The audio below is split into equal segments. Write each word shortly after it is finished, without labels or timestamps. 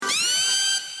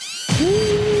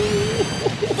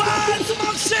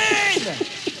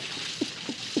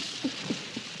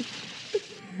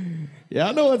Yeah,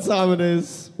 I know what time it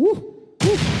is. Woo,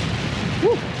 woo,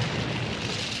 woo.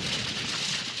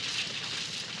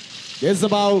 There's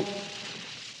about,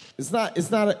 it's not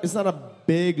a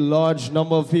big, large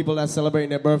number of people that celebrate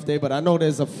their birthday, but I know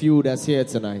there's a few that's here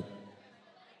tonight.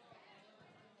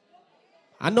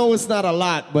 I know it's not a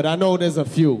lot, but I know there's a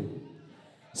few.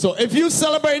 So if you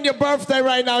celebrating your birthday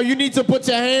right now, you need to put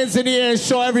your hands in the air and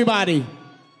show everybody.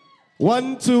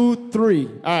 1, 2, 3.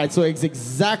 All right, so it's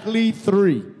exactly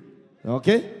 3.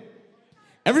 Okay?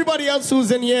 Everybody else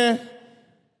who's in here,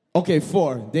 okay,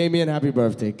 4. Damien, happy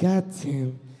birthday. God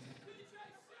damn.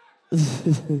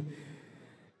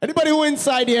 Anybody who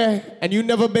inside here and you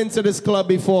never been to this club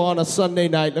before on a Sunday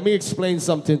night, let me explain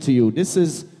something to you. This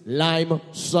is Lime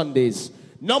Sundays.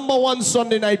 #1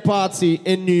 Sunday night party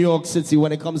in New York City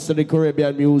when it comes to the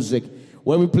Caribbean music,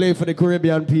 where we play for the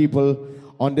Caribbean people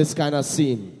on this kind of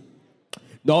scene.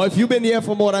 Now, if you've been here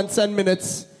for more than 10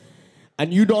 minutes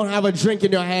and you don't have a drink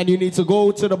in your hand, you need to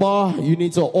go to the bar. You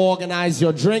need to organize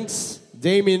your drinks.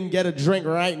 Damien, get a drink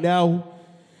right now.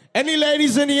 Any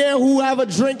ladies in here who have a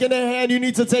drink in their hand, you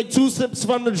need to take 2 sips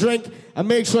from the drink and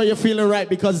make sure you're feeling right,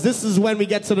 because this is when we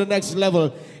get to the next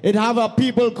level. It have a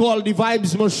people called the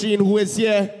Vibes Machine who is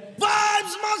here.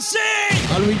 Vibes Machine!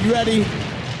 Are we ready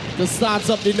to start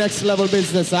up the next level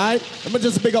business, all right? Let me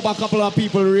just pick up a couple of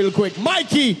people real quick.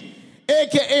 Mikey,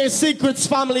 a.k.a. Secrets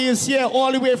Family, is here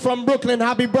all the way from Brooklyn.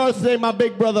 Happy birthday, my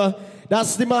big brother.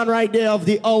 That's the man right there of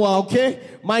the hour, okay?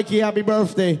 Mikey, happy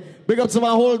birthday. Big up to my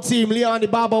whole team, Leon the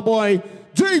Baba Boy,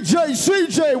 DJ,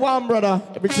 CJ, one brother,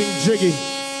 everything jiggy.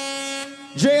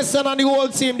 Jason and the whole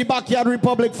team, the Backyard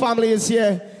Republic family is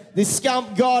here. The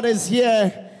Scamp God is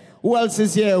here. Who else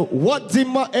is here?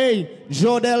 Hey,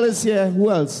 Jodel is here. Who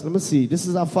else? Let me see. This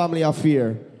is our family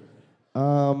affair.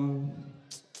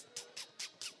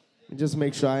 Just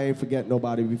make sure I ain't forget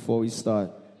nobody before we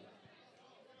start.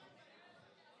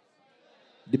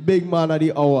 The big man of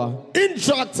the hour.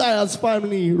 Intra Tires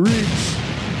family, Reach.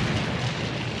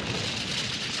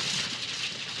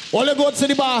 All you go to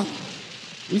the bar.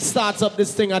 We start up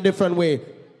this thing a different way.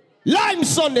 Lime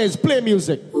Sundays, play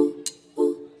music.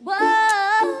 Whoa,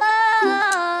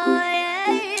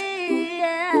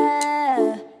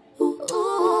 yeah.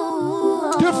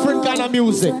 Ooh, different kind of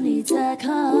music. Sonita,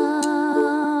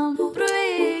 come,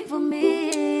 bring for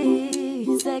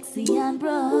me, sexy and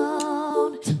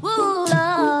brown. Ooh,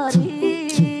 Lordy,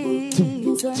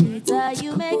 Sonita,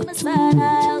 you make me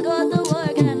smile. Go to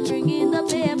work and bring in the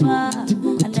paper,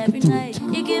 and every night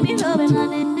you give me loving,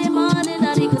 and in the morning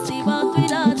I could see about 3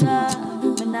 daughters.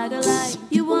 But not gonna lie,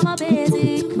 you are my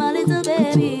baby, my little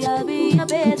baby, I'll be your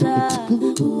beta.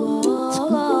 Ooh,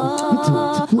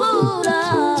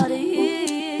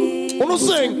 Lordy. Wanna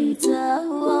sing? Sonita,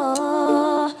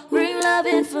 oh, bring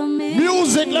loving for me.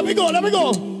 Music, let me go.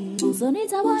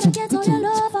 Sonita, wanna get all your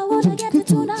love, I wanna get it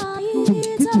tonight.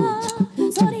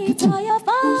 Sonita, you're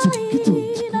fine.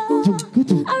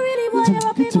 I really want you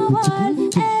up in my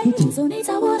world. Hey,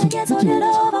 Sonita, wanna get all your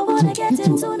love, I wanna get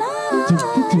it tonight.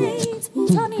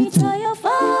 Sonita, you're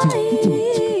fine.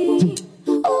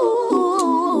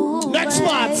 Ooh, next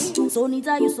part.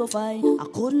 Sonita, you so fine. I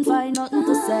couldn't find nothing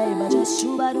to say, but just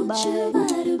shoo-ba do bye.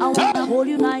 I wanna hold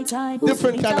you night time.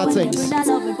 Different kind of things. Bring that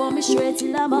love for me straight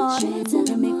till the morning.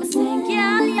 You make me sing,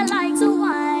 yeah, you like to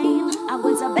wine. I'm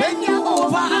going to bend you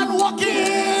over and walk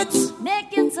it.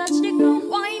 Make you touch the ground,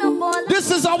 wine up all. This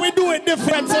is how we do it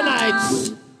different tonight.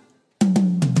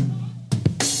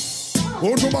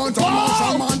 Go to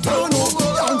Montana, Montana,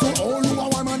 down to all you are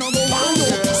women on the wine.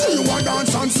 See you a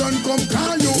dance and sun come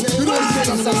call you. You don't get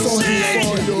us a song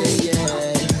for you.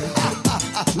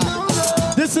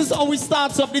 This is how we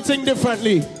start up the thing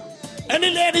differently. Any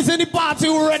ladies in the party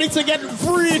who are ready to get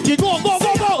freaky, go.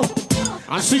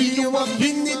 I see you up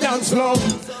in the dance floor,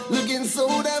 looking so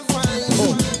that fine.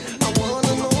 I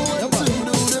wanna know what to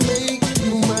do to make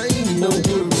you mine. No,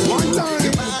 one time.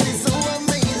 Your body's so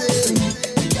amazing.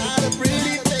 You got a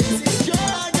pretty face. Sure,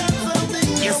 I got something.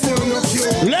 You still look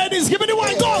cute. Ladies, give me the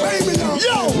wine, go. Baby, now.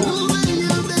 Yo. The way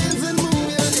you dance and move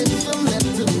your hips from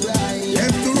left to right.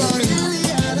 Left to right. Really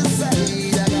out of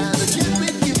sight. I gotta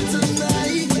keep it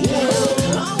tonight.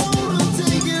 I wanna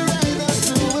take it right up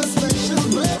to a special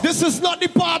place. This is not the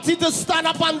party to stand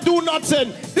up and do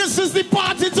nothing. This is the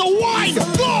party to wine.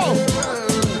 Go.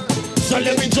 So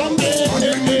let me jump in.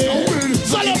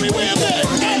 So let me wave it.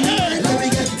 Let me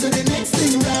get to the next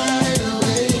thing right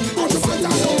away. Go to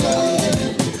Montana.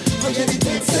 Forget the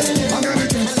texting.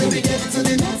 Let me get to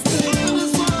the next thing.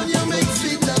 This one you make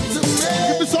sweet love to me.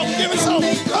 Give me some.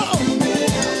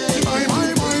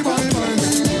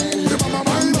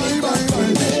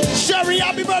 Sherry,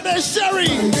 happy birthday, Sherry.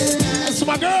 That's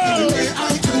my girl.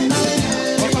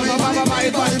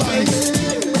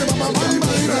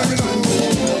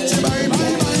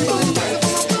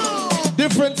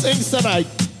 different things tonight.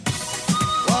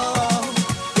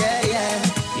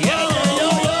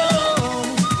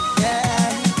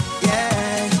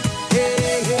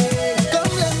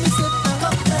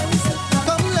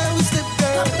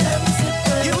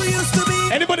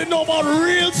 Anybody know about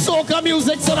real soca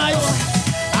music tonight?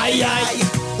 Aye,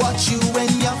 aye. Watch you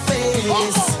in your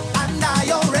face, and I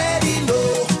already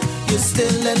know you're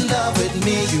still in love with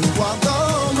me. You walk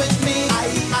on with me.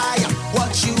 I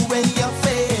watch you in your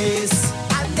face.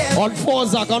 And then On four,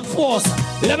 Zach, on four.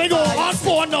 Let me go on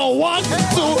four now. 1,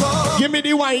 2. Give me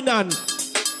the wine and.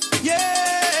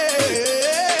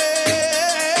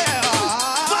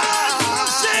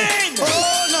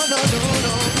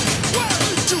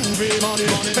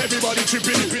 Everybody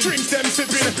tripping, drinks them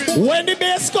sipping. When the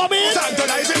bass come in,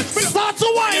 start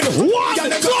to wine. 1, 2,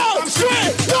 3,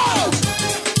 go!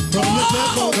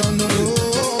 On the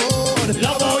road,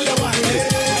 Love all your wine.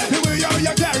 the way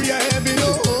you carry a heavy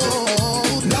load.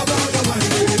 Love how you wine,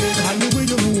 and the way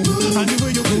you move, and the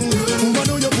way you move. I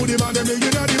know you put him on the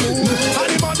million of the move. And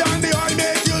the man down the eye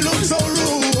make you look so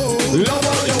rude. Love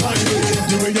how you wine,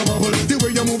 the way you bubble, the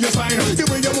way you move your spine, the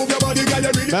way you move your body, girl,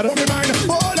 you really blow me mind.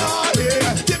 Oh Lord,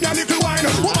 yeah, give me a little wine.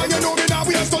 Woman, you know me now,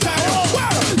 we are so tired.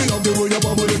 Well, me love the way you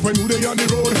bubble it when you day on the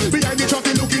road. Behind the truck,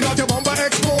 you looking at your bumper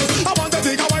exposed. I want to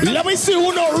take a wine. Let me see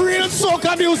who know real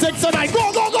soca music tonight.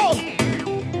 Go, go, go!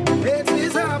 it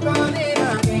is happening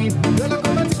again. You're not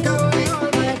gonna take away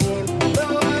all my game.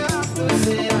 Though I have to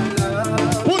say I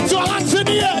love. Put your hands in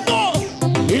the air. Go!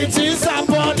 It is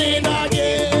happening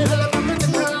again.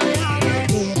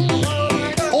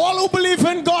 All who believe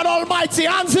in God Almighty,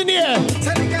 hands in the air.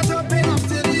 Tell me get up and up to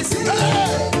this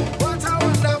ceiling. What a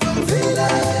wonderful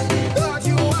feeling. God,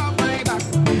 you have my back.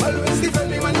 Always defend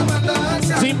me when I'm under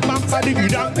attack. Zim, bam, badi,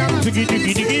 gidam, dam, ziggy,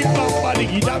 diggy, diggy, bam, badi,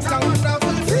 gidam, What a dam.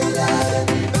 wonderful feeling.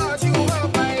 God, you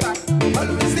have my back.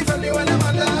 Always defend me when I'm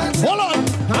under attack. Hold on.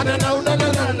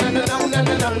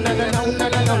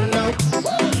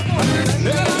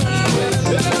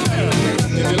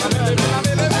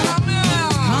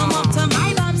 Come up to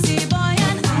my Bamsi boy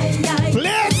and I.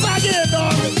 Play it again,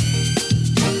 dog.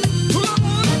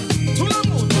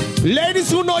 Ladies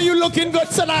who know you looking good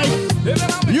tonight,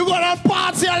 you gonna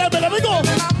party a little bit. Let me go.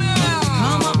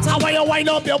 Come up to How are you wind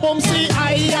up your bum? See,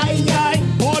 aye, aye, aye.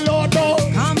 Oh Lord, no.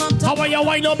 Come up How to are you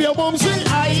wind up your bum? See,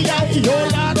 aye, aye. Oh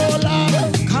Lord, oh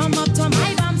Lord. Come up to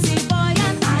my Bamsi boy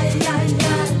and I.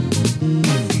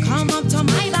 Come up to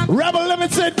my Bamsi. Rebel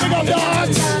Limited, big up the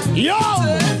hearts. Yo,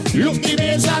 look the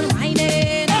bass and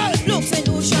Whining, look St.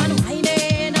 Ocean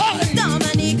whining,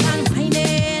 Dominican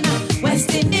whining,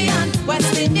 West Indian,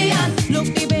 look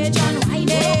the Bajan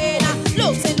whining,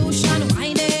 look St. Ocean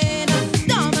whining,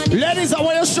 Dominican. ladies, I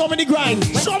want you to show me the grind.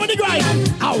 Show me the grind.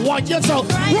 I want you to run.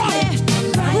 Grind it.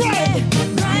 I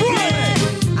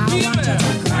want you to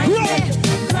grind it. I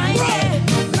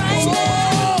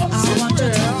want you to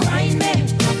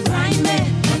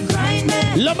grind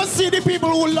it. Let me see the people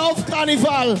who love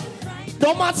carnival.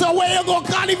 No matter where you go,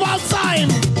 carnival time.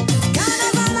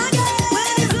 Carnival again,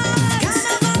 when we fly.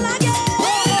 Carnival again.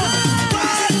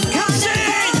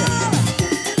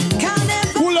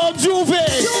 Carnival. Who love Juve?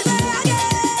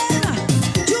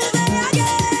 Juve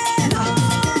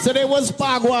again. Today was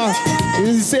Pagua.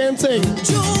 It's the same thing.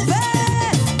 Juve.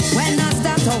 When I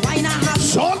start to whine, I have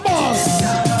Short boss.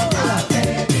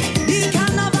 the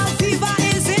carnival fever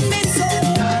is in me soul.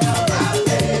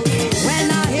 When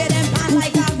I hear them pan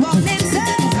like a burning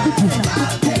sun,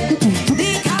 the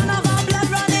carnival blood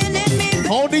running in me.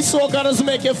 How these soca does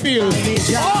make you feel?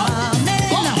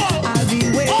 Jamming, I'll be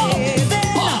waving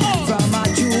from a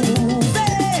Juve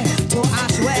to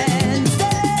Ash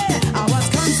Wednesday. I was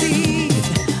conceived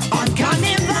on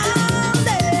Carnival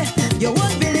Day. You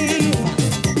won't believe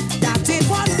that it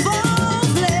was full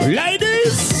play.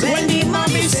 Ladies, When the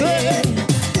mommy said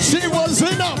she was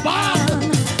in a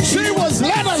band. She was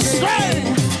led astray.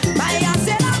 by a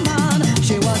sailor man,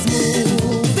 she was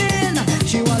moving,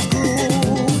 she was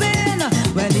grooving.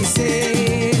 When the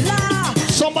sailor,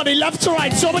 Somebody left to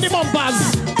right, so many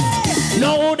bumpers.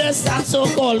 Now they start to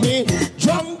call me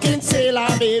drunken sailor,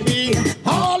 baby.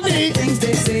 All the things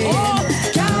they say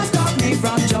can't stop me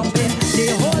from jumping.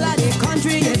 The whole of the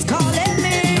country is calling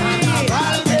me.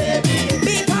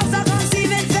 Because I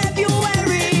conceive in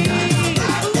February.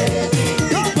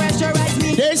 Don't pressurize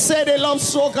me. They say they love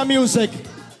soca music.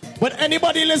 But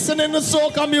anybody listening to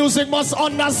soca music must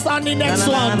understand the next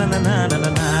one.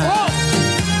 Oh.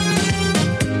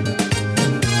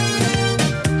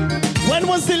 When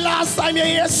was the last time you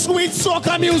hear sweet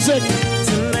soca music?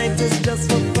 Tonight is just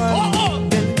for fun.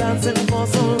 Been dancing for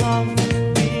so long.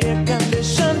 The air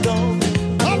conditioned on.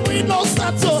 And we know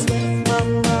that too.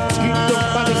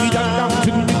 Mama.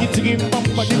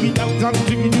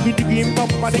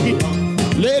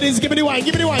 Diggy. Ladies, give me the wine,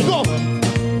 go.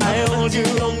 I hold you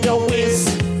round your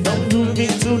waist. Don't do me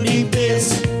to the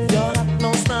base. You're not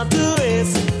no start to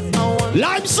waste. I want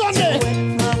Lime Sunday.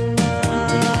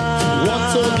 Want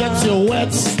to get you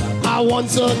wet. I want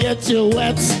to get you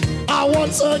wet. I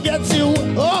want to get you.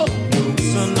 Oh.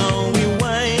 So now we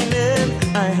whining.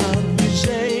 I have you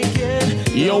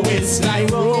shaking. Your waistline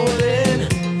rolling.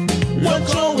 Look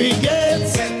how we get.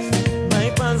 My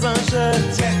pants and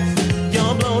shirt.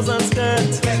 Your blouse and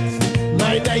skirt.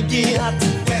 My Nike hat.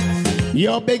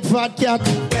 Your big fat cat.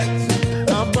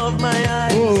 Above my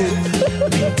eyes.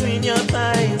 Between your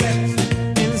thighs.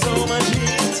 In so much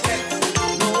heat.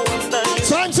 No wonder you.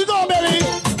 Time to go, baby.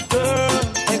 Girl,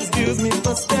 excuse me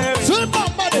for staring. Slip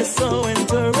up, buddy. It's so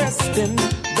interesting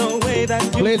the way that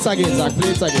you Play it again, Zach. Play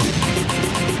it again.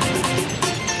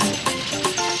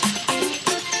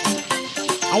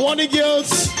 I want the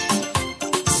girls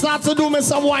start to do me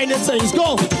some whining things.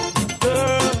 Go.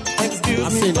 Girl,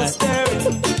 excuse me for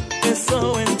staring. It's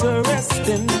so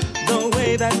interesting the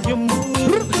way that you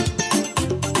move.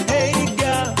 Hey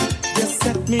girl, you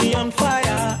set me on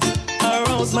fire,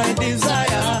 arouse my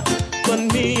desire, put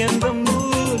me in the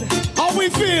mood. How we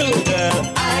feel?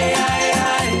 Girl,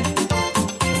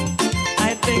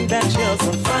 I think that you're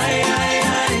so fine.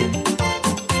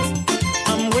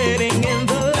 I'm waiting in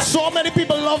the line. So many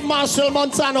people love Marshall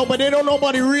Montano, but they don't know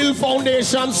about the real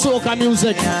foundation soca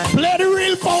music. Play the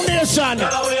real foundation.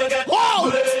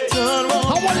 Whoa!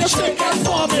 How want you shake that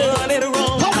for me?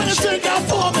 How want you shake that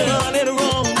for me?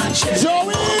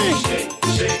 Joey!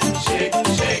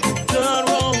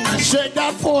 Shake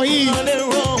that for him.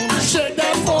 Shake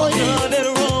that for him.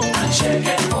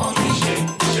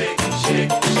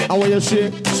 I want you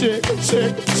shake.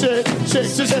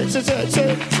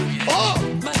 Oh!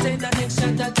 My tender next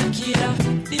shot at tequila.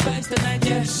 The vibes tonight,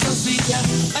 yeah, so sweet, yeah.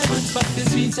 I want back the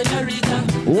sweet señorita.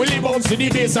 Only bounce to the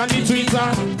bass and the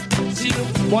tweeter. She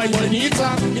look Boy,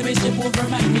 bonita. the way she move her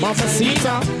mind.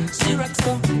 Mamacita. She rocks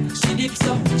so, she dips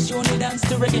so. She only dance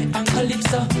to reggae and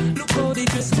calypso. Look how the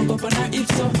dress hook up on her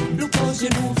hips so. Look how she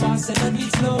move fast and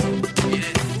beat slow.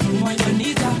 Boy,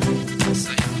 bonita.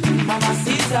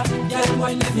 Mamacita. Yeah,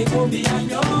 boy, let me go behind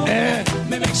you.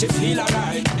 Me make she feel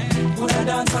alright. Gonna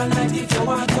dance all night if you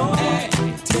want to.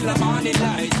 Till the morning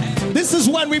light. This is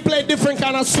when we play different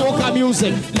kind of soca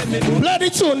music. Play the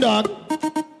tune, dog.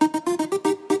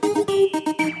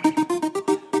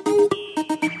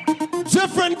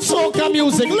 Different soca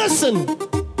music. Listen.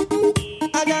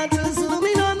 I got to zoom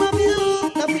in on my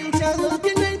view. The future's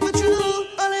looking great for true.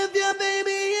 All of your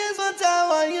baby is what I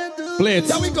want you to do. Play it.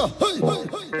 There we go.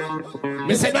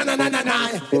 Me say na.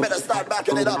 You better start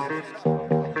backing it up.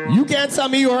 You can't tell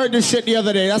me you heard this shit the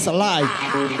other day. That's a lie.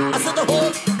 I said the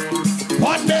whole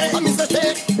One day. I'm Mr.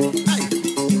 Shake.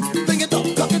 Hey, bring it up,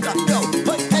 cock it up, yo.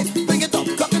 Hey, bring it up,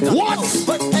 cock it up. What? Yo.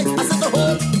 Hey, I said the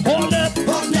whole Hold it.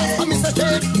 I'm Mr.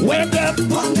 Shake. Wave them.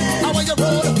 How are you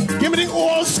roll? Give me the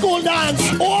old school dance.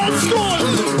 Old school.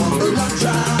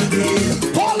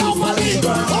 All over the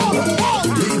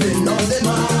Leaving on the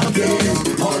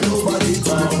market, all over the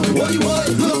town. Boy,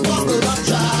 look bubble up,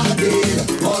 dragging,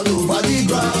 all over the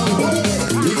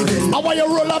ground. Leaving How are you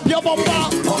roll up your bumper?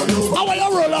 How are you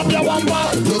roll up your bumper?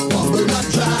 look bubble up,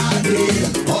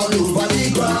 dragging, all over the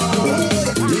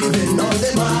ground. Leaving on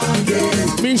the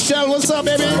market. Michelle, what's up,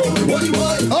 baby? Boy,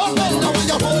 how are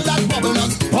you hold that bubble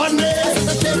up? One day.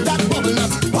 Shake that bubble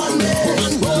up, one day,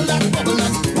 and hold that bubble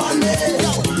up, one day.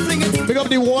 Yo, fling it, Pick up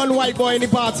the one white boy in the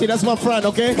party. That's my friend,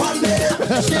 okay? one day.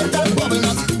 Shake that bubble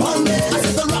up, one day. I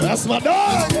said the rock. That's my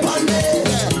dog. One day,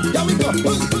 yeah, we go.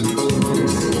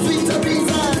 Sweet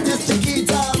Teresa, this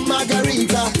Chiquita,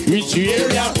 Margarita. Which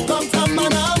area? Come from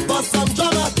man for some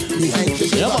drama. Behind she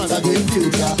got a good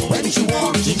future. When she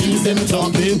walk, she keeps them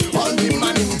jumping. All the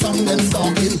man in town them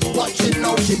stalking. Watching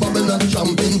now, she bubble and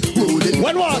jumping, rolling.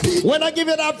 When what? When I give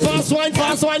you that fast wine,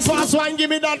 give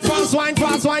me that fast wine.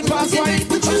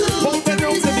 Bump the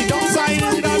drums in the downside.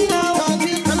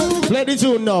 Play the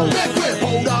tune now.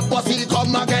 Hold up, pussy,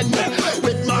 come again.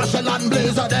 With Marshall and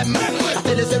Blazer them.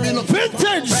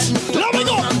 Vintage. Let me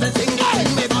go.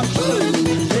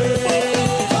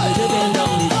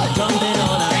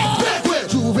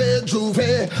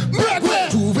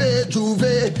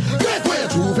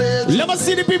 Let me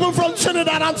see the people from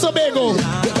Trinidad and Tobago.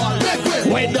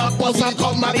 When the pussy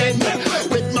come again.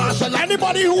 With Marshall.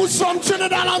 Anybody who's from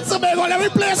Trinidad and Tobago, let me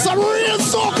play some real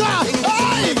soca.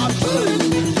 Hey!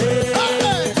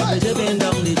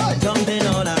 Jumping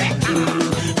all around you.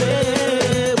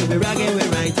 Hey, we be rocking, we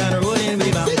right and rolling,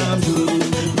 we bam bam too.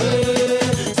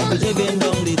 Hey, so we jigging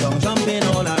down the tongue, jumping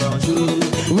all around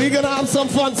you. We're gonna have some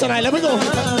fun tonight. Let me go.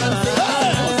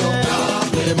 Hey!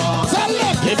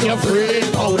 If you're afraid,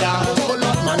 hold on. Hold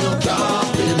up, man, you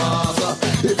can't be master.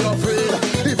 If you're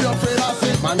afraid, I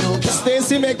say, man, you can't.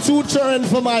 Stacy make 2 children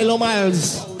for Milo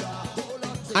Miles.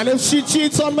 And if she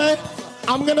cheats on me,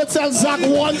 I'm gonna tell Zach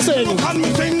one thing. And me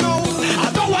think no,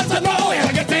 I don't want to know if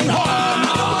I get in hard.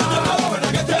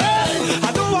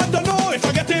 I don't want to know if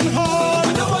I get in hard.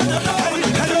 I don't want to know when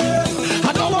I get in.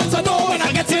 I don't want to know when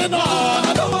I get in hard.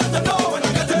 I don't want to know when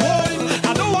I get in.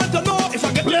 I don't want to know if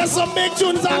I get in. Play some big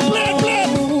tunes and play.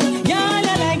 Yeah, I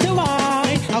like the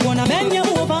wine. I wanna bend you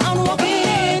over and walk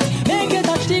it. Make you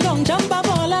touch the ground, jump up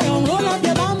all around, roll up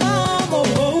your bam bam.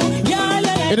 Oh, yeah, I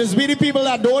like It is really people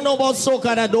that don't know about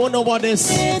soca, that don't know about this.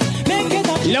 it. Make you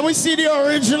touch. Let me see the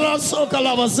original soca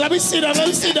lovers. Let me see them.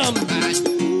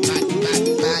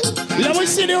 Let me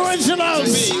see the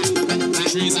originals.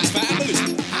 Trees and family.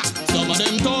 Some of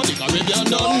them thought the Caribbean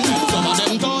done. Some of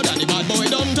them thought that the bad boy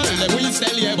done. Tell them we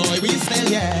still here, boy, we still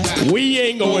here. We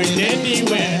ain't going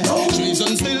anywhere. Trees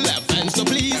and still have fans to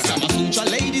please. Some of such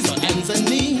ladies on hands and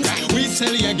knees. We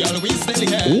still here, girl, we still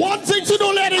here. One thing to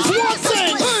do, ladies. One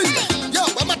thing. Yo,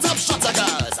 where my top shutter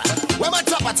girls? Where my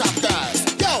top girls?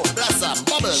 Yo, blossom,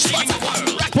 bubbles,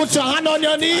 buttercup. Put your hand on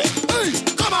your knee. Hey,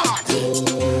 come on.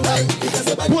 Hey,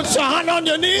 Put your hand on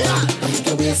your knee.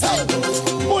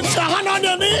 Put your hand on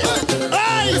your knee.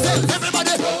 Hey! everybody,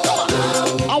 come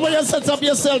on. I want you to set up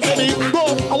yourself, baby. Go.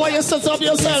 I want you to set up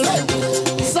yourself.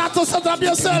 Start to set up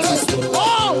yourself.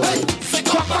 Oh! Say,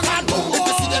 come on. And if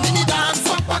you see them in the dance,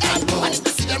 and if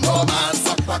you see them romance,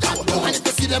 and if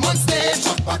you see them on stage,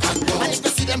 and if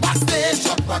you see them backstage,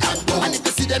 and if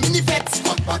you see them in the vet,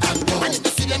 and if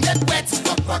you see them get wet,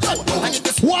 and if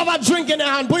you see Who have a drink in their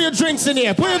hand? Put your drinks in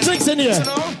here. Put your drinks in here.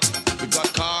 We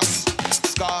got cars,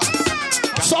 scars.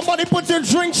 Somebody put your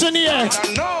drinks in here.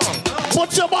 I know.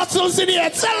 Put your bottles in here.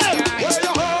 Tell them. Where you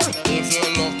are? If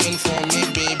you're looking for me,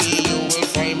 baby, you will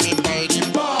find me by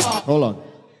the bar. Hold on.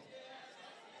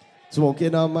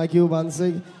 Smoking on my Cuban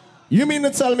cig. You mean to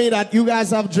tell me that you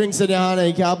guys have drinks in your hand and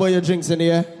you can't put your drinks in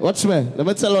here? Watch me. Let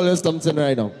me tell you something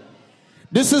right now.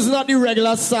 This is not the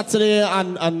regular Saturday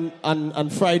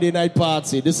and Friday night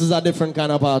party. This is a different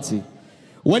kind of party.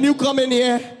 When you come in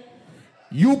here,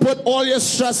 you put all your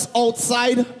stress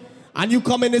outside and you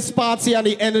come in this party and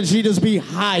the energy just be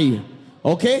high.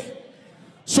 Okay?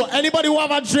 So anybody who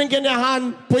have a drink in your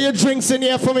hand, put your drinks in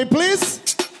here for me, please.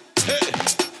 Hey,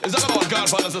 is that about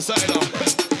Godfather Society?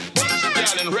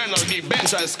 Girl in Reynolds, the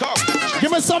bench has come. Give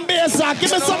me some bass, Zach.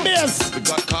 Give me some bass. We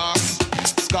got cars,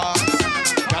 scars,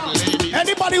 got ladies.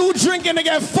 Anybody who drinking to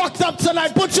get fucked up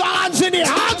tonight, put your hands in here.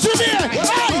 Hands in here.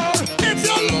 Hey! If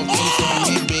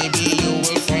you're Baby, you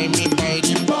will find me by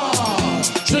the bar.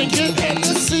 drinking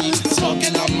Hennessy,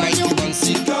 smoking on my Cuban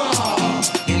cigar.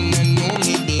 You don't know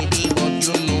me, baby, but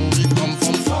you know we come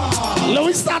from far. let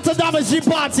me start the Damage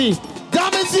party.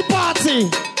 Damage party.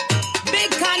 Big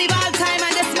carnival time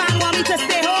and this man want me to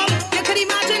stay home. You could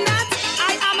imagine that?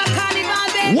 I am a carnival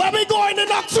baby. Where we going in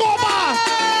October?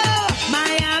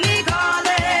 Miami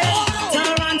calling,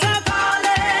 Toronto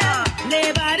calling,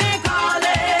 Labor Day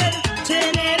calling,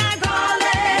 Trinidad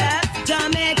calling,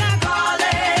 Jamaica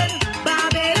calling,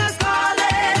 Barbados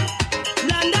calling,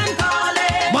 London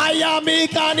calling. Miami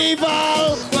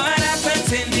Carnival. What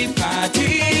happens in the party?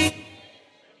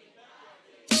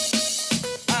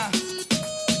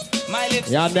 My lips.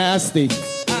 You're nasty.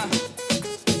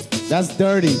 That's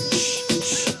dirty.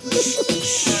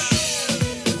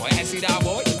 Boy, I see that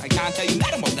boy. I can't tell you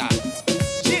nothing about that.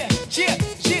 Cheer.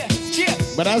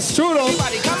 But that's true though.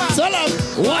 Everybody, come on. Tell them.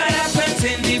 What happens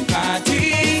in the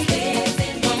party?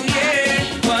 Oh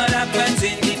yeah. What happens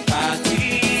in the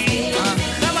party?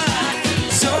 Come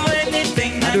on. So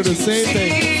anything that do the you same see.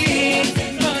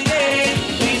 thing. Oh yeah.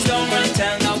 Please don't run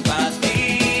tell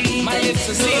nobody. My lips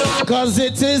are sealed. Cause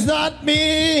it is not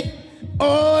me.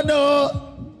 Oh no.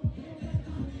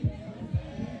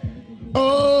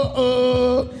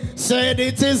 Oh. Said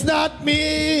it is not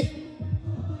me.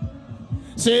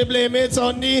 Say blame it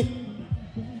on me.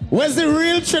 Where's the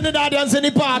real Trinidadians in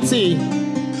the party?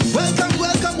 Welcome,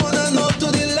 one and all to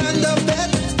the land of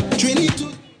death. Trinity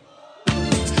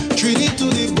to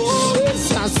the board.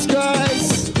 Jesus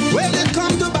Christ. When it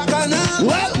come to Bacchanal,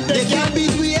 Well, they can't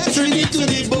beat we at Trinity to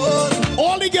the board.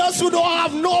 all the girls who don't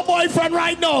have no boyfriend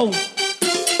right now. You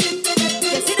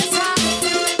see this song?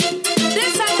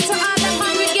 This song is to all the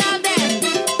hungry girls then.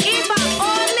 If I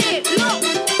only look.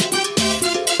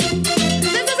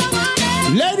 This is a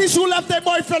one. Ladies who left their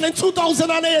boyfriend in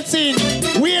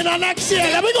 2018. We in the next year.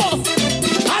 Let me go.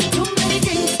 Too many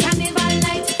things, carnival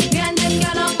night. Me and them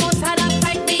girl almost had a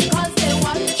fight because they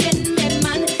watching me,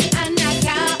 man. And I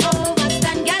can't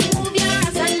overstand. Girl, move your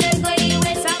ass and let go your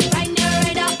waist and find your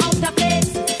rider out of place.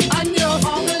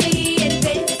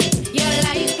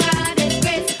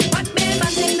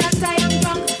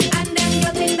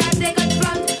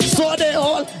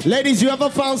 Ladies, you ever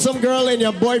found some girl in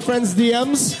your boyfriend's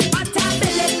DMs?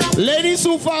 Ladies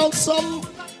who found some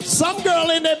girl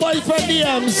in their boyfriend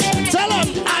DMs, tell them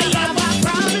I have a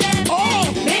problem.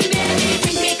 Oh, maybe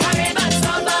think me carry but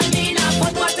stubborn me not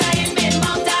put water in me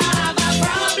mouth. I have a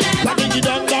problem.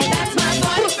 That's my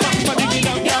boyfriend. Let him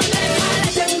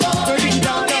go and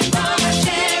down and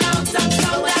share out some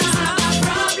soda. I have a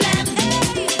problem.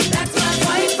 That's my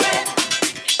boyfriend.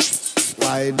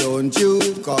 Why don't you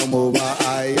come over?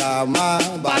 I am a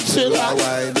bachelor.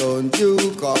 Why don't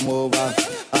you come over?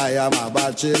 I am a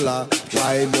bachelor.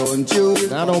 Why don't you?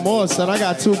 Not no more, son. I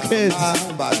got 2 kids.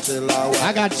 Bachelor.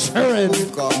 I got children.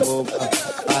 Come over.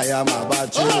 I am a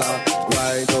bachelor.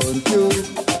 Why don't you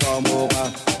come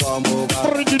over? Come over.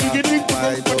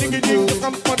 Why don't you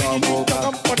come over? Come over.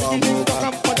 Why don't you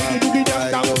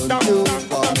come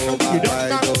over? Why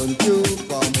don't you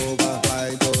come over?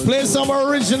 Play some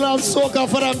original soca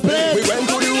for them, play. We went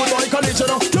to the rude boy college, you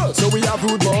know. So we have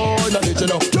rude boy knowledge, you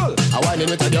know. I whining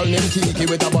with a girl named Kiki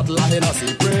with a bottle of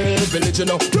Hennessy. Privilege, you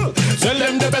know. Tell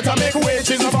them they better make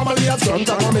wages. A family has front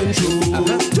are coming through.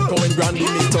 Going Grandy,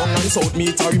 Midtown and South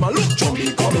Meter. We man look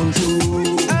chummy coming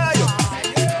through.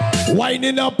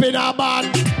 Winding up in a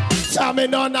band,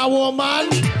 jamming on a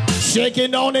woman,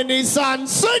 shaking down in the sun.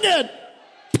 Sing it.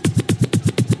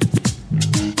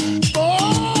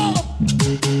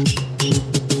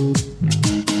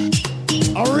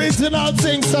 Original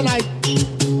things tonight.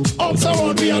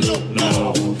 Uptown we are look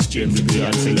now. James B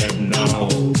and celeb now.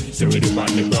 So we the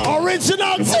band the ground.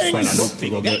 Original things.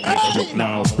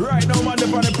 Right now, man,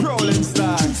 they're on the prowling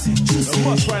style. You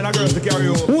must find a girl to carry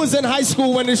over. Who was in high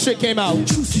school when this shit came out?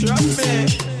 Trust me.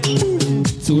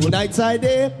 Tonight I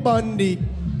day Bundy.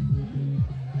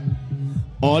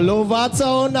 All over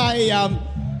town I am.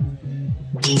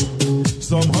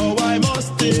 Somehow I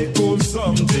must take home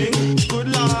something. Good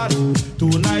lord.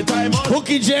 Tonight I must.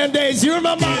 Hooky Jam Days, you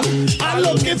remember? I'm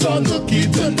looking for Hooky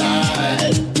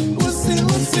tonight. What's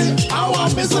it? I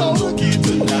want me some Hooky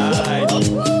tonight.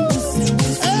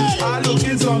 I'm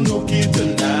looking some Hooky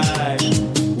tonight.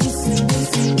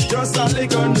 Just a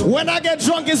little. When I get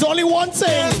drunk, it's only one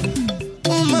thing.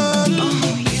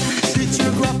 Treat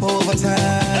your crop over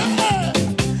time.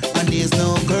 And there's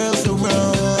no girls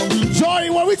around.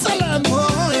 Joy, what we tell them? Oh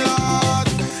Lord,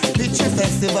 it's your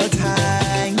festival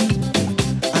time.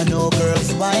 I know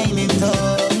girls whining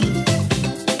tongue.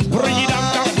 Bring it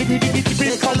down.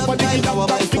 They call up like our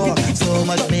by 4. So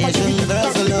much Asian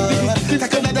girls alone.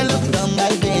 Take another look down my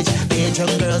page.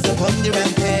 Asian girls upon the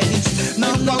rampage.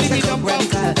 No, we become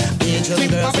radical. Asian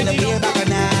girls in the beer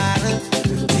bacchanal.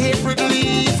 Tape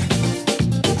relief.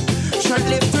 Short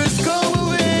lifters go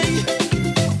away.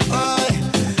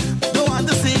 Don't want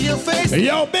to see your face.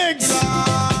 Yo, Biggs.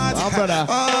 Oh, brother.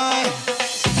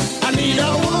 I need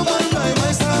a woman by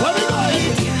my side. Where we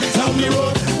going? Down the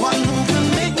road. One who can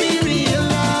make me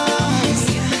realize.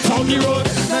 Down the road.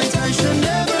 That I should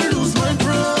never lose my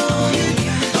pride.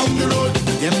 Down the road.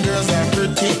 Them girls are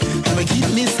pretty. And they keep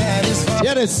me satisfied.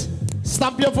 Hear this.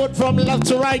 Stamp your foot from left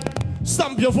to right.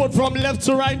 Stamp your foot from left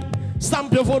to right.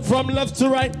 Stamp your foot from left to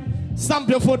right. Stamp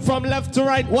your foot from left to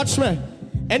right. Watch me.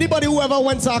 Anybody who ever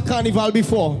went to a carnival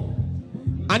before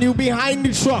and you behind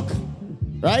the truck,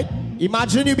 right?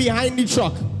 Imagine you behind the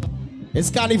truck. It's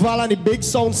carnival and the big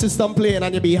sound system playing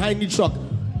and you're behind the truck.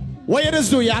 What you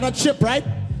just do? You had a chip, right?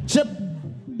 Chip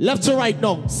left to right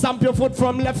now. Stamp your foot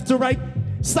from left to right.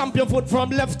 Stamp your foot from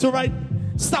left to right.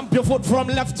 Stamp your foot from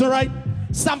left to right.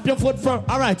 Stamp your foot from...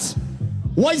 All right.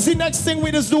 What is the next thing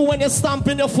we just do when you're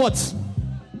stamping your foot?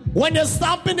 When you're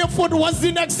stamping your foot, what's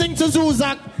the next thing to do,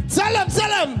 Zach? Tell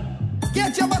him.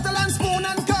 Get your bottle and spoon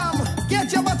and come.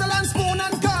 Get your bottle and spoon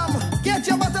and come. Get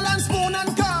your bottle and spoon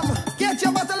and come. Get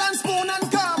your bottle and spoon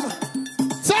and come.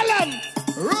 Tell him.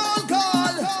 Roll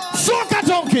call. Soca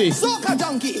Donkey. Soca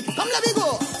donkey. Come let me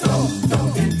go. Soca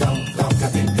donkey.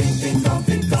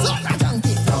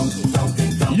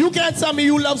 You can't tell me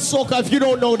you love soca if you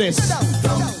don't know this.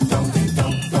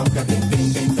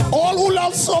 All who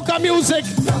love soca music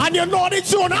and you know the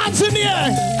tune, hands in the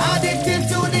air. Addicted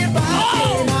to the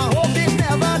party, now hope it's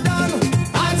never done.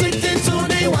 Addicted to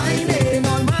the whining,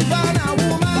 all man born a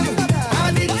woman.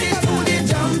 Addicted to the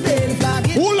jumping,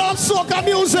 flagging. Who loves soca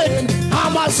music?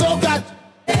 I'm a soca.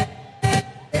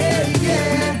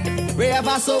 Yeah. We have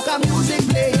a soca music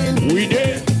playing. We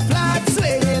did. Flag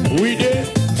swaying. We did.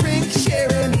 Drink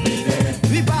sharing.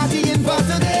 We partying for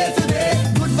today.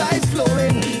 Good vibes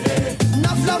flowing.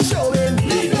 Enough love showing.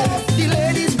 The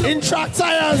ladies In track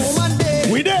tires.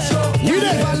 We did. We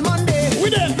did. Monday. We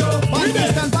did. We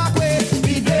did. Parkway.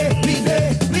 We did.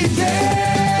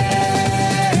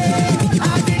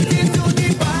 Addicted to the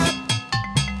party.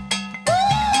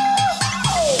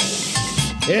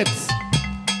 It's.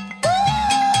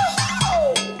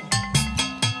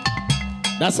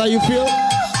 That's how you feel?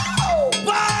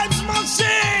 Vibes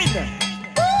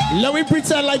machine! Let me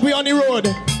pretend like we on the road.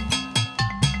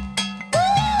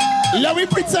 Let me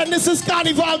pretend this is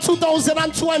Carnival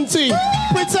 2020.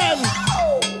 Pretend.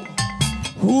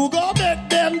 Who gon' make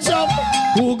them jump?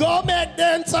 Who gon' make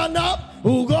them turn up?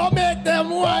 Who gon' make them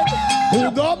white?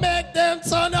 Who gon' make them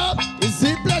turn up? Is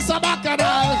it plus a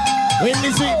bacchanal? In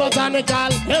the sweet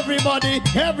botanical, everybody,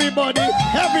 everybody,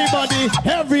 everybody,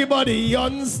 everybody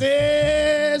on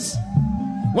stage.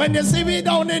 When you see me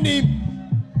down in the...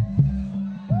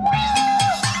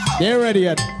 They're ready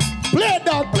yet. Play it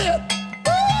down, play it.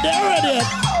 They're ready yet.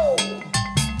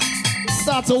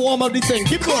 Start to warm up the thing.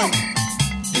 Keep going.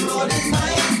 The road is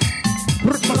mine.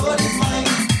 The road is mine.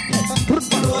 The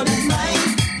road is mine.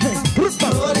 The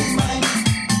road is mine.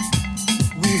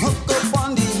 We hook up on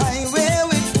the highway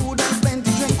with food and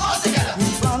plenty drink. All together. We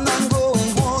plan on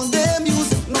going all day,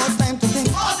 music, no time to think.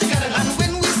 All together. And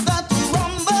when we start to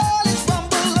rumble, it's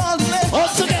rumble all the way. All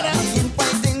together. We ain't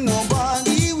fighting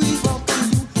nobody, we welcome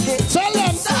you. Hey. Tell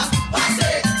them. Suck,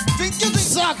 pussy. Drink your drink.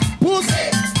 Suck, pussy.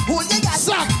 Hold your gas.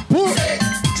 Suck, pussy.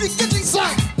 Drink your drink.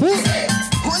 Suck, pussy.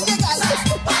 Hold your gas.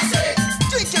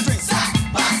 Drink your drink.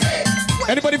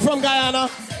 Anybody from Guyana?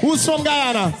 Who's from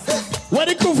Guyana? Where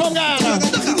the crew from Guyana?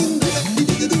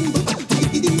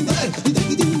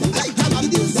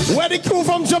 Where the crew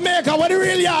from Jamaica? Where the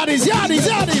real yardies? Yardies,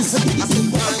 yardies.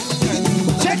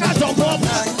 Take a top up.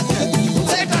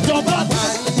 Take a top up.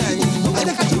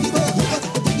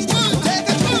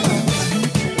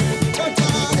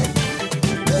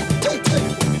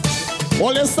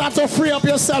 Well, you start to free up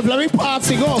yourself. Let me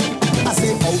party, go. I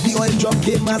say, how the oil drum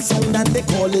came a sound and they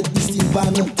call it the steel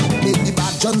pan. Make the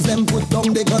bad guns them put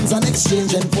down the guns and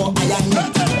exchange them for iron.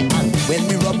 And when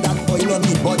we rub that oil on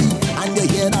the body and you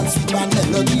hear that sweet man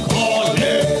melody,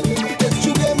 calling, it's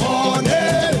Tuesday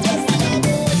morning.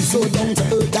 He's so down to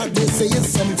earth that they say it's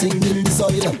something in the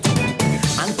soil.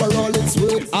 And for all it's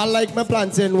worth, I like my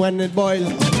plantain when it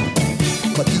boils.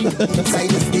 but inside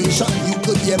the station you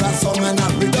could hear a song and a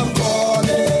rhythm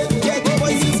calling.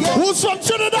 Who's from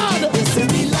Trinidad? This is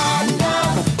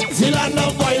the land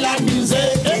of oil and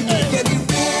music. Get the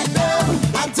rhythm,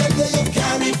 I tell you you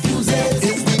can't refuse it.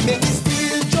 It's the make the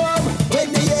steel drum when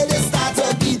they hear they start to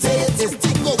beat it. It's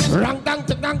thing going. Rang dang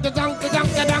dang dang dang dang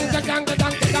dang dang dang dang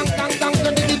dang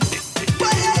dang dang.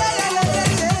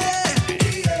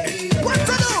 What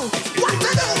to do? What to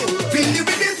do? Feel the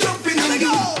rhythm jumping and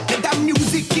go. Get that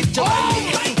music, keep jumping.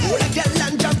 Hold a girl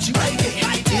and jump, she right it.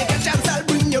 Take a chance, I'll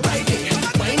bring you right it.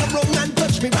 Wind up round and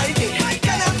touch me right it.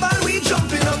 Cannonball, we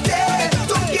jumping up there.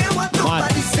 Don't care what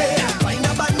nobody say. Find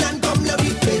a band and come love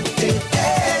it.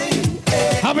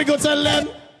 How we go tell them?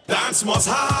 Dance must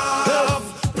have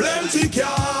plenty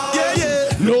cash. Yeah,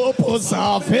 yeah. No post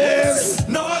office.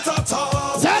 Not at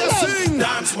all. Tell them.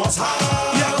 Dance must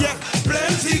have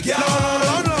plenty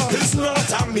cash. It's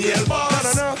not a meal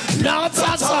box. Not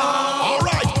at all. All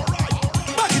right.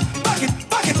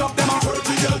 Back it up, them a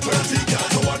 30 girl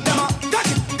to one them a.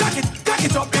 Back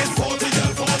it up, then 40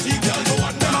 girl to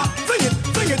one them a.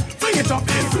 Fling it up,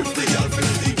 then 50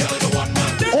 girl to one man.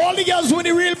 All the girls with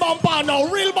the real bumper now,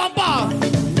 real bumper.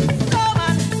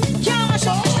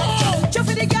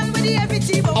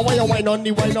 I want you wine on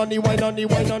the wine on the wine on the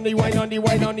wine on the wine on the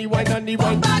wine on the wine on the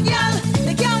wine. Bad girl,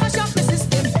 they can't mash up the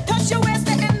system. Touch your waist,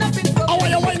 they end up in I want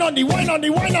you wine on the wine on the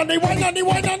wine on the wine on the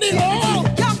wine on the oh.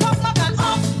 Can't come back and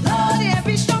up. Load the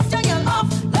heavy structure, girl, up.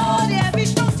 Load the heavy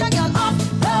structure, girl, up.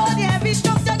 Load the heavy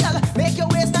structure, girl. Make your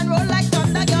waist and roll like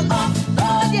thunder, girl, up.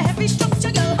 Load the heavy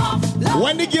structure, girl, up.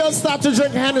 When the girls start to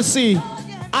drink Hennessy,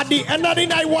 at the end of the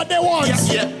night, what they want?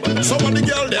 Yeah. So what the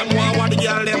girl them want, what the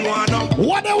girl them want now?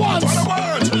 What they want? What the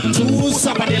world? 2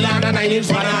 somebody land and 9 inch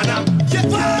banana. Get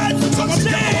what? So what the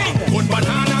girl want? Good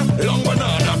banana, long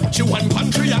banana. She want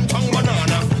country and tongue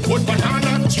banana. Good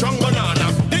banana, strong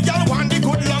banana. The girl want the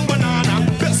good long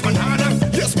banana. Best banana,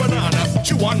 yes banana.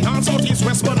 She want north, south, east,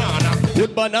 west banana.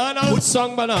 Good banana, good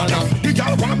song banana. The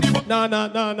girl want the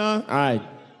No. All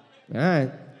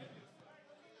right.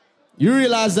 You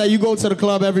realize that you go to the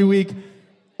club every week,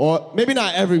 or maybe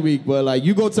not every week, but like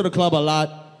you go to the club a lot,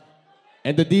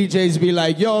 and the DJs be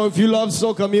like, yo, if you love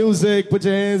soca music, put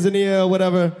your hands in the air,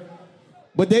 whatever.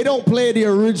 But they don't play the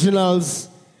originals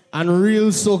and real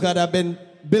soca that have been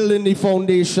building the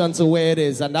foundation to where it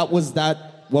is. And that was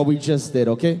what we just did,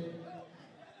 okay?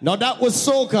 Now that was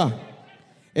soca.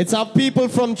 It's have people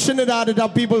from Trinidad, it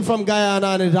have people from Guyana,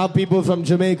 and it have people from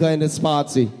Jamaica in this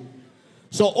party.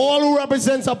 So all who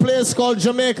represents a place called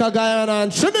Jamaica, Guyana,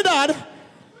 and Trinidad,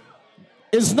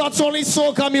 It's not only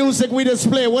soca music we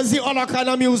display. What's the other kind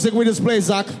of music we display,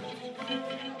 Zach?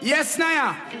 Yes,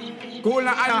 Naya. Cool,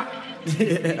 Naya.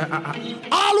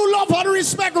 All who love and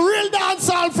respect real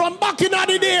dancehall from back in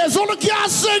the days. All the can't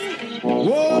sing.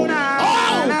 Whoa, na,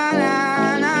 oh. na,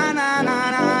 na, na, na, na,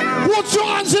 na. Put your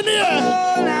hands in here.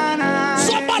 Oh, na, na,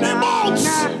 somebody bounce.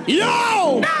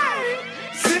 Yo.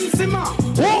 Sim Simma.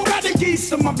 Who got the keys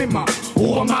to my bimmer?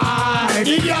 Who am I?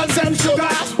 The girls them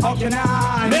sugar. How can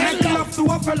I make love to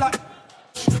a fella?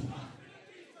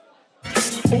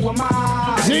 Who am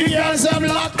I? The girls them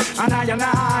lock. And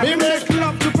I make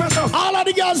love to pressure. All of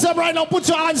the girls them right now, put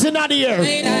your hands in the air.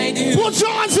 Put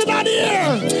your hands in the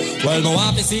air. Well, go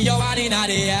up to see your hand in the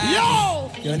air.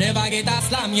 Yo. You never get a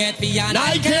slam yet for your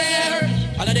I care.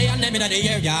 All of the and them in the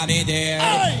air, got me there.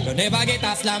 Hey. You never get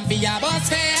a slam for your bus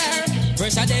fare.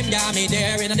 Pressure them, got me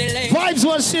there in the lane. Vibes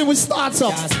was shit, we start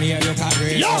up. Just smear your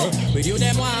career. Yo. With you,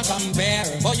 them want compare.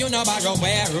 But you know borrow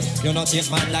where. You know chase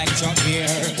man like Chuck here.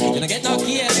 You don't get no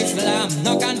careless slam.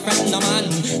 No confront no man.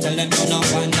 Tell them you know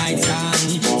one night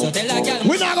stand. So tell a girl.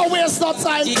 We not gonna waste no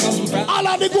time. All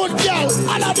of the good girls.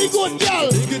 All of the good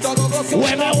girls.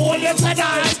 When I hold you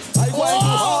tonight. I want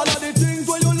all of the things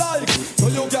where you like. So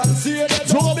you can see that.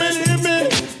 Don't believe me.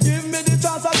 Give me the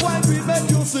chance I want to make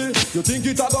you see. You think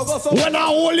it a go so? When I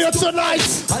hold you tonight.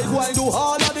 I go and do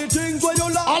all of the things where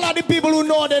you like. All of the people who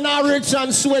know they're not rich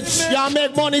and switch. Y'all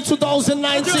make money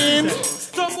 2019.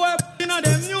 Some boy in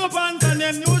them new pants and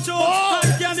them new shoes.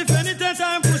 I can't defend it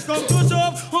anytime push come to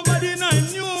shove. Somebody nine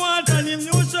new ones and him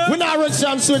new shirt. We're not rich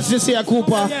and switch this year,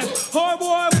 Cooper. Oh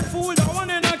boy, fool that one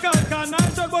in a can I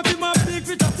talk about him a big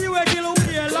fish a few kilo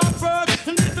we a long bird.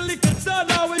 And little son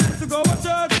now we used to go to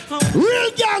church.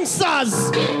 Real gangsters.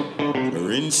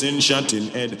 Rinsing, shutting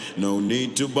head. No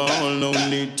need to ball, no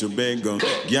need to beg.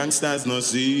 Gangsters no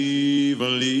see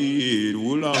even lead.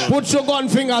 Put your gun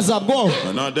fingers up, go.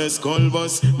 Another skull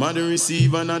bus, mother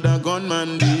receive another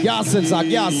gunman. Yes, Zach,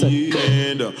 yes.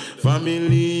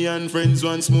 Family and friends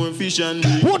once more fish and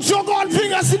put your gun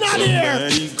fingers in the air.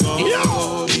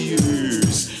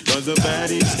 Cause the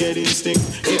body's getting stick,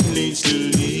 it needs to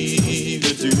leave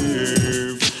the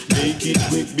turf. Make it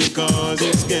quick because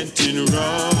it's getting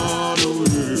rather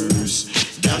worse.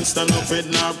 Can't stand up with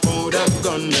no powder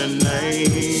gun and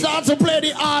knife. Start to play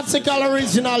the article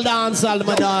original dance,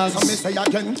 my dogs. So me say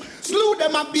again, slew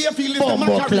them and be a feeling them a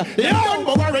carry. Them done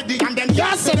go already and them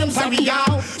can't say them sorry,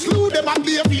 y'all. Slew them and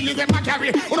be a feeling them a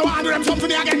carry. Who don't want them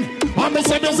something again? And me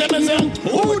say,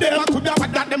 who them a could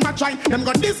have that them a try. Them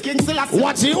got this king still a see.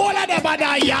 Watch the whole of them a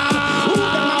die,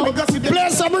 y'all. Play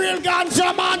some real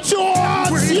ganja man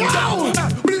tunes, y'all.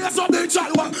 Blaze up the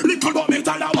chalwa, little but me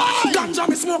talawa. Ganja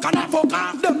me smoke and I fuck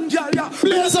off them, yeah.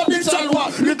 Blaze up the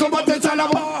chalwa, little but me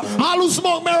talawa. All who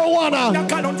smoke marijuana.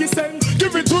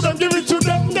 Give it to them, give it to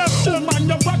them. Them man,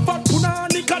 them back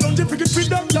punani, can't give it to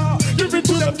them, yeah. Give it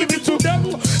to them, give it to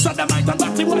them. So the might and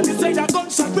batty when we say that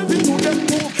gunshot, give it to them.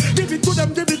 Give it to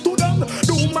them, give it to them.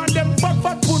 Do man them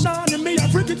back punani, me a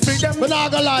freak it for them. But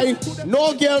not gonna lie,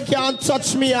 no girl can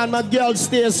touch me and my girl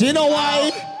stays. You know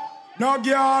why? No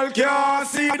girl can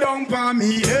see down for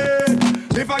me head.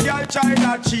 If a girl try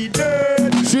that she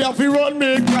dead. She have to run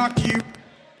me. Cocky.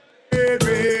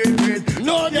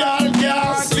 No girl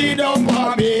can see down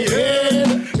for me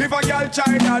head. If a girl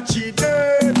try that she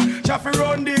dead. She have to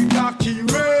run the cocky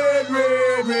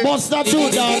red. What's that too,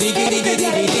 dog?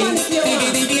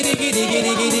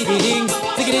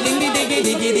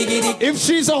 If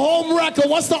she's a home wrecker,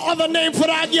 what's the other name for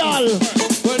that girl?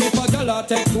 Well, if a girl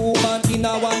take two man in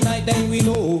a one night, then we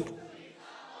know.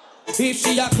 If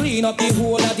she a clean up the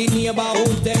whole of the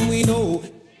neighborhood, then we know.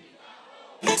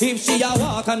 If she a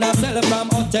walk and a sell from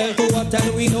hotel to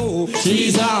hotel, we know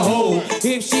she's a hoe.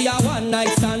 If she a one night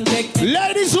stand, take.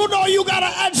 Ladies who know you got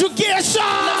an education.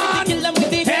 Kill them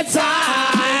with the head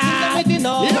side. Kill them with the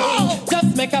no.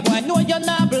 Just make a boy know you're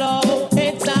not blow.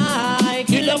 Head side.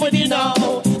 Kill them with the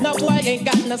no. No boy ain't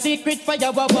got no secret for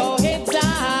your bobo. Head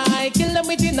side. Kill them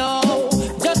with the no.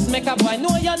 Just make a boy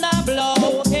know you're not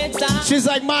blow. Head side. She's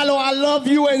like, Milo, I love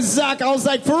you and Zach. I was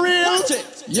like, for real?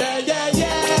 Yeah.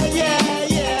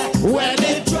 When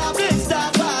it drop, it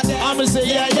stop. I'ma say,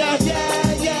 yeah.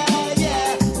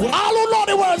 All who know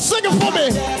the words, sing it for me.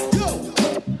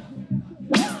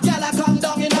 Girl, I come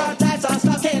down in her tights and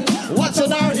stocking.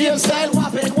 Watching our hairstyle,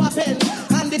 whopping.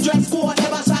 And the dress code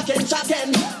never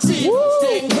shocking. See,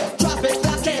 sting, drop it,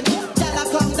 locking. Girl, I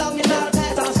come down in her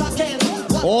tights and stocking.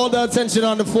 All the attention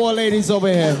on the four ladies over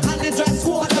here. And the dress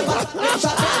code never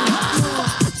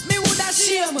shocking. Me woulda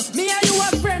shame, me and you a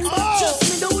friend, but trust me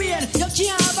the way you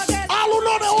can't have a girl. All who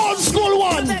know the old school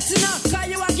one. That's enough, cause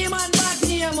you a give man bad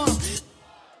name.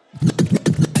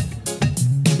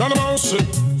 Lord of mercy,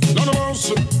 Lord of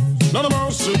mercy, Lord of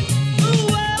mercy.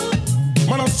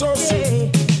 Man of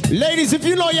mercy. Ladies, if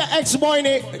you know your ex-boy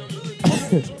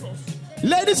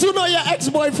ladies who know your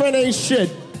ex-boyfriend ain't shit,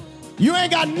 you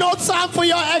ain't got no time for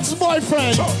your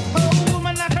ex-boyfriend. Oh,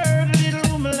 woman, I heard a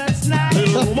little woman last night.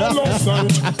 Little woman last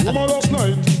night, woman last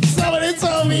night. Somebody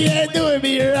told me you ain't doing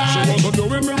me right. She wasn't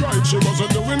doing me right, she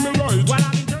wasn't doing me right. While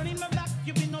I've been turning my back,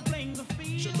 you've been not playing the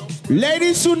field.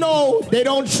 Ladies who know they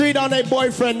don't cheat on their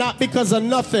boyfriend not because of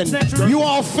nothing. You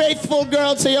are a faithful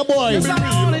girl to your boy. That's all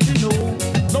I wanted to know.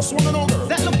 Just wanna know, girl.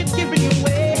 That look is giving you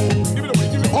away. Give it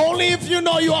away, give it away. Only if you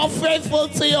know you are faithful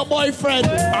to your boyfriend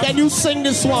can you sing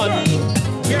this one.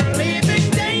 You're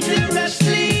living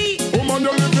dangerously. Woman,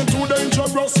 you're living too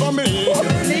dangerous for me. You're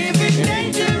living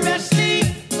dangerously.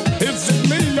 Is it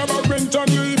me about rent and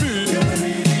Levy? You're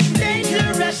living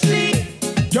dangerously.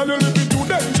 Girl, you're living too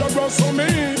dangerous for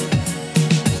me.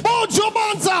 Oh, Joe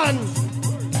Banton!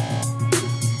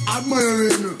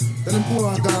 Admiring. Tell him poor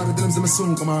and gone. Tell him say my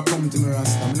son come to me,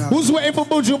 Rasta. Who's waiting for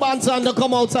Buju Banton to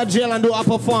come out of jail and do a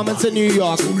performance in New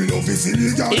York? Me love to see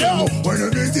the girl when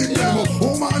everything demo.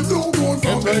 Woman do good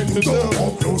from head to toe,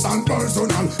 up close and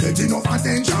personal. Get enough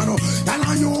attention. Tell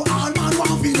her you all man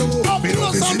want to know. Me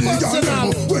love to see the girl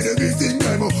demo when everything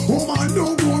demo. Woman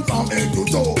do good from head to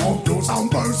toe, up close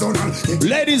and personal.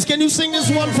 Ladies, can you sing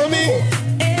this one for me?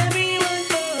 Everyone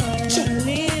knows a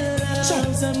little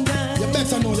love sometimes. You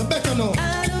better know, you better know.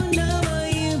 I don't know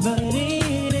about you, but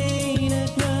it ain't a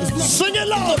crime. Sing it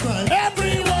loud,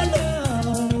 everyone.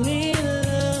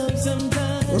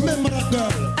 Remember that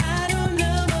girl. I don't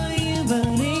know about you, but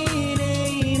it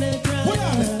ain't a crime. What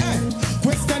are they?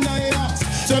 Question I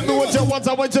ask. Tell me what you want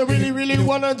and what you really, really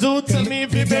wanna do. Tell me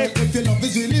if you beg. If your love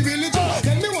is really, really true,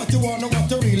 tell me what you wanna, what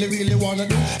you really, really wanna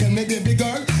do. Tell me, baby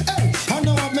girl, hey, I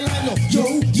know what me like, no.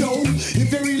 Yo,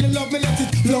 if you really love me, let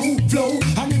it flow.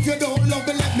 And if you don't love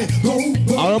me, let me go.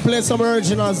 I wanna play some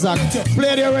originals, Zach.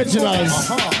 Play the originals.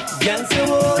 Girl, say,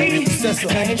 boy,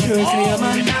 I sure say I'm a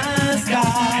nice guy.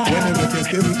 When you make it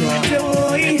still go. Say,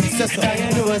 boy, I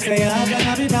know say I'm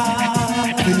gonna be bad.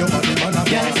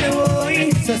 Girl, say,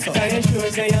 boy, I sure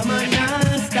say I'm a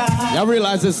nice guy. Y'all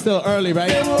realize it's still early,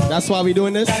 right? That's why we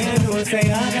doing this.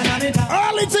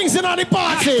 Early things in on the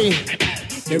party.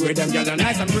 The way them girls are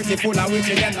nice and pretty, full of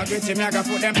witty, them not gritty, me I go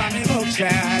put them on me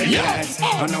bookshelf, yes.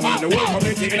 And I want the whole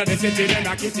community in the city, them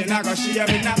not kitchen, I go share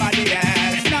with nobody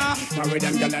else, nah. The way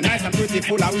them girls are nice and pretty,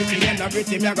 full of witty, them not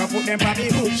gritty, me I go put them on me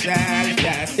bookshelf,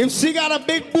 yes. If she got a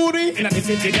big booty, in the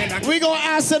city, then we gonna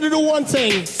ask her to do one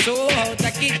thing. So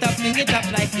jack it up, sing it up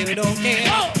like you don't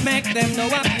care. Make them know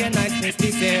what your niceness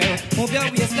is here. Move your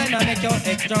waistline and make your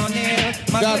extra nail.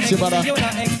 Gotcha, brother. You're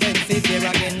not expensive here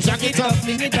again. Jack it up,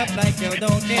 sing it up like you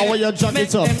don't. I want your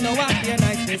jacket up.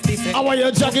 I want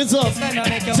your jacket up.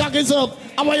 Jacket up.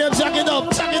 I want your jacket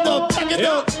up. Jacket up. Jacket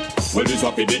up. Well, this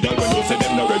happy the girl when you say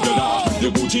them no regular.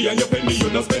 You Gucci and your penny, you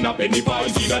no spend a penny for.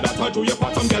 It's either that or do your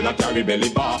part, some girl that carry belly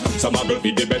bar. Some girl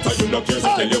feed the better, you no care, so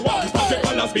tell you what. Pass your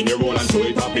collar, spin your roll and show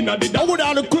it up in the dance. I would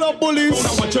have the club bullies.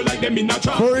 I want you like them in a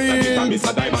trap. For real.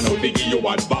 Mr. Diamond, how they give you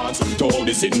advance. To hold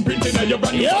the sitting printing and your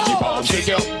brand new funky palm. Shake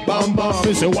your bam bam,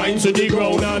 it's a wine to the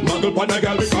ground. And muggle pan a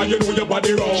girl because you know your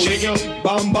body round. Shake your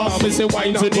bam bam, it's a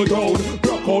wine to the ground.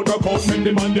 Rock out, make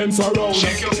the man them surround.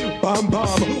 Shake your bam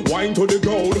bam, wine to the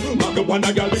ground. Muggle pan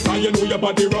a girl because you know your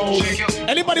body round.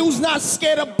 Anybody who's not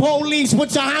scared of police,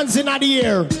 put your hands in the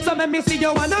air. So let me see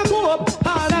you wanna go up.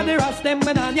 All of the rest them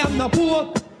when I am no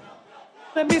poor.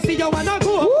 Let me see you wanna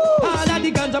go up. All of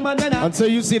the ganja man when I. Until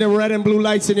you see the red and blue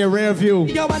lights in your rear view.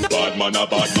 Bad man a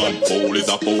bad man, fool is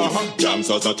a fool.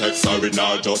 Jamsters a text, sorry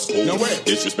now just fool.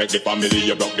 Disrespect the family,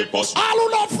 you broke the bus. All who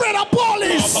not afraid of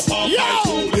police.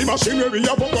 Yo! The machinery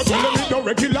you put us on the no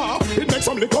regular. It makes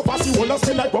some liquor pass you all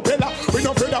spin like propeller. We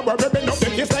no afraid of we're ripping up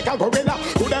them kids like a gorilla.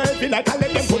 Coulda heavy like a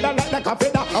leg, them coulda like a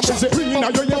feather. I'm just bringing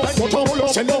out your ears like Motorola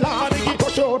cellular. I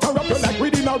push you out and wrap you like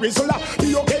within a Rizzola.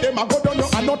 The okay them a go down you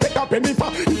and not take a penny for.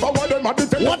 If I want them a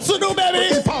defend. What to do, baby?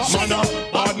 Man a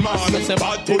bad man,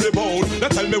 bad to the bone. Now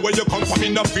tell me where you come from,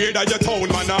 in the fear that you town,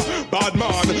 man a bad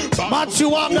man. Match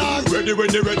you up now. Ready when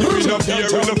you're ready, we not fear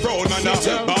in the throne, man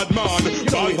a bad man,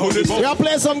 bad to the bone. We are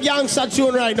playing some gangster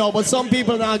tune right now, but some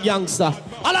people not gangster.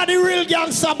 All of the real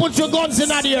gangster, put your guns in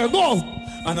the air. Go.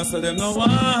 And I said them no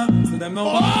one, them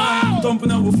now.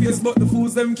 Thumping our face, but the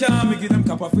fools them can't. Me give them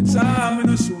cap off a charm, me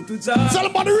no shoot to jar. Tell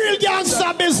about the real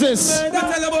gangster business. I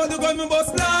tell about the gun me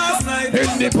bust last night.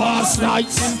 In the past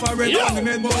nights. Infrared on the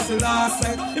made bust the last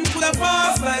night. Him could have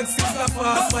fast like 6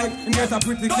 fast like. Him get a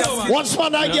pretty girl. What's for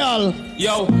that girl?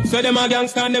 Yo, so them a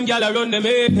gangster and them gyal a run them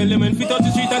head. Tell them when fit out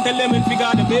the street and tell them when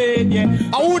figure the bed, yeah.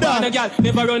 Ouda. A gyal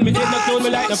never run me head, no clone me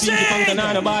like no pinky fountain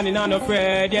and no Barney and no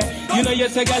Fred, yeah. You know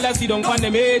yes a gyal a sit down on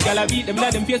them head, gyal a beat them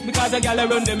like them face because a gyal a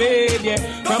run them head,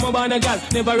 yeah. From a born a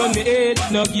gyal never run me head,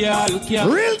 no gyal care.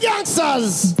 Real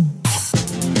gangsters.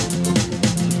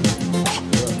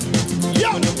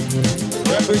 Yo.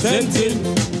 Representing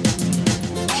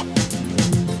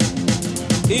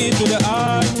E to the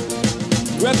R.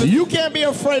 You can't be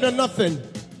afraid of nothing.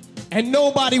 And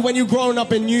nobody when you growing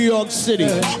up in New York City.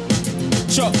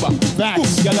 Chopper,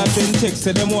 facts. Y'all have 10 texts,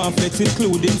 say them want flex,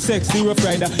 including sex. Zero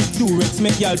Friday, Durex,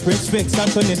 make y'all press vex.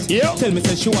 Antoinette, tell me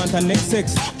say she want her next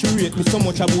sex. She rate me so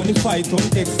much, I won't fight on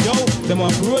X. Yo, them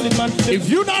want to roll it, man. If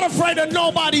you're not afraid of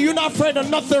nobody, you're not afraid of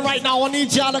nothing right now. I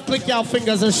need y'all to click your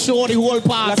fingers and show the whole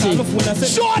party.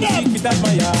 Show them.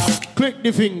 Click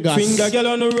the fingers. Finger girl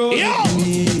on the road with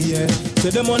me, yeah. Say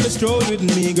them on the stroll with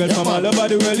me, girl from all over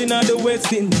the world in all the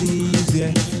West Indies,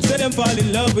 yeah. Say them fall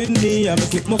in love with me, I'ma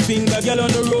click my finger, girl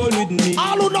on the roll with me.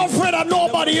 All who not afraid of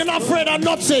nobody, you're not afraid of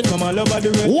nothing. From all over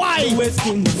the world. Why?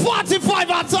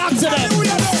 45 I talk to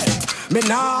them. Me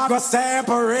nah go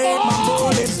separate my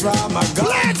bullets from my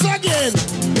gun. Let's again.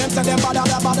 Them say them bada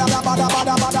bada bada bada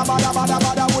bada bada bada bada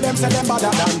bada. Who them say them bada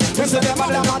bada? Them say them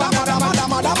bada bada bada bada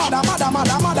bada bada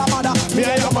bada bada bada. Me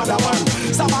and your mother one.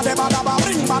 Some of them bada bada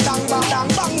ring badang badang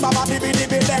bang bada dibi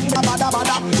dibi dang bada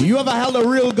bada. You ever held a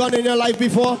real gun in your life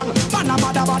before? Bada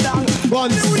bada badang.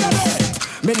 Guns.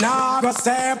 Me nah go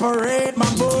separate my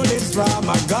bullets from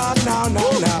my gun now,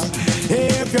 now, now.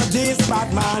 If you're this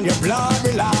bad man, your blood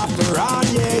will have to run,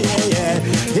 yeah, yeah, yeah.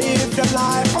 If your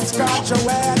life was scratch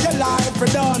away, your life will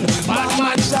done. Bad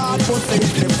man shot, put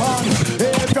things in fun.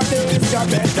 If you're this, you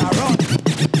better run.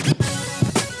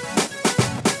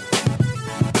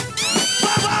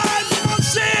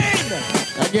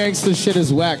 That gangster shit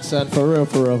is whack, son, for real,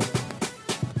 for real.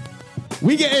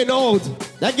 We getting old.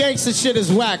 That gangster shit is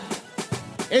whack.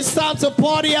 It's time to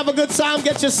party, have a good time,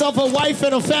 get yourself a wife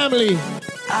and a family.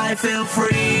 I feel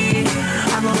free.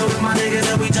 I'm gonna with my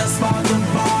niggas and we just sparked the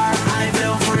bar. I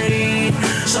feel free.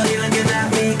 Shorty looking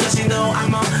at me cause she know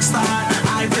I'm a star.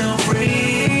 I feel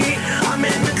free. I'm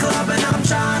in the club and I'm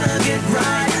trying to get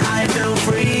right. I feel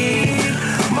free.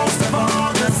 Most of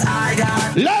all cause I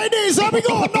got ladies, here we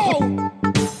go now.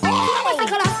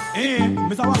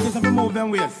 Mr. Watkins have to move them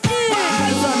ways.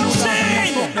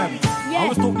 I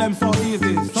was took them so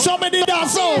easy. Show me the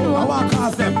dance song. I want to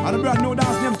cast them. And the brand new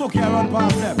dance name took here and run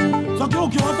past them. So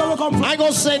Cook, you want to come from? I ain't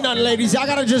gonna say nothing, ladies. Y'all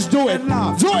gotta just do it. Do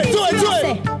it, do it, do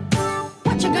it.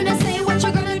 What you gonna say, what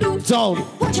you gonna do? Zone.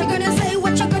 What you gonna say,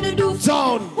 what you gonna do?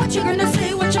 Zone. What you gonna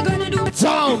say, what you gonna do?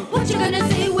 Zone. What you gonna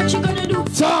say, what you gonna do?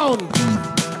 Zone.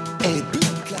 Hey,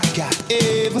 like I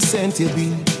ever sent you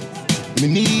be. Me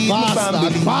need my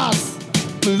family. Pass.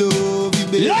 Love you,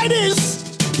 baby. Ladies.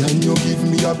 Can you give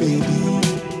me a baby?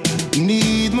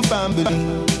 Need my family.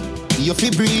 You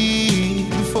feel breathe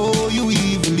before you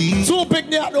even leave. So pick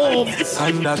me at home.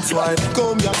 And that's why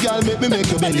come here, girl, make me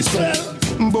make your belly swell.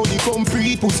 Body come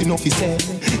free, pussy no fi sell.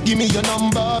 Give me your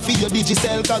number for your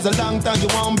digicel, cause a long time you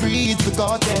won't breathe the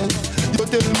cartel. You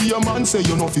tell me your man say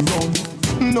you no fi run.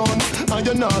 None, and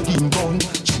you're not even born.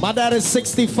 My dad is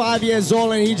 65 years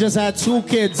old and he just had 2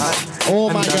 kids. Oh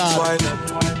my God.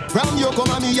 From you come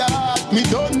on me yard, me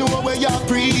don't know where you're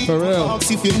free. For real.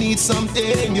 Ask if you need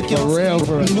something, you can't for real.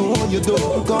 No, you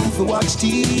don't come for watch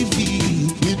TV.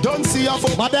 Me don't see a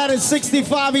My dad is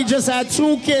 65, he just had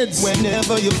 2 kids.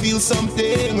 Whenever you feel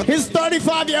something. His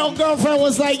 35-year-old girlfriend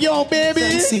was like, yo,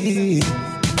 baby.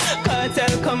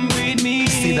 Cartel, come breed me.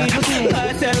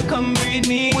 Cartel, come breed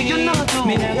me. What you not do?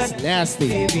 It's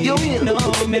nasty. You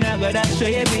know, me not gonna show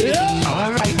you, baby. Yeah.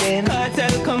 Alright then.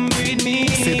 Cartel, come breed me.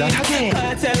 Say that again.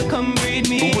 Cartel, come breed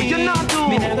me. What you not do?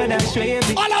 Me not gonna show you,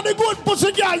 baby. All of the good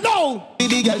pussy girl, no.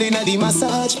 The girl in the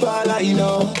massage parlor, you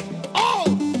know. Oh.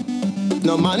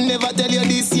 No man never tell you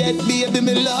this yet, baby,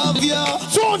 me love you.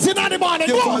 Jones in the morning,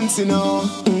 you want to know.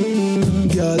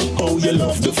 Girl, how you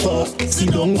love the fuck.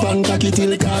 Sit down, pan cocky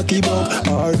till cocky buck.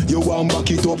 Or you want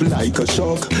back it up like a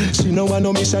shock. She know want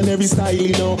no missionary style,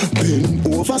 you know. Bend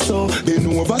over so, up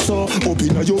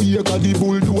in your ear cause the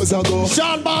bulldozer go.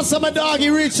 Sean Boss, my dog, he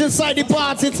reached inside the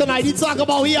party tonight. He talk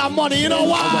about he have money, you know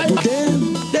why?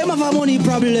 Them have a money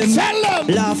problem. Tell them.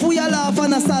 Laugh, we a laugh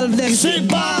and a solve them. Shit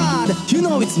bad. You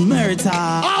know it's murder.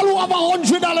 All who have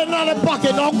 $100 in their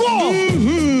pocket, now go.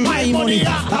 My money,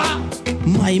 ha ha.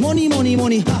 My money,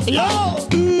 ha. Yo.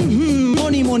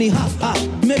 Money, ha ha.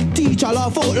 Make teacher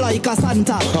laugh out like a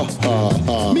Santa.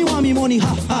 Me want me money,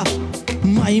 ha ha.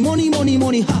 My money,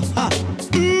 ha ha.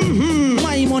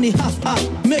 My money, ha ha.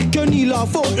 Make your knee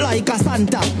laugh out like a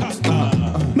Santa.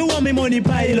 Me want me money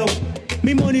pile up.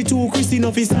 Me money too Christine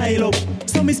off his style up.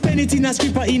 So me spend it in a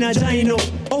stripper in a gino.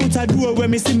 Out a door where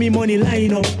me see me money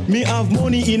line up. Me have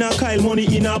money in a Kyle, money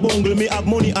in a bungle. Me have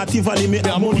money at Tivoli, me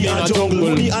have money in a jungle.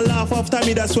 Money a laugh after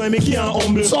me, that's why me can't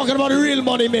humble. Talking about the real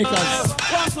money makers.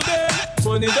 Once a day,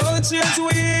 money don't change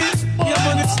we. Yeah,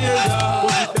 money change ya.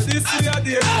 But if this we are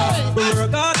there, we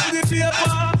work hard for the paper.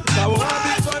 That will have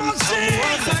it fun. One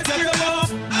side paper.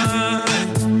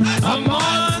 I'm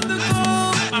on the go.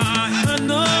 I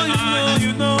know,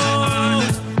 you know.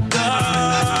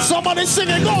 Somebody sing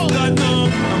it, go. God no,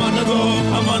 I'm on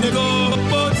the go.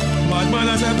 But bad man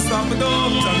has ever stopped me though. I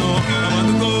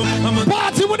know, I'm on the go.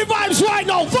 Party with the vibes right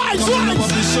now. Vibes right.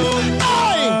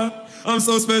 I'm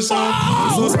so special.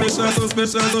 I'm so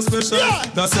special. Yeah.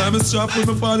 That's why I'm strapped with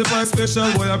my 45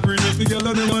 special. Boy, I bring it together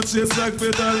and they want chase like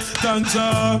petal.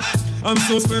 Tanja, I'm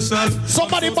so special.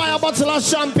 Somebody buy a bottle of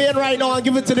champagne right now and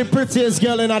give it to the prettiest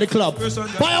girl in the club.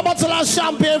 Buy a bottle of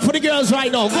champagne for the girls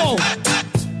right now. Go.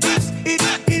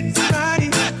 It's Friday.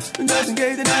 Just in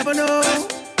case you never know.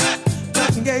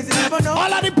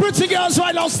 All of the pretty girls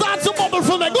right now, start to bubble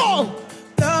from me. Go.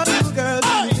 Love you, girls.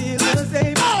 Feel the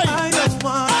same. I don't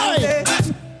want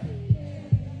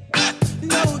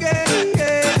no games.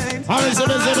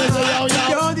 Yo.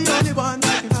 You're the only one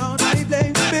that can out my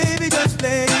flame. Baby, just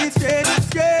play it straight.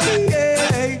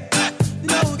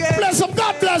 No games. Bless them,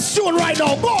 God bless you right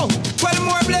now. Go. One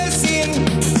more blessing.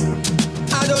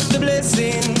 Adopt the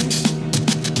blessing.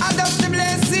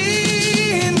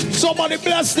 Somebody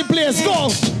bless the place.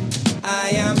 Go. I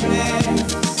am blessed.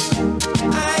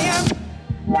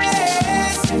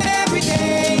 Every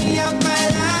day of my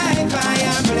life. I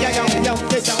am blessed.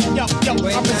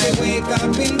 When I wake up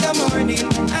in the morning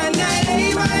and I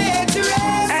lay my head to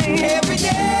rest. Every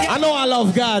day. I know I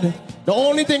love God. The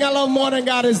only thing I love more than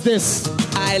God is this.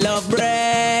 I love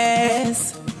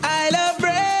breasts.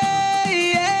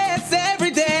 Yes,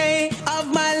 every day of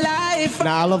my life.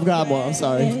 Nah, I love God more. I'm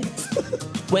sorry.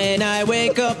 When I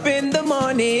wake up in the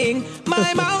morning,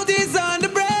 my mouth is on the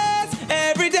breast.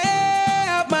 Every day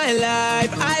of my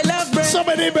life, I love breast.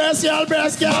 Somebody breast, y'all.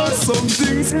 Some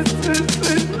things.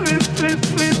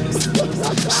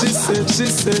 She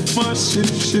said, my shit.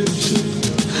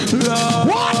 Lord,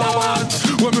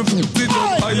 when me put it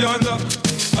up,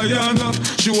 Ayana,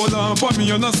 she hold on for me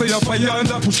and I say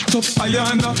Ayana, push it up,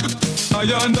 Ayana,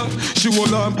 she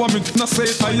hold on for me and I say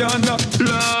Ayana,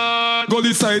 Lord, go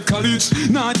inside college,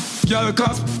 nah, girl,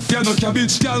 cause you're no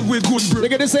cabbage, girl with good breath.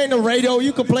 Nigga, this ain't the radio,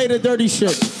 you can play the dirty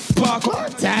shit. Park,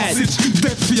 Dad.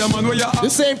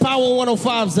 This ain't Power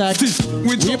 105, Zach.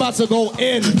 We about to go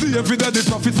in.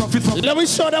 Profit. Let me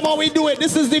show them how we do it.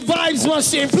 This is the Vibes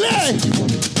Machine. Play.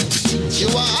 You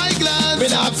are high class. We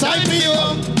not time for you.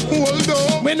 Hold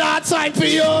on. We not time for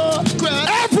you.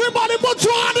 Everybody put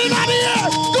your hand in the air.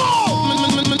 Go.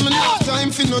 Time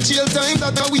for no jail time,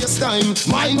 that a waste time.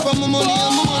 Mine for my money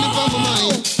and my money for my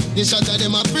mind. The shot of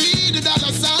them a free, the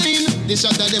dollar sign. The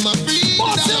shot of them a free,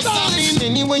 the dollar sign.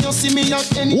 Anyway you see me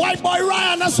at any. White boy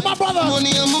Ryan, that's my brother.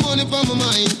 Money and my money for my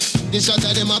mind. The shot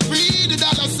of them a free, the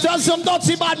dollar sign. Just some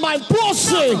dirty bad mind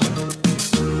pussy.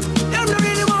 Them no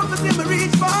really want to see me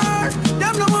reach far.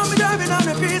 Them no want me driving on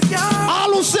a piece car.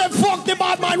 All who say fuck the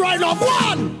bad mind right now,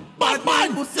 one. Bad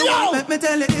mind, yo. Let me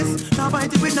tell you this. Now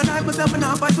fight it with no knife, myself and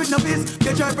now fight with no fist.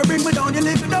 They try to bring me down, you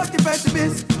live without the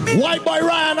precipice. White boy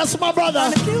Ryan, that's my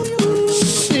brother.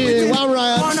 Shit, one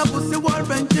Ryan. Wanna pussy wall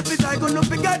friendship is I gonna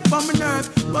forget from my nerves.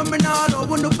 But me not I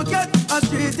wanna forget. A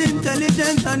street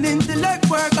intelligence and intellect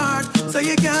work hard. So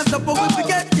you can't stop what we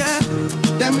forget, yeah.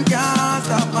 Them can't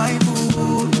stop my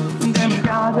food. Them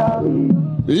can't stop.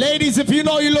 Ladies, if you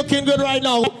know you're looking good right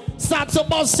now, start to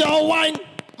bust your wine.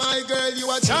 My girl, you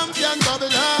a champion, bubble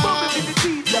up.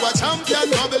 You a champion,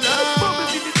 bubble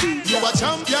up. You a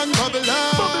champion, bubble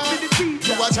up.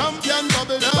 You a champion,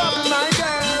 bubble up. My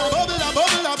girl,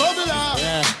 bubble up.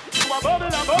 Yeah.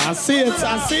 I see it.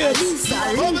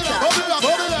 Bubble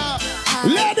up.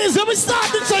 Ladies, let me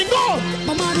start the thing. Go.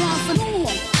 My man wants to know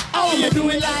how you do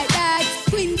it like that.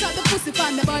 Squint up the pussy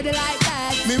from the body like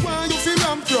that. Me want you feel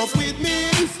ramp rough with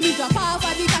me. If me drop off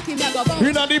of the cocky, me go bump.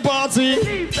 You know the party.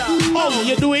 Oh,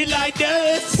 you do it like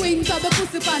this. Squint up the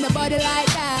pussy from the body like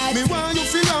that. Me want you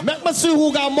feel ramp. Let me see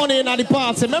who got money in the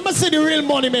party. Let me see the real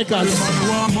money makers. Man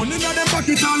want money in them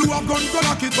pocket, all who have gun go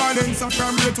lock it. Violence and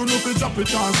crime rate to look it drop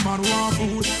it as man want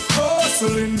food.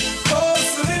 Hustling,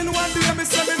 hustling. One day me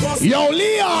say me must. Yo,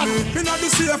 Leon. Me not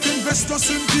the safe investors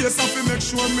in case I fi make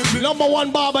sure me. Number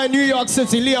one barber in New York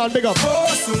City, Leon, big up.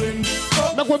 Hustling.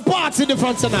 Make we party the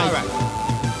front tonight. All right.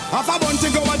 Half a bunch to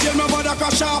go and jail, my brother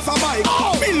crash off a bike.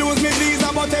 Me lose me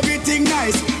visa, but everything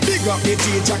nice. Big up the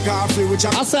teacher, coffee, which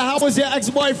I said, how was your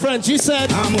ex-boyfriend? She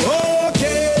said, I'm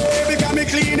okay, because me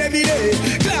clean every day.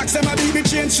 Clocks and my baby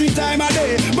change 3 times a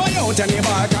day. Boy out and the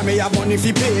bar, cause me have money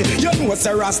fi pay. You know it's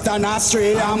a Rasta and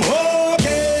Australia. I'm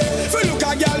okay. If you look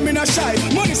a girl, me not shy.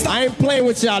 Money stop. I ain't playing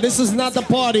with y'all. This is not the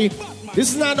party.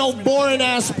 This is not no boring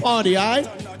ass party, alright?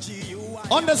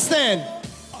 Understand?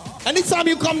 Anytime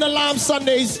you come to Lime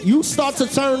Sundays, you start to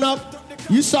turn up,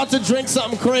 you start to drink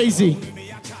something crazy.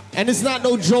 And it's not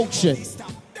no joke shit.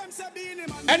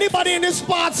 Anybody in this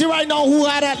party right now who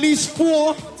had at least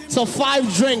 4 to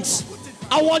 5 drinks,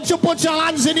 I want you to put your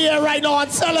hands in the air right now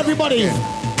and tell everybody.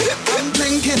 I'm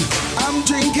drinking, I'm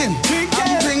drinking,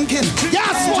 I'm drinking.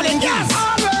 Yes, money, yes.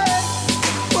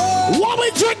 What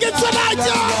we drinking tonight,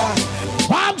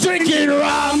 y'all? I'm drinking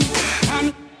rum.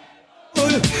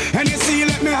 And you see,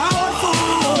 let me have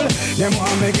full. Them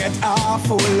want me get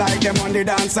awful, like them on the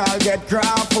dance, I'll get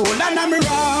grappled. And I'm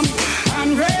rum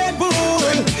and Red Bull.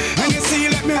 And you see,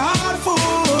 let me have full.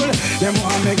 Them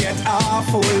want me get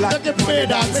awful, like them on the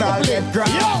dance, I'll get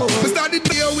grappled. We started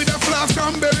there with a flask,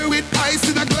 cranberry with ice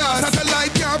in a glass.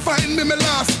 Satellite can't find me, me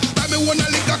lost. But me wanna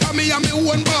liquor, cause me and me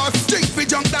one boss. Drink for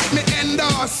junk that me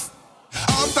endorse.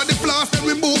 After the flask, then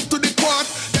we move to the quart.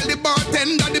 Tell the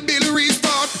bartender the bill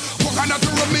restart. Walk on that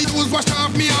rub me use, wash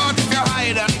off me heart. If you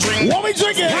hide and drink. What we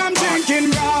drinking? I'm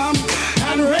drinking rum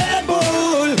and Red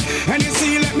Bull. And you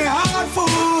see, let me heart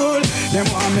full. Them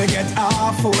want me get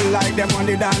awful, like them on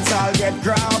the dance, I'll get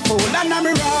grappled. And I'm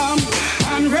rum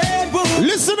and Red Bull.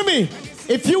 Listen to me.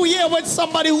 If you here with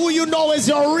somebody who you know is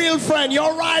your real friend,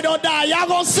 your ride or die, y'all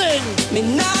gonna sing. Me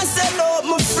nah sell out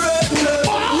my friend, no.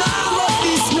 Nah love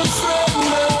this my friend,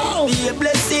 no. Be a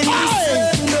blessing, my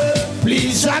friend, no.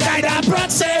 Please try to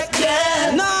protect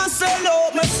them. Nah sell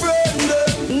out my friend,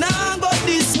 no. Nah got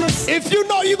this my friend. If you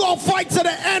know you gonna fight to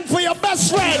the end for your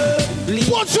best friend,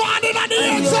 put your hand in the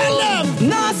air and tell them.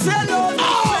 Nah sell out my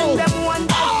friend, them one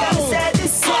that them said the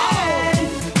same.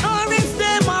 Or if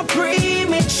them are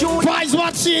premature. Prize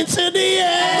watching to the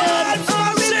end.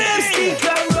 Or if them stick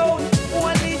around,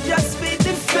 only just be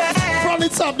the fair. From the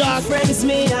top, dog. Friends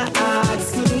me I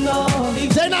ask to know.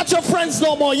 They're not your friends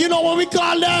no more. You know what we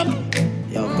call them?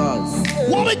 Yo, cuz.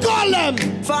 What we call them?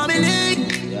 Family.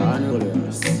 Yeah, I know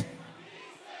this.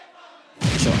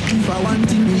 For one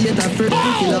thing, we hate a friend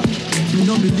killer. We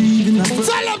don't believe in a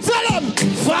friend. Tell them.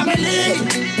 Family.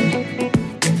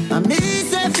 And me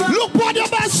say family. Look what your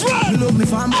best friend. You love me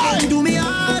family, do me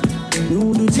hard.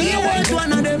 You do see what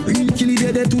one of them. Real kill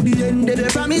it to the end, they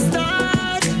from me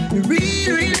start.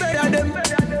 Real better them.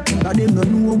 Cause them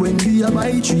don't know when we are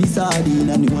buy 3 sardines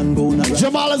and the one go now.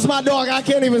 Jamal is my dog. I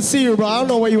can't even see you, bro. I don't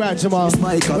know where you at, Jamal.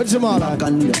 Where's Jamal at? Yo!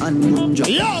 And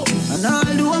all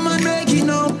the woman make it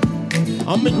now.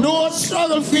 I'm in no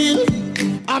struggle field.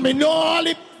 I'm in no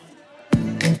only.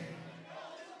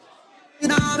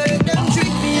 Now make them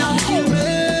trick me and kill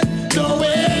me. No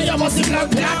way, you must be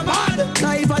black man.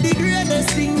 Life are the greatest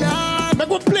thing now. Make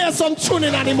we play some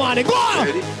tuning in the morning. Go on.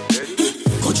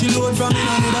 Coachy load from in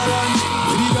another land.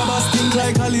 Baby grabbers think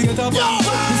like alligator. The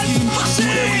scheme, so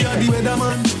that we are the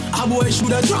weatherman. A boy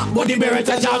shoulda drop, but the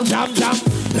beretta jam.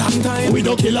 Long time we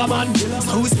don't kill a man.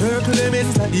 So we circle them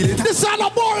inside the little. This is not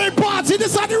a boring party.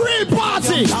 This is the real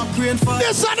party.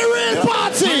 This is the real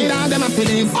party. My dog them a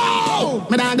feeling. Oh,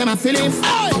 my dog them a feeling.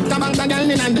 Fuck the bank the girl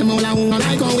in and them all a who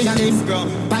like how we a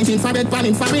live. Punching for bed,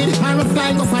 panning for it. I rough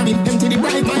like go for it. Empty the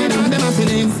bright. My dog them a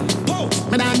feeling.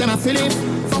 My dog them a feeling.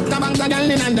 Fuck the bank the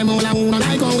girl in and them all a who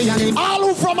like how we a live. All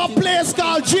who from a place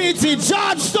called GT,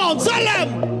 Georgetown. Tell them.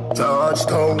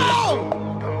 Georgetown.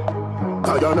 Oh.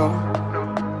 Guyana.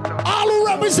 All who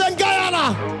represent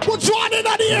Guyana, put you on in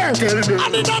the air.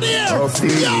 And in the air.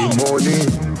 Money.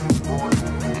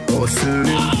 Hustle.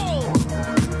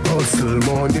 Hustle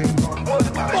money.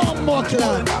 Bumbo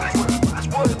clan.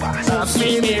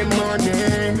 Hustle money.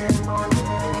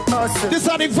 This is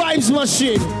the Vibes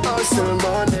Machine. Hustle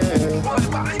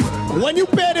money. When you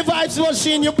pay the Vibes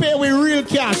Machine, you pay with real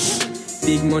cash.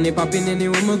 Big money popping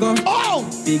anywhere we go.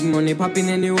 Oh! Big money popping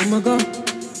anywhere we go.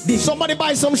 Somebody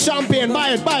buy some champagne.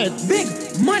 Buy it. Big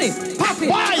money, pop it.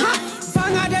 Why?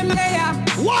 Fang of them layer.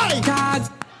 Why? Cause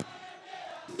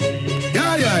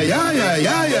Yeah.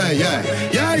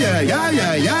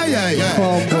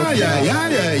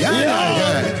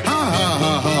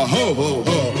 Ha, ho.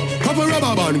 Couple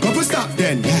rubber band, couple stop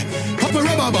then, yeah. Couple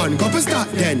rubber band, couple stop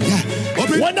then, yeah.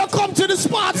 When they come to this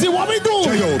party, what we do?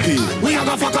 J.O.P. We are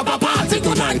gonna fuck up a party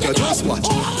tonight, you just watch.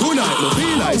 Tonight, no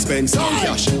feel like spend some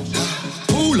cash.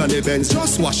 Cool on the Benz,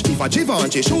 just wash. If a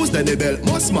Givenchy shoes, then the belt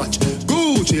must match.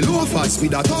 Gucci loafers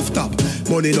with a tough top.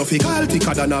 Money no fickle,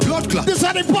 thicker than a blood clot. This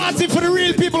is the party for the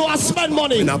real people who are spend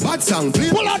money. In a bad sound,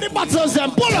 please. Pull out the bottles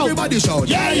and pull out. Everybody shout.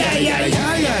 Yeah.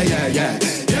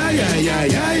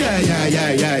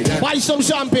 Buy some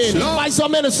champagne, buy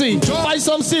some Hennessy, buy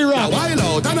some syrup. Wild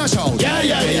out and a shout. Yeah.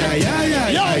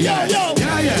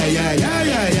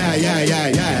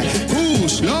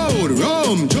 Push, loud,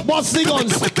 rum. Bust the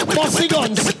guns. Bust the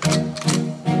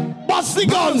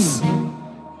guns.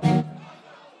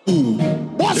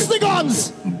 Bust the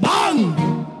guns. Bang.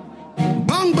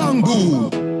 Bang, bang, boo.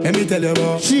 Let me tell you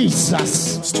about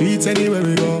Jesus. Streets anywhere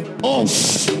we go. Oh,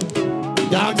 shh.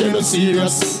 Dog, them no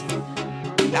serious.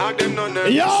 Dog, them no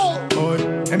nervous. Yo. Boy,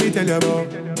 let me tell you about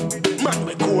man,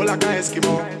 we cool like a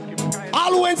Eskimo.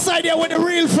 All who inside here with the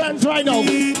real friends right now.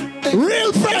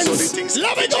 Real friends.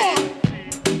 Let me go.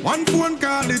 One phone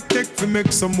call it take to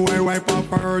make some boy wipe off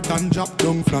her hurt and drop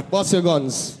down flat. Bust your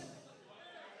guns.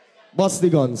 Bust the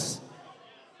guns.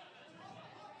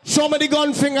 Show me the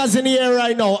gun fingers in the air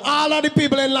right now. All of the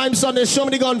people in Lime Sunday, show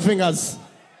me the gun fingers.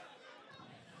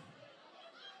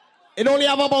 It only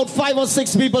have about 5 or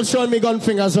 6 people showing me gun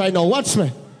fingers right now. Watch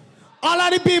me. All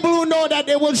of the people who know that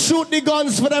they will shoot the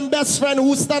guns for them best friend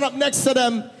who stand up next to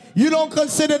them, you don't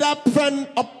consider that friend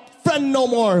a friend no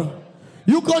more.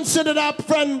 You consider that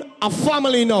friend a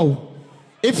family now.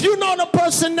 If you know the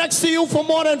person next to you for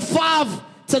more than 5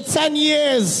 to 10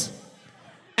 years,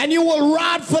 and you will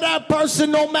ride for that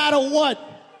person no matter what,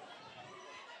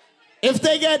 if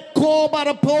they get called by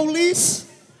the police,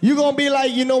 you're going to be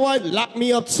like, you know what, lock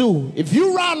me up too. If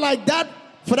you ride like that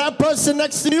for that person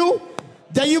next to you,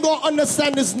 then you going to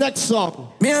understand this next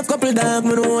song. Me have couple dog,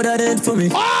 me know that it for me.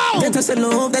 Oh! That I say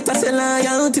love, that I say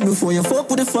loyalty. Before you fuck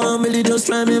with the family, just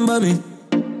remember me.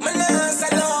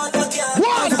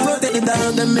 What? I protect the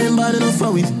dog, them remember enough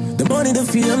for it. The money, the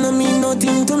fame, no mean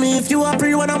nothing to me. If you are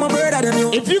free when I'm a brother, then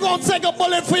you. If you gonna take a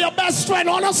bullet for your best friend,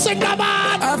 wanna sing the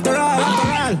man. After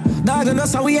all, dog and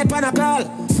us, we had pan a call.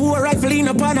 4 rifle in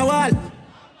upon a wall.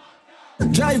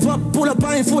 Drive up, pull up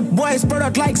on foot, boys spread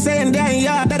out like saying they ain't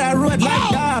yard that I rode like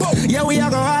that. Yeah, we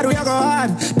are go hard.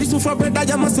 This is for brother,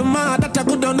 you must be mad. That I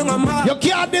could don't do a mad. You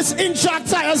can't this in-track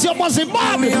tires, you must be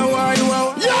mad. Me a war, you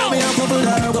are. Me a couple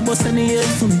dog, go bust any head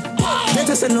for me. That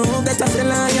I say love, that I say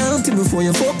loyalty. Before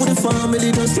you fuck with the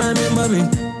family, just remember me.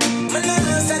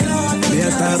 We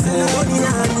are talking about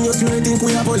you think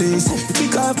we are police.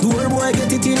 Kick off door, boy,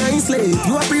 get it in a slave.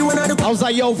 You are free one of the. I was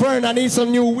like, yo, Vern, I need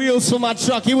some new wheels for my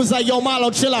truck. He was like, yo,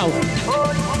 Marlo, chill out.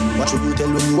 What should you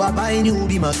tell when you are buying? You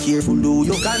be more careful, though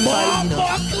you can buy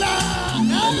enough.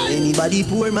 Anybody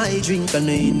pour my drink and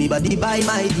anybody buy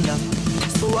my dinner.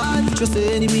 So I just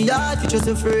say enemy, I just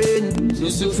a friend.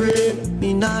 Just a friend.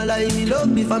 Me nah lie, me love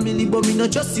me family, but me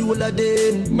not trust you all of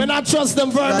them. Me not trust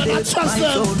them, Vern, me not trust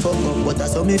them. But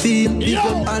that's how me feel. Pick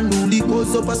up and lose the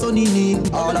cause up a sunny name.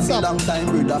 All of a long time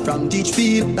brother from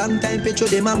Teachfield. Long time petro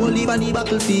them a won't live on the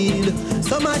battlefield.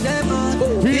 Some of them are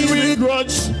real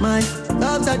grudge. My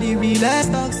dogs are the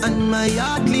realest dogs, and my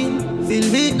heart clean,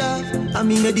 filled with love. And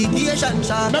me medication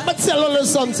sharp. Let me tell you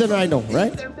something right now,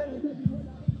 right?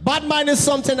 Bad mind is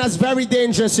something that's very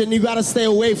dangerous and you gotta stay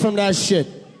away from that shit.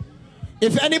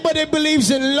 If anybody believes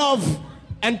in love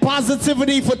and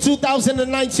positivity for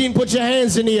 2019, put your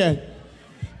hands in the air.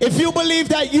 If you believe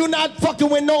that you're not fucking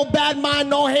with no bad mind,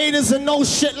 no haters and no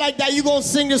shit like that, you gonna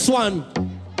sing this one.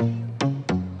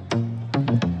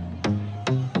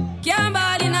 Can't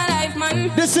ball in a life, man.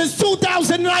 This is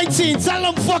 2019, tell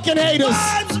them fucking haters.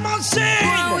 Vibes must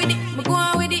sing. Go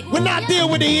on with it. We're not dealing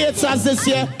with the haters this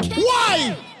year.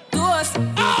 Why?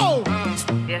 Oh!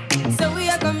 Yeah. So we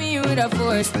are coming with a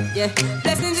force. Yeah.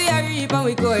 Blessings we are reap and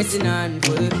we coursing on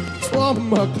full. Oh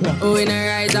my God. Oh, we not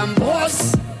rise and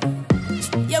boss.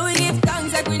 Yeah, we give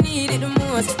thanks like we need it the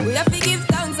most. We have to give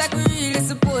thanks like we really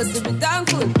supposed to be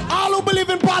thankful. All who believe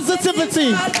in positivity.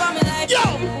 Yo!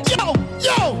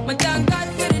 My thank God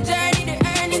for the journey, the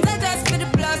earnings are just for the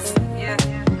plus. Yeah.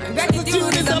 And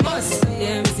gratitude is a must.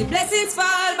 Yeah, we see blessings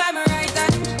fall by my right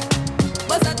hand.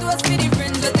 But I toast for the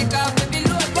friends that take off every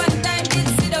load. One time did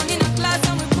sit down in a class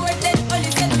and we poured that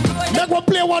only said the road. Make one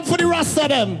play one for the rest of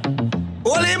them.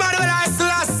 Holy man, when I still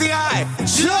eye.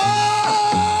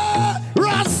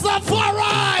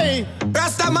 Rastafari!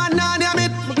 Rastaman, nanyam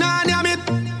it.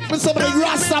 Somebody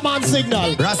Rastaman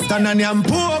signal. Rasta nanyam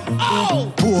pork.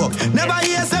 Oh! Pork. Never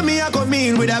hear say me I go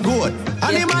mean with a goat.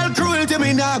 Animal cruelty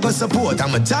me nah go support.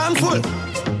 I'm a thankful.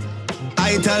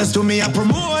 Titles to me I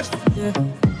promote.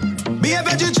 Be a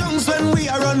veggie chunks when we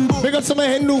are run book. Big up to my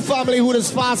Hindu family who does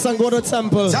fast and go to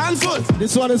temple. Thankful.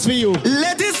 This one is for you.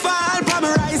 Let this fall from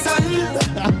rice and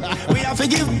we have to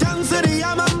give thanks to the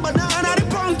yam and banana, the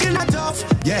pumpkin and tough.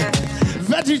 Yeah.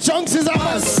 Veggie chunks is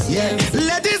us. Yeah.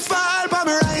 Let this fall from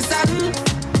rice and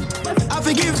I have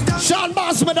to give thanks. Sean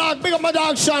Bass, my dog. Big up my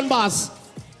dog, Sean Bass.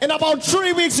 In about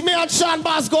 3 weeks, me and Sean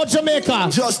Bass go to Jamaica.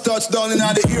 Just touched down in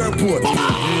the airport.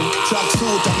 Track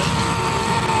suit.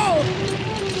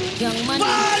 Young money.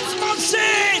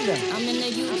 I'm in the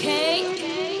UK.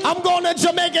 I'm going to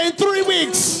Jamaica in 3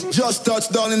 weeks. Just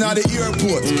touched down in the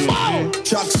airport.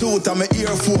 Track suit and my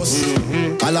Air Force.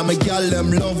 All of my gal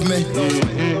them love me.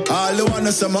 All the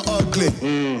wanna say me ugly.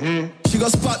 She go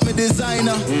spot me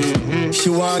designer. She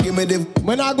want give me the.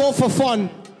 When I go for fun,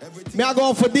 me I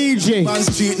go for DJ.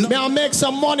 Me I make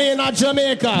some money in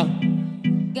Jamaica.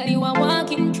 Girl, you a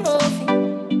walking trophy.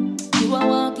 You a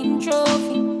walking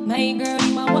trophy. My girl,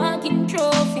 you a walking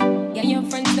trophy. Yeah, your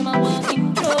friends, them a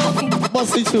walking trophy.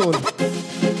 What's the tune?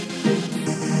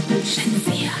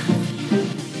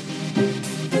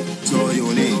 So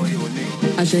unique.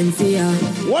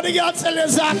 What do y'all tell you,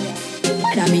 Zach?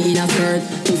 Whether me in a skirt,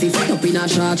 pussy foot up in a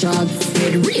short shorts.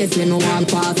 Head race when me walk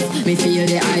past. Me feel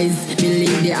the eyes, me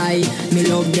live the eye. Me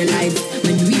love the life,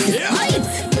 me do it right.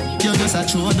 You're just a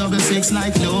true 6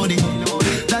 like Lodi.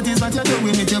 That is what you're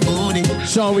doing with your body.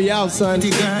 Show me out, son. The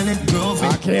girl it groovy.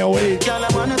 I can't wait. Girl, I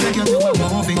wanna take you to a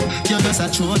movie. You're just a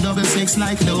true 6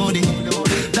 like Lodi.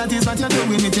 That is what you're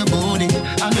doing with your body.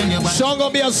 And when you're Sean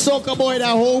gonna be a soccer boy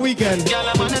that whole weekend. Girl,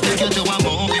 I wanna take you to a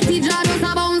movie. See Jah just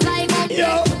a bounce like up.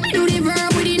 Yo. Me do the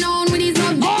verb with the noun with the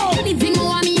subject. Oh. Anything you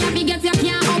want me have to get you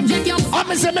can't object you.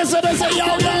 I'm say, yo.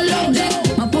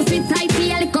 My pussy tight, feel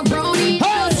like a brownie.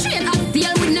 Straight up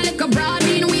steel with no like a brownie.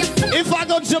 If I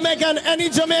go Jamaican, any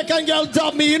Jamaican girl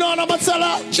dub me, you know what I'm gonna tell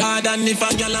her? Jordan, if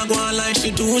a girl a go on like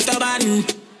she too stubborn.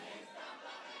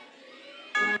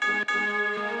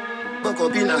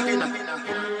 Bokopina.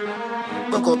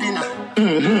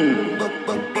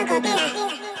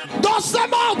 Dust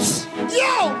them out!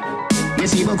 Yo! We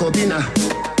see Bokopina.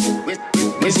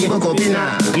 We see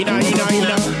Bokopina.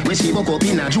 We see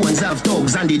Bokopina. Jones have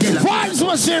dogs and the Della. Vibes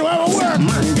machine where we work.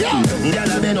 Man, girl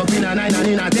been up in a 9 and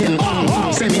in a 10.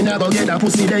 Say me never get a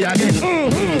pussy there again.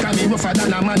 Can be rougher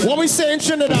than a man. What we say in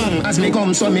Trinidad? As me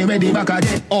come, so me ready back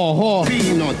again.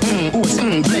 Peanut, oats,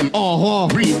 blem.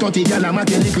 Breed 30 gal a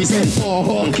matin liquid send.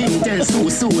 King tell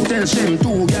Sue tell Shem.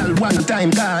 2 gal one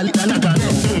time call it another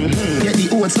them. Get the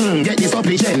oats, get the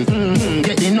supplement.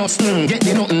 Get the nuts, get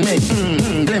the nothing make.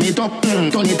 Blem it up,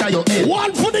 turn it to your head.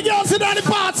 One for the girls in the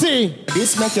party.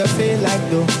 This make you feel like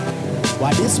though.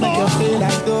 Why this make you feel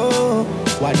like though?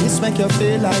 Why this make you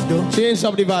feel like though? Change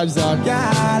up the vibes, dog.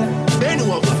 Girl, they know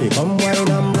what if you come wine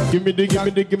and broke. Give me the.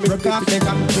 Broke off me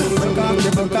cock.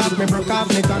 Broke off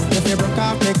me cock. If you broke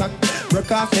off me cock.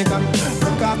 Broke off me cock.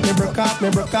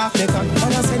 Broke off me cock.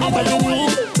 Wanna send it up in you.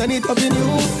 Send it up in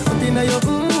you. Up in your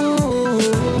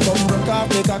come broke off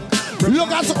me cock.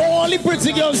 Look at all the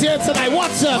pretty girls here tonight.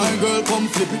 What's up? My girl, come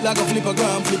flip it like a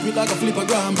flippergram. Flip it like a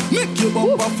flippergram. Make your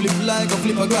bumper flip like a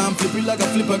flippergram. Flip it like a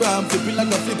flippergram. Flip it like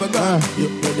a flippergram.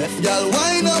 You're deaf. Y'all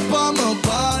wind up on my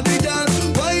body, girl.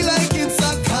 Why like it's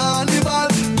a carnival?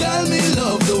 Girl, me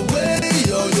love the way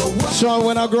you're Sean,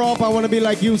 when I grow up, I want to be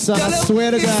like you, son. I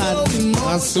swear to God.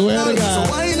 I swear to God.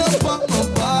 So wind up on my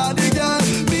body, girl.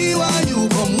 Me while you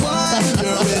come wind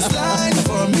your waistline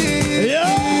for me.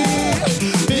 Yeah.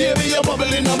 Baby, you're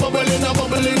bubbling, baby.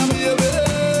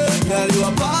 Girl, you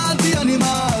a party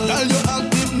animal. Girl, you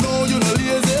active, no, you no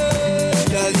lazy.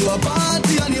 Girl, you a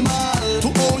party animal. To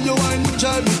own your wine, you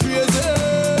drive me crazy.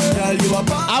 Girl, you a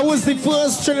party. I was the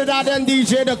first Trinidadian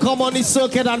DJ to come on the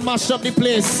circuit and mash up the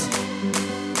place.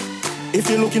 If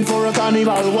you're looking for a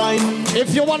carnival wine,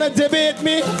 if you want to debate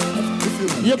me,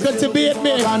 you can debate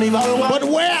me. But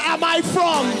where am I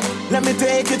from? Let me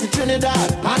take you to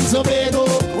Trinidad and Tobago.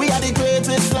 We are the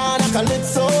greatest land of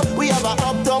calypso. We have a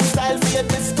uptown style for your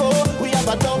disco. We have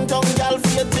a downtown gal for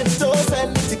your tiptoe.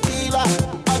 Send me tequila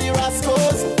or the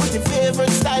Rascals. With your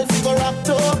favorite style for your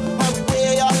rapto. And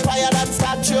way up higher than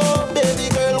statue. Baby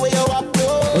girl, where you up to?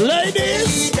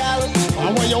 Ladies,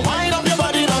 and when you wind up your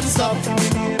body non-stop.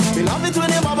 We love it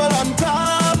when you bubble on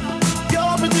top.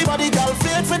 Your pretty body girl,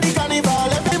 fit for the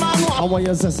carnival. Every man want. And want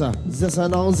you zessa. Zessa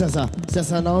now, zessa.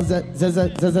 Zessa now, zessa.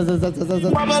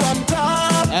 Bubble on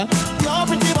top. Your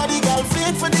pretty body girl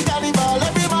fit for the carnival.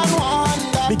 Every man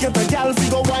want that. Me get a gal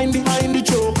figure wine behind the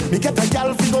choke. Me get a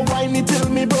gal figure wine it till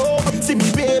me broke. See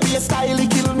me baby, a style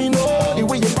it kill me no. The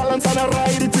way you balance and I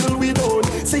ride it till we don't.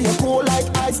 See you cool like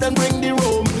ice, then bring the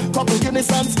room. Couple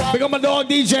unison style. Pick up my dog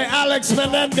DJ Alex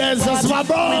Menendez. That's my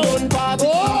bro. We don't party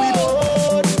till we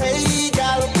don't. Hey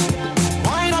gal,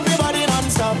 wind up your body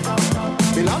non-stop.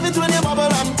 We love it when you bubble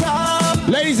on top.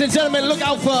 Ladies and gentlemen, look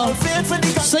out for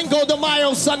Cinco de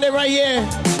Mayo Sunday right here.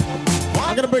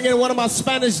 I'm gonna bring in one of my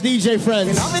Spanish DJ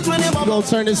friends. We're gonna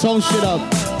turn this whole shit up.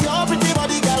 Your pretty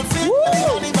body girl fit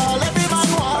for the carnival. Every man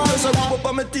wants that. Up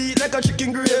on my teeth like a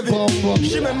chicken gravy.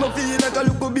 She make me feel like a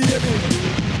little baby.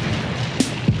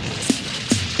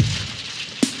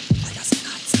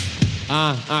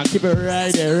 Keep it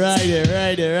right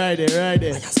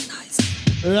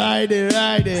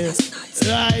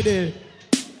there.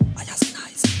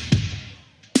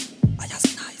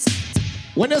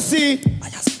 When you see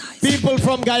people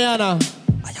from Guyana,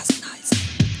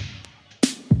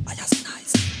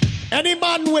 any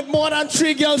man with more than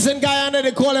 3 girls in Guyana,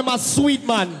 they call him a sweet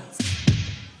man.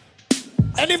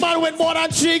 Any man with more than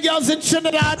 3 girls in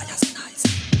Trinidad,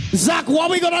 Zach, what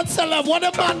we gonna tell them? What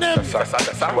about them? What them?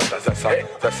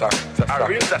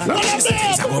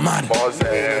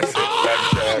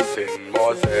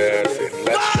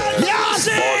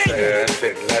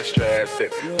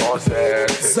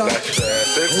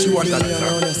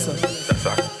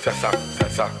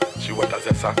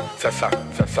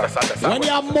 When you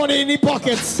have money in the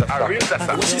pockets.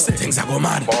 What she say? Things are go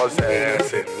mad. More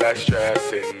zessin, less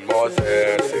stressing. More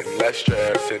zessin, less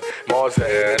stressing. More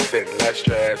zessin, less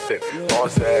stressing. More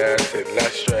zessin,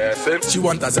 less stressing. She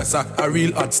want a zessa, a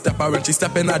real hot stepper. When she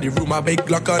step in the room, a big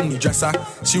Glock on the dresser.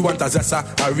 She want a zessa,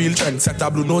 a real trendsetter.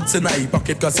 Blue notes in her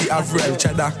pocket cause he have real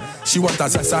cheddar. She want a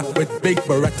zessa with big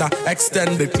beretta.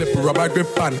 Extended clip, rubber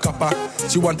grip and copper.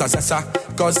 She want a zessa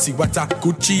cause she wetter.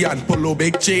 Gucci and polo,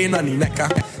 big chain on the necker.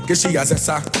 Cause she a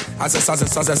zessa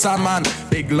man.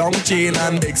 Big long chain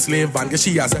and big slave van. Cause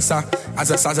she a zessa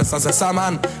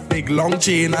man. Big long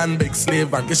chain and big slave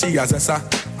van. Cause she a zessa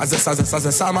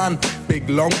man. Big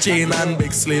long chain and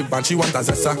big slave van. She want a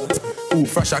zessa. Ooh,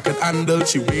 fresh I could handle.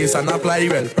 She weighs and apply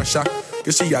well pressure.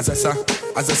 Cause she a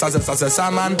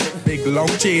zessa man. Big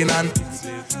long chain and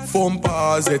foam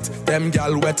paws it. Them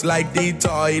gal wet like the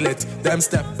toilet. Them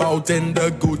step out in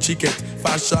the Gucci kit.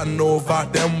 Fashion over,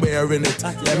 them wearing it.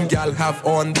 Them gal have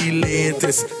on the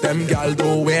latest. Them gal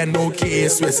don't wear no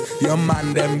K-Swiss. Your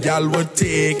man, them gal would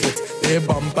take it. They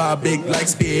bumper big like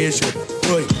spaceship.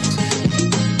 Oi.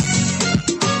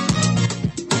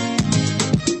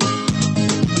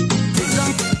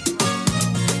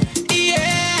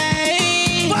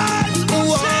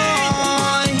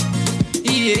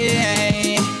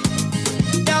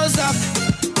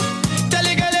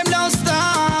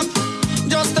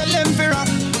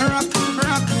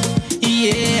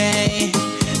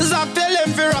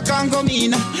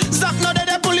 Zach no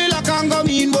de pull it like and go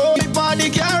mean. Boy, body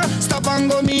car, stop and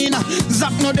go mean.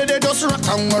 Zach no de just rock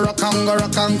and go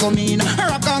mean.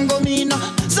 Rock and go mean.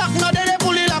 Zach no de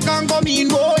pull it like and go mean.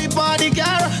 Boy, body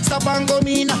car, stop and go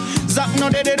mean. Zach no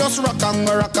de just rock and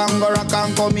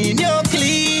go mean. You're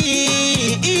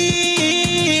clean,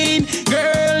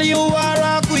 girl, you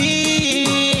are a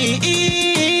queen.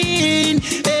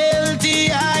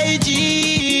 LTIG.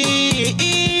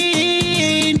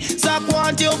 Zach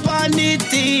want you on the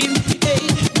team. Hey,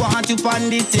 want you on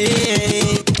the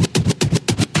team.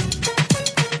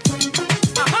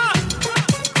 Aha!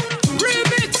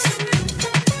 Remix!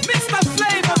 Mr.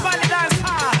 Flavor Validance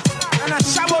and a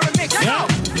Shabo remix. Yeah.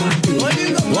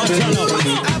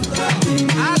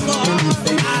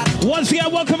 Once again,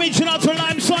 welcome each and all to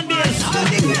Lime Sundays.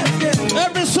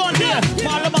 Every Sunday,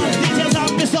 Parliament details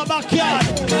of Mr. Backyard.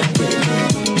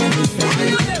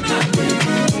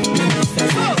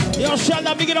 Yo,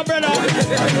 Shelda, big it up, brother.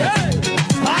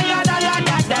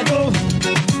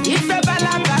 If a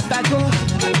balagata go,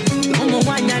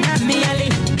 Umuwana Miali,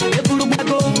 the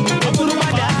Bulubago,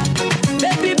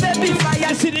 baby, fire.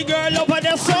 I see the girl over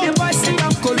there, so the voice in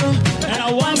Colo. And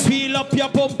I want to feel up your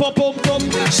pump.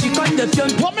 She got the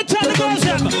pion. What me tell the girls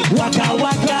them?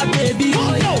 Waka, baby.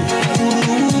 Oh, no.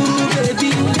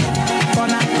 Baby.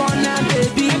 Corner,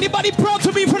 baby. Anybody proud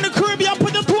to be from the Caribbean,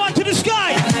 put the 2 on to the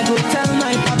sky. I go tell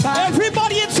my papa.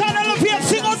 Everybody inside of here,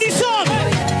 sing on this song.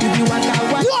 Baby, waka,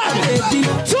 1, baby.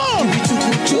 2,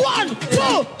 1,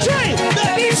 2, 3.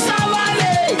 Baby,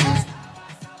 sawale.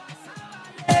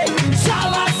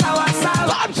 Sawa.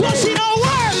 I'm pushing our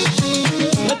work.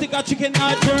 Let the chicken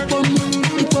out turn.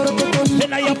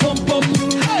 Then I pump.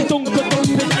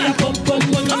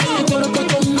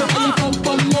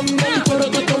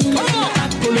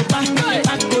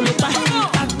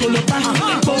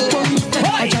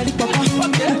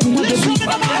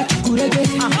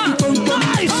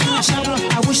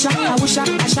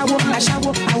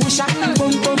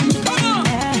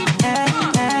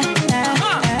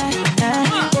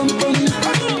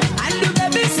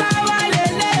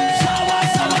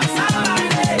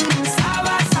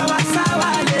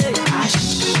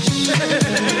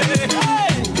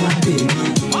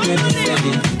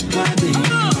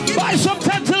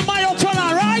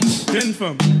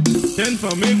 femme,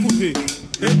 écoutez,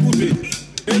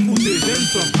 jeune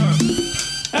femme.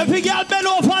 Every girl bend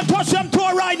over and touch them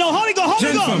toe right now. How we go?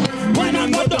 When I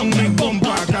go down, make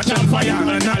bumper, catch on fire,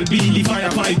 and I'll be the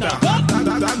firefighter.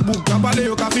 That book, kabale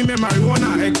yo kafi me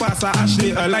marijuana, ek pasa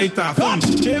Ashley a lighter. Fun,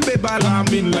 chebe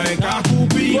balamin like a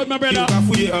kupi. Good, my brother. You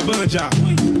kafuye a banja.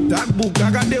 That book,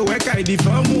 I got the work I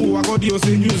difamu. I got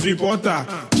the news reporter.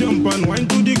 Jump and wine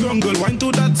to the grungle, wine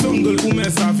to that jungle. Ume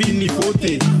sa fini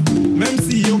fote. Même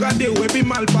si yo got the webi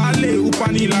mal parler, ou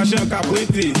pani la jen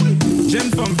kapwete.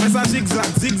 Jeune femme, fais ça zigzag,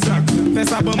 fais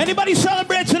ça bombe. Anybody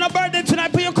celebrating a birthday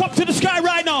tonight? Put your cup to the sky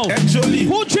right now. Actually,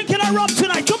 who drinking a rum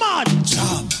tonight? Come on.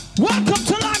 Welcome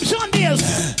to Lime Sundays.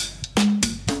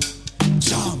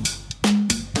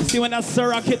 You see when that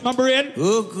Ciroc hit my brain?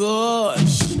 Oh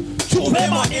gosh. Two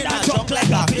them in a truck like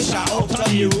a fish out on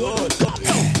the road. Come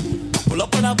now. Pull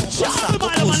up on a bus.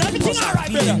 Everything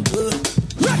alright, brother.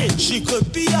 Ready? She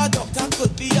could be a doctor,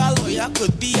 could be a lawyer,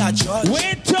 could be a judge.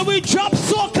 Wait till we drop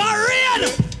soca rain.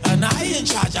 And I in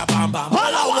charge of Bam Bam. All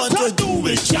I want to do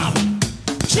is jam.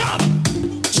 Jab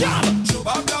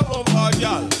up the bumper,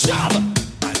 girl. Jab.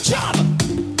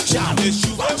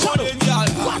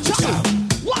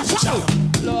 Watch out.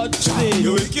 Lord Jesus.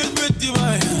 You wicked with the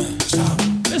mind.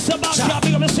 Listen back, y'all.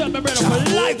 Big up yourself, my brother. For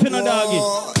life in a doggy.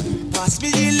 Pass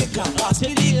me the liquor, pass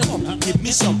me the cup. Give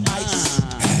me some ice.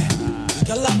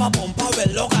 Girl have a bumper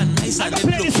well look and nice. I can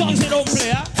play the songs they don't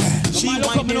play, huh? She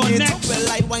winding it up, well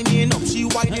like winding up. She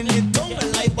winding it down,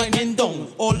 well like winding down.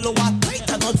 All over tight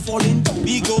and not falling down.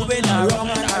 We going around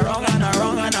and around and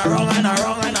around and around and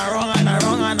around and around and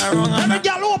around and around. And the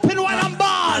girl open while I'm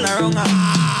ball.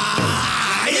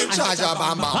 I in charge of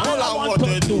Bam Bam. All I want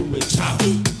to do is jam.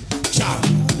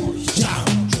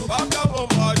 Show up the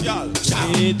bumper, girl.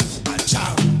 Jam.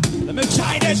 Let me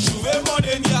try this. Show them on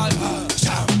the girl.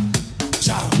 Jam.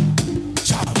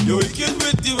 You wicked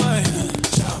with the mind.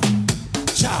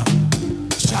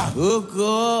 Oh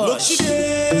God. Look she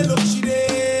there.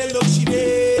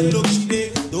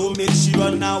 Don't make she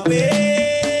run away.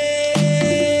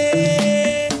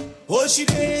 Oh she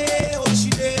there.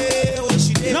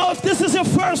 Now if this is your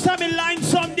first time in Line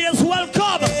Sundays,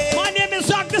 welcome. My name is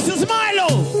Doc, this is Milo.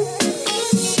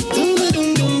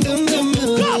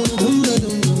 Come.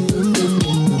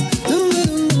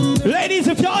 Ladies,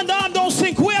 if you're on the arm, don't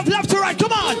sink. Wave left to right,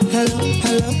 come on.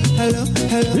 Hello.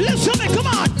 Listen to me, come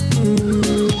on.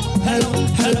 Hello.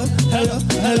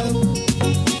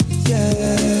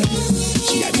 Yeah.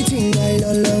 She got the thing I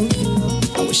love.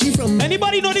 How was she from?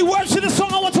 Anybody know the words to the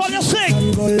song I want all you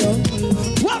sing?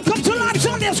 Welcome to Live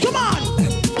Sundays, come on.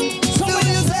 So what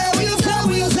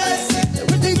you say?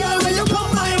 Everything girl when you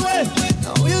come my way.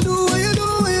 Now what you do?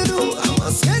 I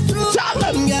must get through. Tell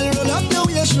them. Girl, run up now,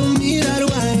 you show me that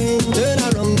wine. Turn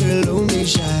around, girl, don't be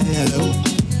shy. Hello.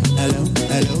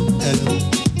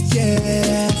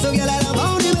 Yeah, so girl, I love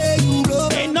how the way you blow.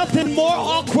 Ain't nothing more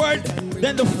awkward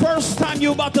than the first time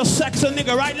you about to sex a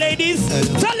nigga, right, ladies?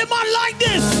 Tell them I like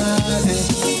this.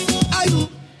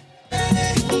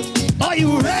 Are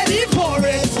you ready for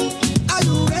it? Are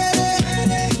you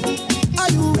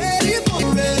ready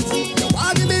for it? You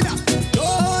want me that?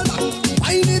 Hold on,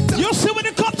 wind it up. You see when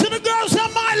it comes to the girls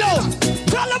and Milo.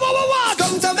 Tell them what we want.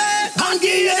 Come to me and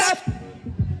give you that.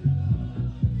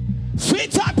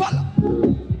 Sweet type of...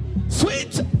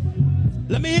 Sweet.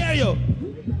 Let me hear you.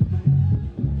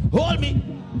 Hold me.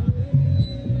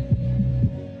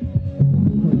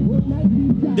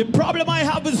 The problem I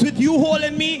have is with you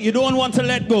holding me, you don't want to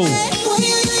let go. I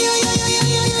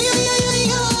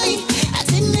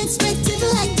didn't expect it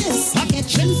like this. I'm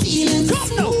catching feelings.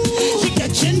 Come now. She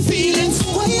catching feelings.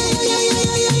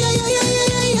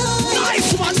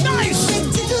 Nice one, nice.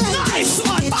 Nice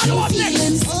one. Follow up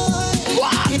next.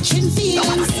 What? Catching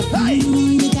feelings.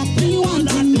 You got me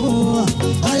wanting more.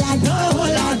 All I do.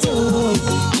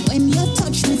 When you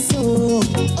touch me so.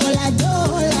 All I do.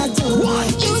 What?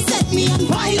 You set me on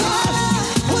fire.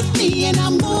 Put me in a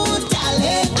mood,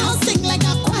 darling. I'll sing like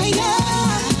a choir.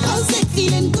 I'll say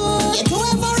feeling good. You don't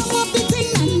ever rub up the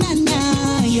thing,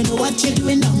 na. You know what you're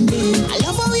doing on me. I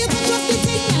love how you touch up the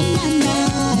thing, na.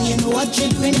 You know what you're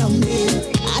doing on me.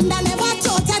 And I never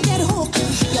thought I'd get hooked.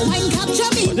 Your wine capture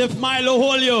me. What if Milo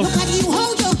hold you? Look at you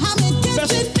hold your hammer,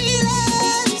 catching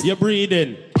feelings. You're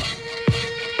breathing.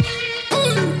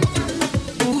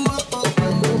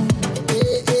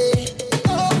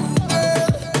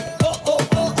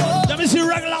 Let me see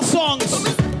regular songs.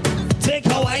 Take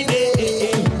a wine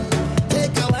day.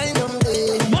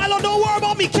 Milo, don't worry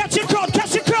about me. Catch your crowd.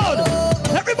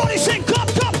 Everybody sing. Come.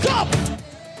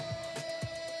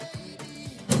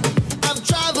 I've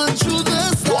traveled through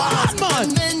the stars. One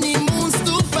man. Many moons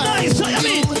to find Nice. I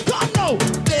mean, come now.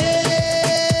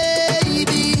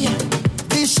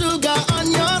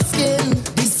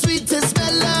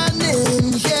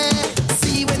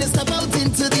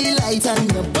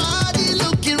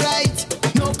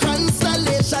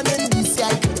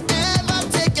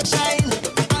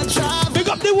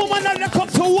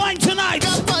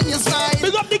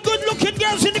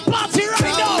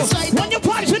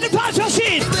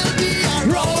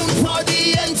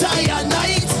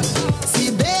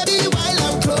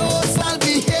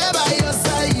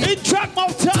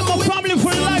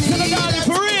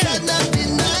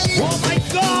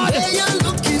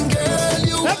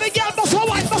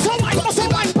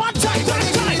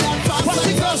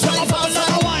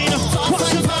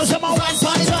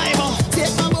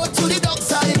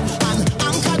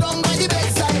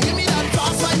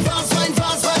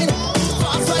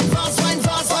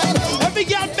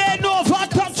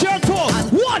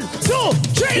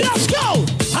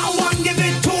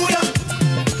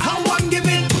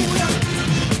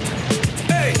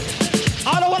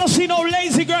 see no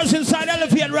lazy girls inside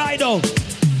Elephant Rido.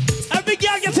 Every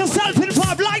girl get yourself in the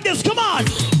pub like this. Come on.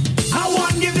 I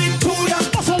want give it to ya.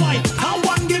 What's a white? I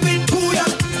want give it to ya.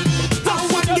 I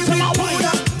want give it to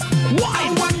ya. Why?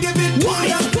 I want give it to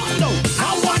ya.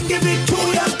 I want give it to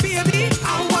ya, baby.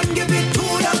 I want give it to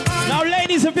ya. Now,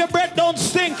 ladies, if your breath don't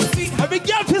stink, every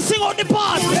girl can sing on the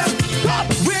part.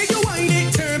 Where you whine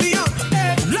it, turn me up.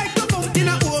 Like a fountain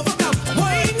of overcome.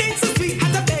 Wine it so sweet, I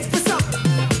had to beg for some.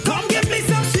 Come give me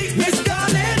some sweetness,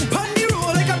 darling. Pon the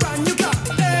roll like a brand new car.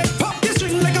 Pop the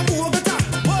string like a overtop.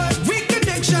 We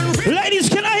connection. Ladies,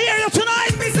 can I hear you tonight?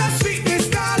 Give me some sweetness,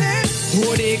 darling.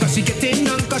 Oh, they cause she getting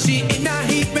on, cause she in a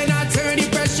heat when I turn the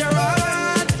pressure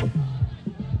on.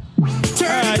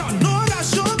 Turn it on, no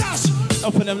dash, no dash.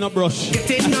 Up for them, no brush.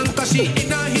 Getting on, cause she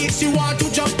in a heat, she want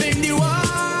to jump in the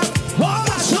water. Oh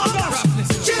gosh, oh gosh.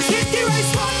 Just hit the right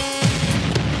spot.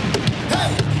 Hey,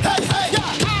 hey, hey,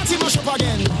 yeah, party mash up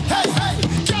again. Hey, hey,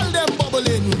 girl them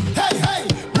bubbling. Hey, hey,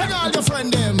 bring all your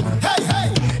friend them. Hey, hey.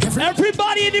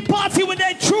 Everybody in the party with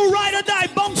their true ride or die.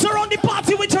 Bounce around the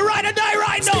party with your ride or die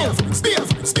right now. Spiff.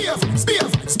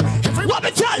 What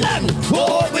we tell them?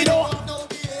 Oh, we don't.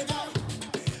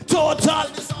 Total.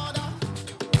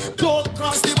 Don't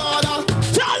cross the border.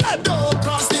 Tell them. Don't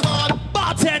cross the border.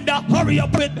 Bartender, hurry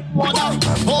up with water.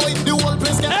 Boy, the whole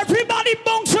place get. Everybody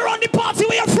bounce around the party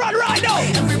with your friend right now.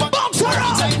 Everybody bounce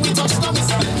around. Time we touch them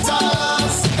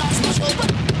splinters. That's my show.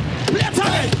 Let's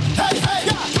have it. Hey, hey,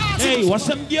 yeah. Hey, what's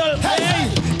them girl? Hey,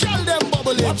 girl them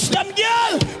bubbling. Watch them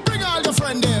girl. Bring all your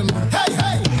friend them. Hey,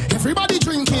 hey. Everybody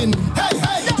drinking. Hey,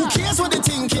 hey. Who cares what they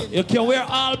thinking? You can wear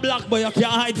all black, but you can't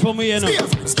hide from me, you know.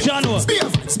 Jano.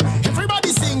 Everybody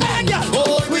sing.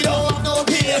 Oh, we don't have no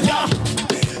behavior.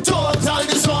 Total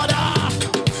disorder.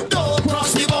 Don't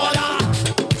cross the border.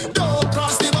 Don't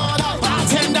cross the border.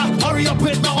 Bartender, hurry up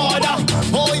with my order.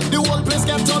 Boy, the whole place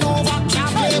get turned over.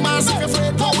 Can't play massive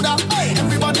afraid powder.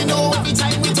 Everybody know every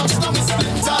time we touch them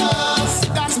splinters.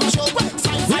 That's my show.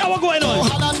 Yeah, what's going on?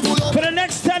 For the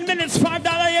next 10 minutes, $5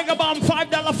 Jaeger bomb,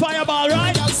 $5 fireball,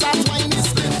 right? That's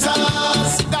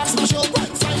my show.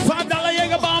 $5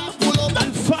 Jaeger bomb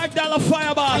and $5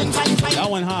 fireball. That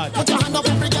one hard. Put your hand up,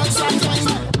 every girl start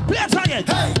climbing. Play it again.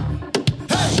 Hey,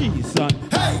 jeez, son.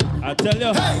 Hey, I tell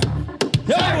you. Hey,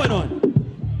 what's going on?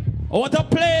 I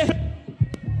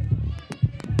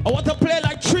want to play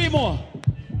like 3 more.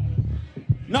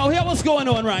 Now, hear what's going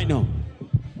on right now.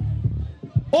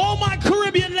 All my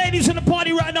Caribbean ladies in the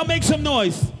party right now, make some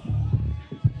noise.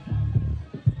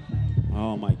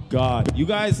 Oh my God. You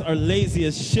guys are lazy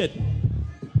as shit.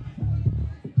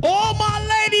 All my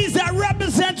ladies that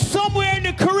represent somewhere in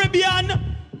the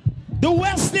Caribbean, the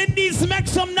West Indies, make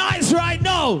some noise right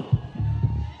now.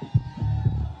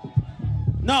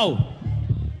 No.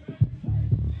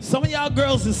 Some of y'all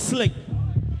girls is slick.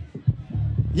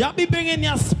 Y'all be bringing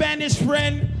your Spanish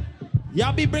friend.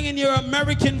 Y'all be bringing your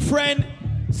American friend.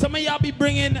 Some of y'all be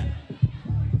bringing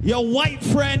your white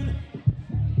friend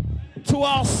to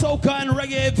our soca and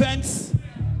reggae events.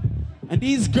 And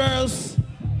these girls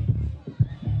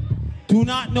do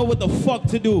not know what the fuck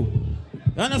to do.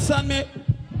 You understand me?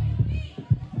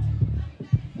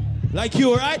 Like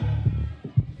you, right?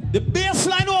 The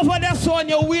baseline over there, so on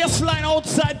your waistline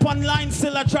outside pon line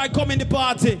still I try come in the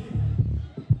party.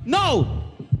 No.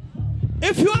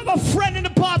 If you have a friend in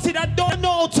the party that don't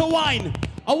know how to whine,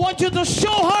 I want you to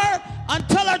show her and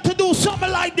tell her to do something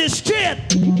like this straight.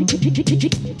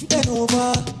 Bend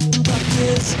over,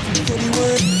 practice for the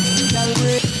word,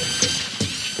 calibrate.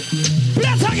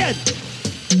 Play it again.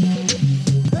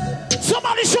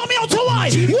 Somebody show me how to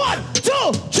whine. 1,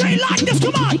 2, 3, like this,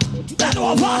 come on. Bend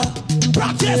over,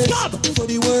 practice, come. For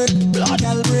the word, blood,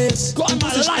 calibrate. Go on,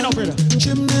 man, line up here.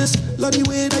 Gymnast, love the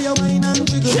way that you whine and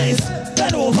jiggle. Chase,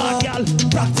 bend over, gal,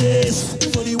 practice.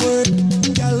 For the word,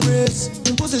 calibrate.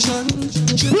 Position,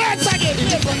 let's again.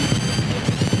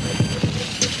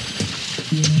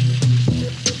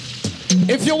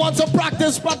 If you want to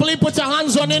practice properly, put your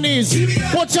hands on your knees.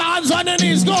 Put your hands on your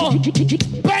knees. Go.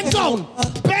 Bend down.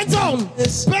 Bend down.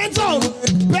 Bend down.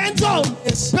 Bend down.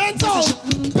 Bend down.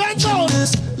 Bend down.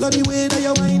 Love the way that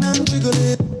you whine and jiggle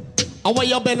it. And when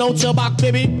you bend out your back,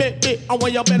 baby, baby. And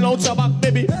when you bend out your back,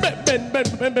 baby,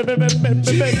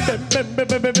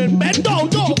 bend down,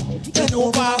 go. Bend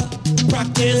over,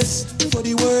 practice for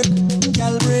the word,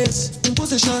 calibrate.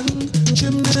 Position,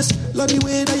 gymnast. Love the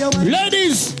way that you whine.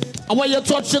 Ladies. I want you to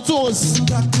touch your toes.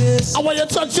 Practice. I want you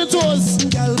to touch your toes.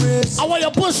 Calibrate. I want you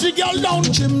to push the girl down.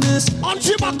 Gymnast. On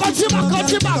your back, on your back, on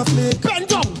your back. Bend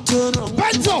down. Bend down.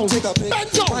 Bend down.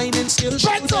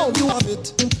 Bend down. You have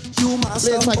it. You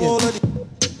master all of it.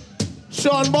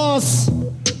 Sean Boss.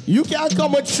 You can't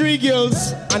come with 3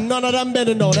 girls and none of them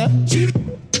bending down, eh?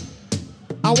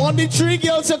 I want the 3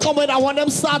 girls to come with. I want them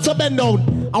start to bend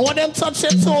down. I want them touch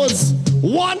their toes.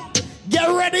 1, get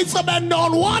ready to bend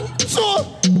down. 1, 2,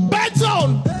 bend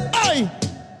down. Hey,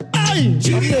 hey.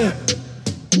 Okay.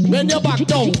 Bend your back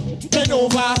down. Bend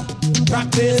over.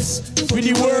 Practice with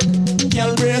the work.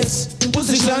 Girl brace.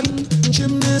 Position.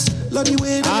 Gymnast. Love the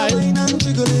way that you whine and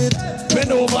jiggle it.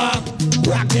 Bend over.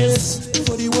 Practice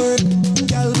for the work.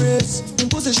 Girl brace.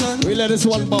 Position. We let this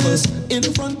one bubble. In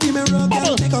front the mirror,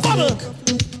 girl, take a flick.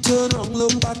 Turn around,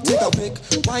 look back, take a pic.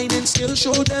 Wine and still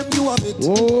show them you have it.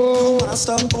 Whoa.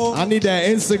 Oh. I need that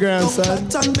Instagram, son.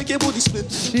 And make your body split.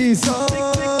 Jeez.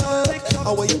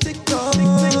 How you tick tock?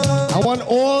 I want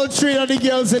all 3 of the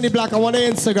girls in the black. I want the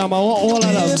Instagram. I want all of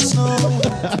them.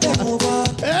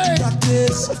 Hey.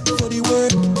 Practice for the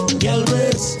work. Girl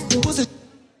race. Was it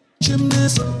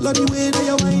gymnast? Love the way that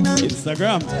you whine and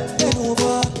Instagram. Bend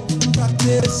over.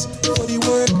 Practice for the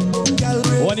work. Girl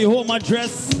race. When you home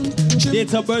address,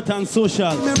 date of birth and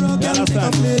social. You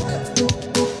understand?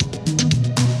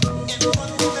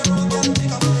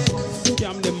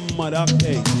 Scam the mother.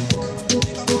 Hey.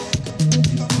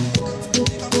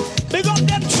 Big up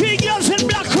them 3 girls in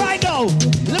black right now.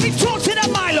 Let me talk to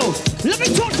them, Milo. Let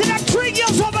me talk to them 3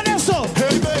 girls over there, so.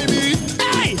 Hey, baby.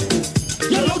 Hey.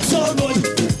 You look so good.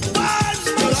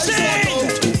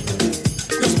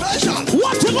 You're special.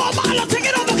 What to go, Milo? Take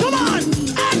it over, come on.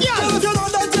 And yeah. You know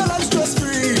that girl I'm stress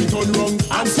free. Turn wrong.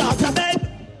 I'm Saturday.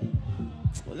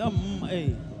 Well,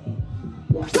 hey.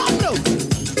 Come now.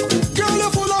 Girl,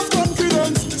 you're full of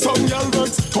confidence. Some girl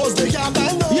vex, cause they can't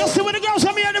bend down. You see when the girls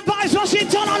come here in the vibes, what she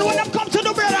turn on when them come to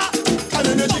the brother. And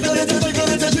then they jiggle it, jiggle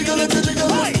it, jiggle it, jiggle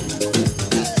it. Hey.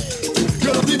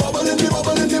 Girl, the bubble, the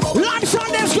bubble, the bubble. Lime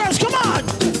Sundays, girls, come on.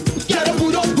 Get up,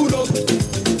 good up, good up.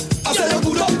 I say you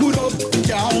good up, good up.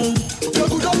 Girl, you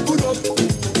good up, good up.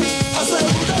 I say you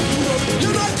good up, good up.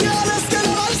 You not careless, get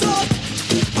up and stop.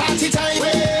 Party time,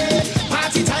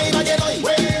 party time again,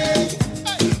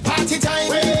 party time,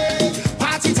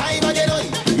 party time again,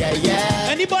 yeah, yeah.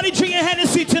 Anybody drinking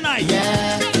Hennessy tonight?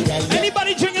 Yeah, yeah, yeah.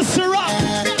 Anybody drinking Ciroc?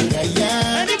 Yeah,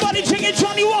 yeah. Anybody drinking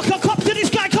Johnny Walker? Come to this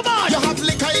guy, come on. You have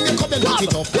liquor in your cup and lock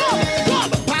it up.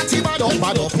 Come. Party bad up,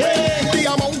 bad up. The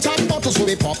amount of bottles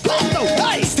we pop.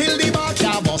 Still the bar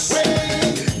can't bust.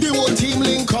 The whole team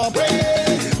link up.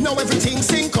 Now everything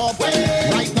sync up.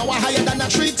 Right now we're higher than a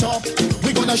tree top.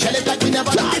 We gonna shell it like we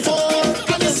never done before.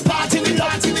 And this party we love,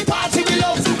 party we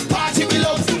love, party we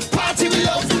love, party we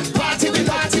love, party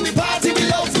we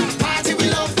love, party we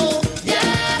love, oh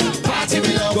yeah, party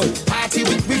we love, party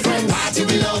with we friends, party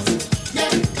we love,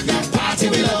 yeah, yeah, party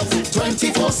we love,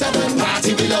 24/7,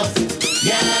 party we love,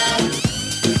 yeah,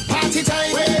 party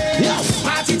time, yes,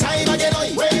 party time again,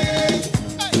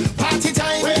 party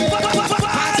time,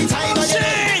 party time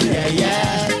again, yeah,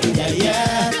 yeah, yeah,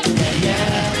 yeah, yeah,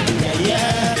 yeah, yeah,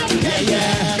 yeah,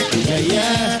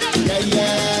 yeah, yeah,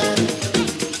 yeah.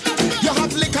 You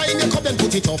have liquor in your cup and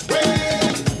put it up.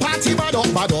 Party bad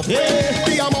up, bad up.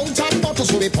 The amount of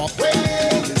bottles we pop.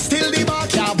 Still the bar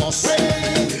can't bust.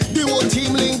 The whole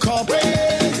team link up.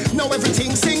 Now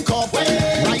everything sync up.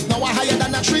 Right now we're higher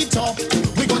than a tree top.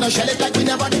 We gonna shell it like we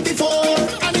never did before.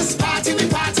 And it's party we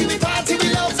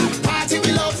love. Party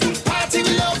we love. Party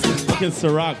we love. Fucking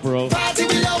Ciroc, bro. Party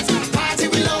we love.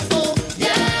 Oh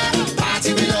yeah.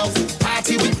 Party we love.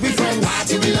 Party with we friends.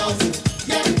 Party we love.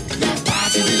 Yeah, yeah.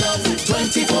 Party we love.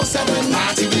 24/7.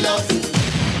 Party we love.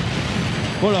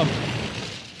 Hold up.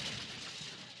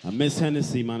 I miss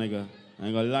Hennessy, my nigga. I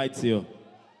ain't gonna lie to you.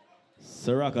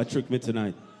 Ciroc tricked me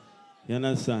tonight. You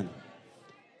understand?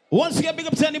 Once again, big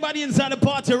up to anybody inside the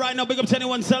party right now. Big up to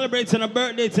anyone celebrating a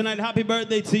birthday tonight. Happy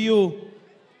birthday to you.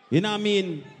 You know what I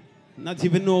mean? Not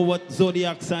even know what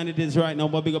zodiac sign it is right now,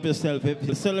 but big up yourself. If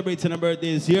you're celebrating a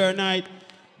birthday, it's your night.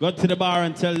 Go to the bar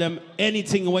and tell them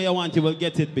anything where you want, you will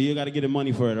get it, but you gotta get the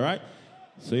money for it, all right?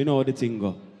 So you know how the thing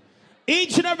go.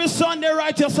 Each and every Sunday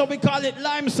right here, so we call it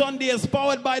Lime Sundays,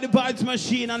 powered by the Vibes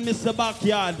Machine and Mr.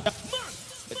 Backyard.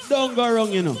 Don't go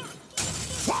wrong, you know.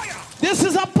 This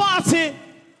is a party.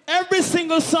 Every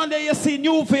single Sunday you see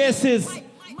new faces.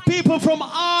 People from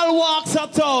all walks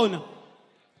of town.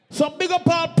 So big up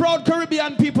our proud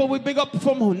Caribbean people. We big up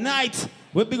from night.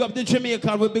 We big up the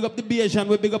Jamaican. We big up the Bajan.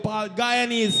 We big up all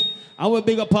Guyanese. And we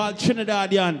big up all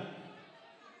Trinidadian.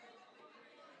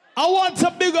 I want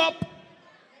to big up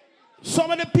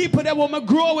some of the people that want me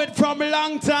grow with from a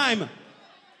long time.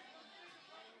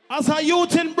 As a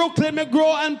youth in Brooklyn, me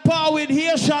grow and power with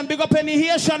Haitian. Big up any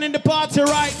Haitian in the party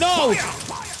right now.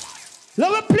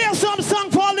 Let me play some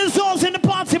song for all the souls in the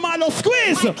party, Milo.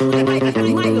 Squeeze.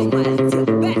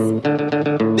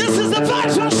 This is the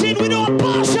vibes machine, we don't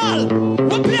partial.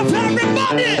 We play for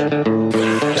everybody.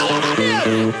 Go on here.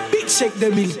 Big shake the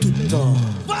mill to top.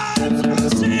 Vibes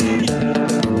machine.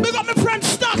 Big up my friend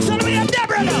Stocks and we are there,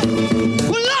 brother.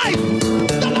 For life.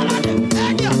 Go on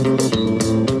here.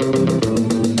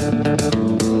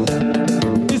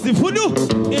 Is the voodoo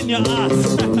in your ass?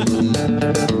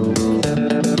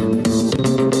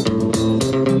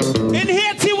 In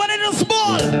Haiti, what is this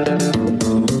ball?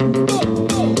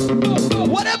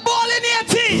 What a ball in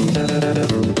Haiti?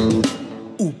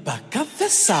 Upa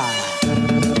Cafesa.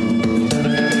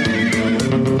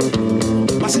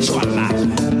 Massachusetts.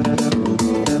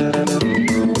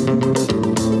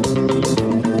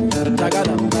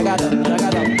 Tagada.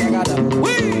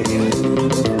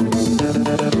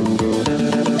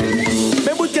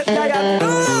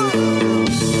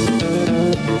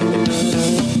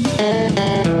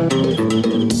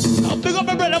 Big up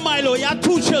my brother Milo, you have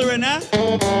 2 children, eh?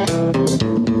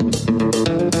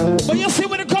 But you see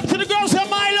when it comes to the girls and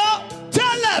Milo,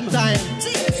 tell them.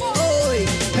 Oi,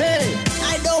 hey,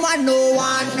 I don't want no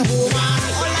one woman.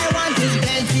 All I want is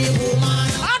plenty woman.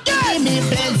 Give me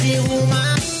plenty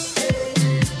woman.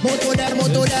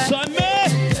 Moto there. Son, me.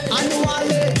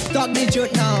 Annually, talk the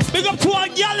truth now. Big up to our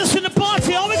gals in the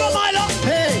party. How we go, Milo?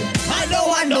 Hey, I don't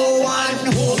want no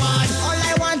one woman. All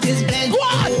I want is plenty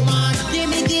woman. Give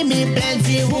me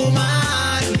plenty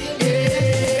woman.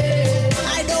 Yeah.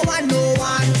 I don't want no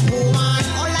one woman.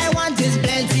 All I want is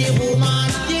plenty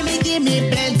woman. Give me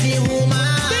plenty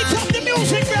woman. Beat up the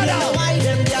music, brother. Why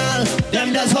them girl?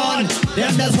 Them does on.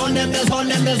 Them does on.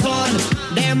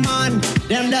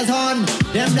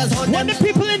 When the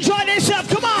people enjoy themselves,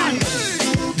 come on.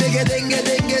 Ding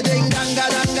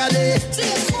danga day.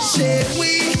 Say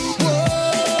we.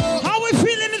 How we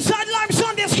feeling inside Lime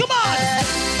Sundays? Come on.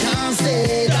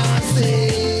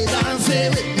 Dance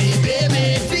with me, baby.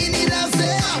 Fini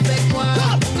danser avec moi.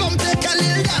 Come take a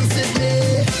little dance with me.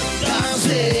 Dance.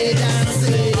 Fini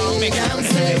danser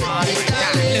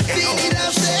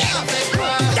avec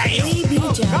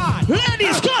moi.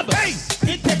 Ladies, come. Hey,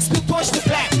 it takes 2 touch to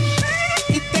clap.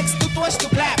 It takes 2 touch to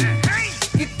clap.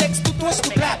 It takes 2 touch to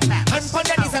clap. And pon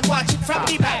your knees and watch it from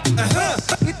the back.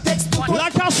 It takes 2 touch.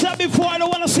 Like I said before, I don't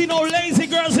want to see no lazy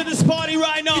girls in this party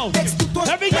right now.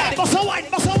 Every girl, bust a wine,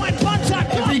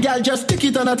 contact. Every girl just tick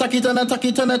it and attack it and attack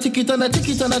it and tick it and tick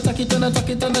it and attack it and attack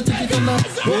it and tick it and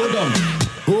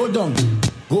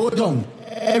go down.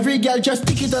 Every girl just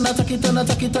tick it and attack it and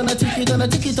attack it and tick it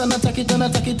and tick it and attack it and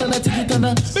attack it and tick it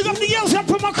and. Big up the girls up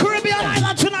from a Caribbean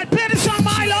island tonight. Play this song,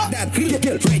 Milo. That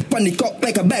girl ride pon the cock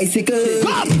like a bicycle.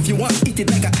 If you want, eat it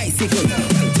like a icicle.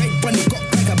 Ride pon the cock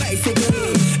like a bicycle.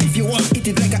 If you want, eat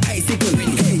it like a icicle.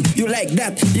 Hey, you like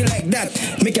that?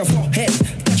 Make your forehead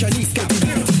touch your kneecap.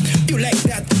 You like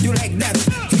that?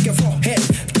 Make your forehead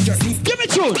touch your kneecap. Give me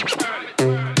tune.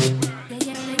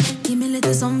 Give me a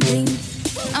little something.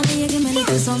 Give me a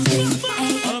little something.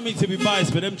 I don't mean to be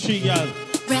biased, but them 3 girls.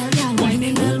 Real girl,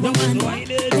 whining, real woman.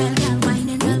 Real girl,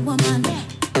 whining, real woman.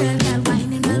 Real girl,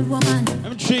 whining, real woman.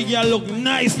 Them 3 girls look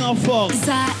nice now, folks. It's a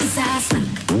snack.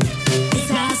 It's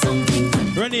a something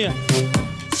fun. Run here.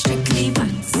 Strictly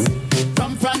vibes.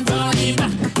 From front to the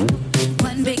back.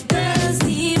 One big girl's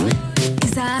team.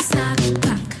 It's a snack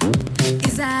pack.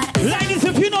 It's a. Ladies,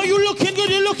 if you know you're looking good,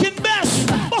 you're looking best.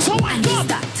 What's a wine up?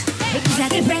 It's a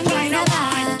different kind of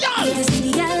vibe. You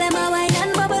see the girl them a wine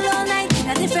and bubble all night.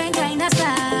 A different kind of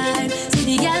style. See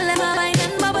the girl them a wine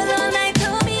and bubble all night. To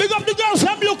me. Big up the girls,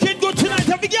 I'm looking good tonight.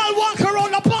 Every girl walk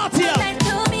around the party.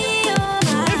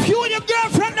 If you and your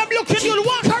girlfriend, I'm looking good,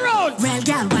 walk around. Real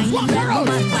girl wine, walk around.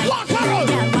 Walk around.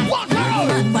 Walk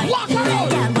around. Walk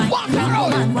around. Walk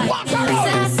around. Walk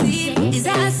around. Is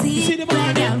a seed. See the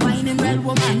real girl whining, real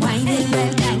woman whining,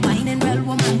 real girl whining, real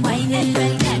woman whining,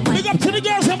 real girl. Big up to the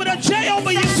girls, I'm with a J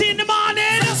over. You see in the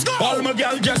morning. All my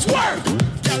girl just work.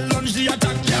 Girl lunge the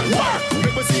attack, girl work.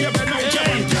 People see you bend out,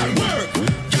 girl work.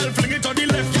 Girl fling it on the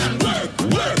left hand, work.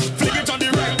 Fling it on the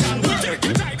right hand, work. Take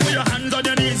your time, put your hands on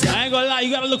your knees. I ain't gonna lie,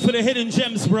 you gotta look for the hidden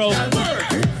gems, bro.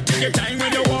 Take your time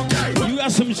when you walk. You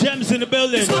got some gems in the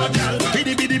building.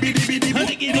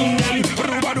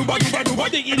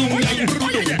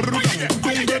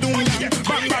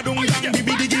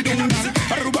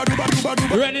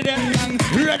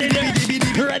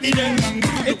 Ready then.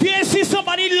 If you ain't see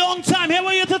somebody long time, here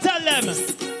what you to tell them.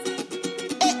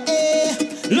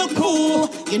 Look cool,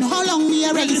 you know how long we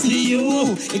are ready to see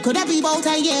you. It could have been about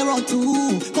a year or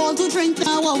 2. Call to drink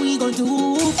now, what we gonna do?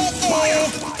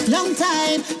 Long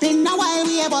time, been a while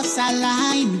we have us a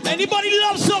line. Anybody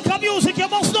loves soca music, you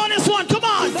must know this one, come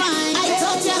on. I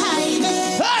thought you hiding.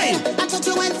 Hey! I thought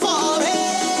you went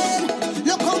foreign.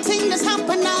 Look how things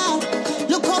happen now.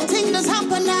 Look how things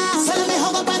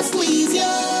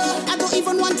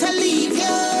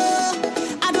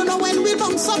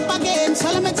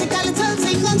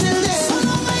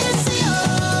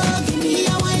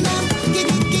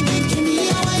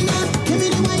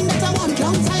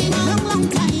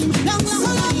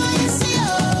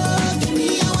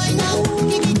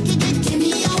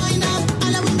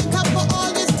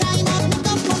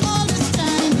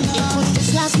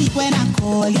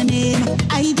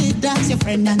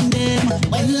friend and them.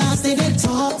 When last they did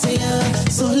talk to you,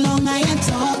 so long I ain't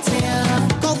talked to you.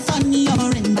 Go funny,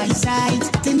 you're in my sight.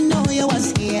 Didn't know you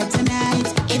was here tonight.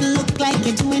 It looked like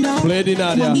you're doing all Play the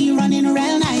Nadia. money running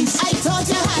real nice. I taught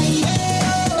you high,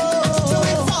 do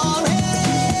it for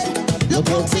it. Look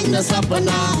how things happen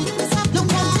now.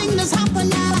 Look how things happen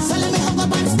now. So let me hug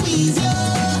up and squeeze you.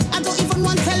 I don't even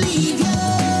want to leave you.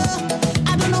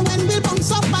 I don't know when we'll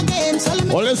bounce up again. So let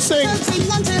me well, let's sing.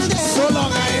 Until then. So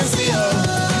long I ain't see you.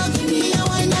 Give me a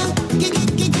wine now. Give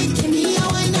me a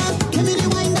wine now. Give me the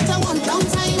wine that I want. Long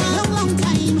time.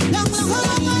 So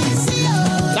long I ain't see you.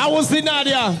 That was the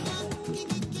Nadia.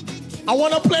 I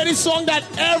want to play this song that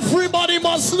everybody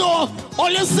must know. All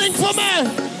you sing for me.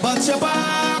 But your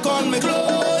back on me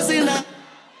clothes enough.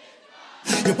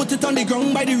 You put it on the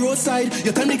ground by the roadside.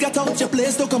 You tell me get out your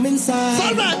place to come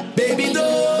inside. Baby,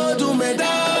 don't do me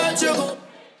that. You go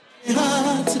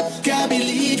heart. Can't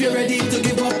believe you're ready to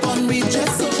give up on me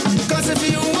just so. Cause if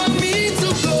you want me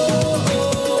to go,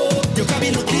 you can't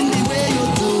be looking the way you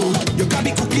do. You can't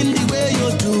be cooking the way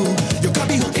you do. You can't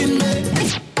be hooking me.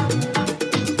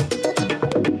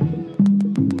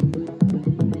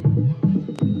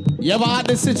 You ever had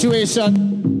this situation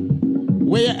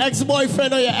where your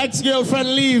ex-boyfriend or your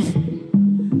ex-girlfriend leave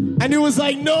and you was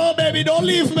like, no baby, don't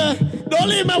leave me. Don't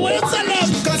leave me. What you tell them?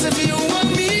 Cause if you want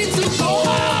me to go,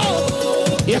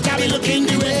 you can't be looking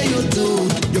the way you do.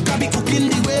 You can't be cooking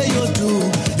the way you do.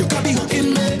 You can't be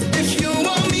hooking me. If you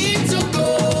want me to go,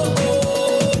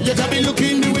 you can't be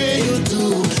looking the way you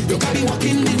do. You can't be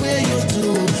walking the way you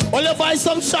do. Well, you buy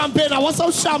some champagne. I want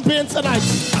some champagne tonight.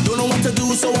 I don't know what to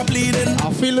do, so I'm pleading.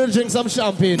 I feel to drink some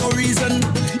champagne. No reason.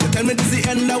 You tell me this is the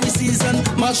end of the season.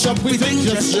 Mash up with things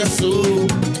just so.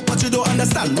 But you don't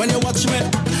understand when you watch me.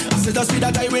 I said just be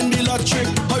that I win the lottery.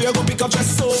 How you go pick up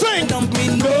just so? Sing. Dump me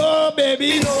no,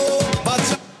 baby. No.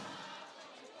 But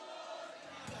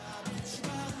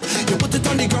you put it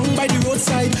on the ground by the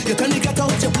roadside. You tell me get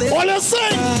out your place. All you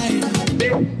sing.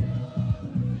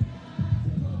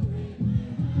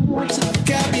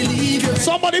 Can't believe you.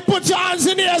 Somebody put your hands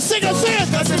in the air, sing it, sing it.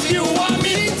 Cause if you want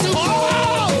me to go,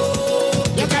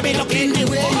 you can be looking the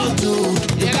way you do.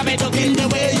 You can be looking the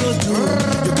way you do.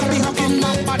 You can be hooking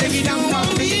my body if you don't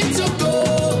want me to go.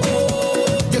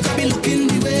 You can be looking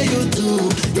the way you do.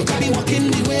 You can be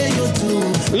walking the way you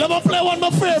do. Let me play one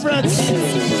of my favorites.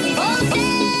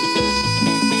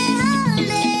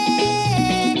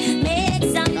 Make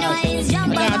some noise,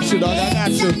 jump I got you, dog. I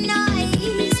got you.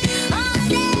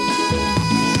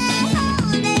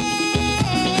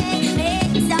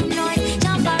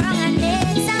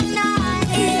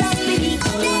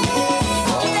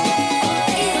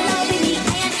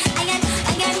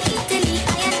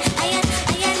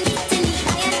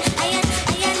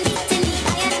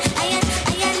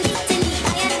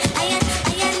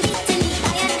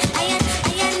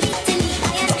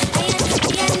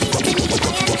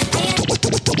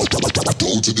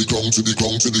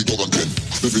 To the ground again.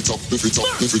 If it's up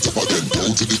again.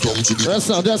 Down to the ground again.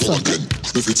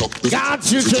 If it's up got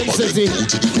you, Dream City.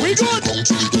 We good.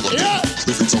 Yeah.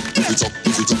 If it's up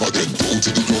again. Down to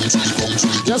the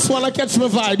ground. Just wanna catch my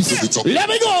vibes. Let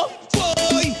me go.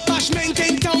 Boy, Bashman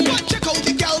came down. Check out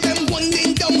the gal, them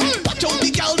winding down. Watch out the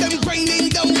gal, them grinding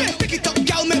down. Pick it up,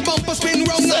 gal, make bumper spin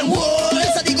round. And whoa,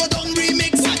 so they go down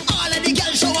remix. All of the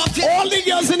girls show off. All the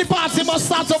girls in the party must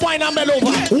start to wine and bend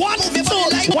over. 1,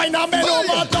 2, wine and bend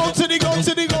over. Down to the ground,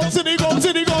 to the ground, to the ground,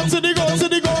 to the ground, to the ground, to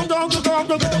the ground, down to the ground,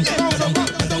 down to the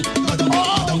ground.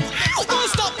 Oh, don't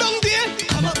stop down there.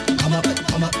 Come up,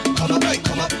 right,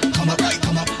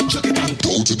 come up, chuck it down.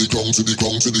 Down to the ground, to the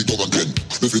ground, to the ground again.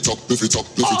 If it's up again.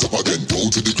 Down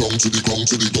to the ground, to the ground,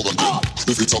 to the ground again.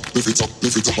 If it's up again.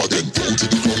 Down to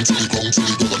the ground, to the ground, to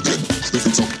the ground again. If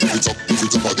it's up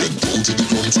again. Down to the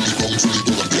ground, to the ground, to the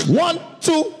ground again. 1,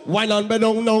 2, wine and bend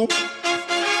on now.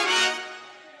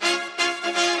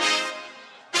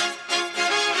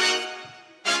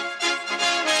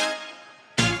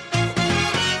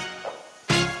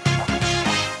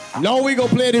 Now we go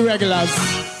play the regulars.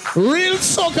 Real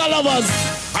soca lovers.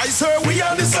 I swear we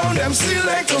are the sound, them still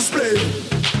like us play.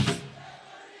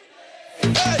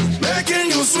 Hey,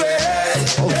 making you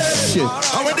sweat. Oh hey. shit.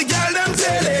 And when the girl them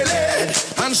telele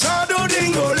and shadow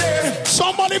dingole.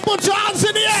 Somebody put your hands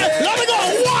in the air. Let me go.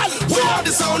 1, 2, we are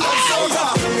the sound of soca.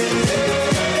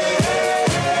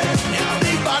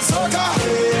 Big bad soca.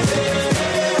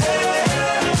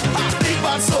 Big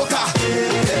bad soca.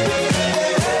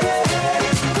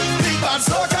 Big bad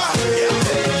soca.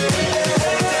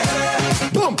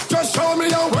 Boom. Just show me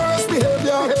your worst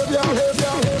behavior.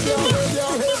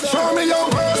 Show me your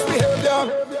worst behavior.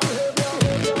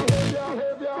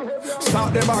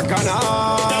 Start the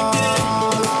bacchanal.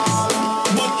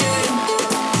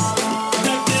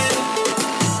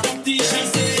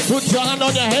 Put your hand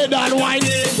on your head and wine.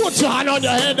 Put your hand on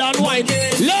your head and wine.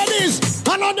 Ladies,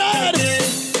 hand on the head.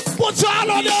 Put your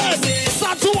hand on the head.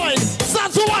 Start to wine.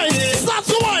 Start to wine. Start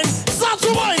to wine. Start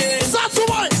to wine. Start to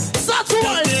wine. Start to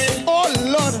wine. Oh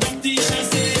Lord.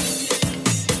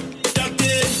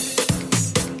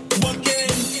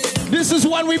 This is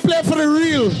one we play for the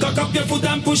real. Cock up your foot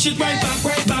and push it right back,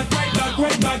 right back, right back,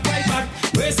 right back, right back.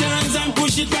 Raise your hands and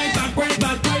push it right back, right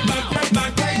back, right back, right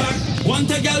back, right back. Want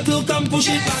a girl to come push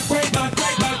it back, right back,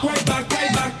 right back, right back,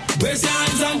 right back. Raise your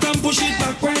hands and come push it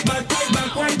back, right back, right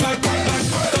back, right back, right back.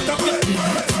 Cock up your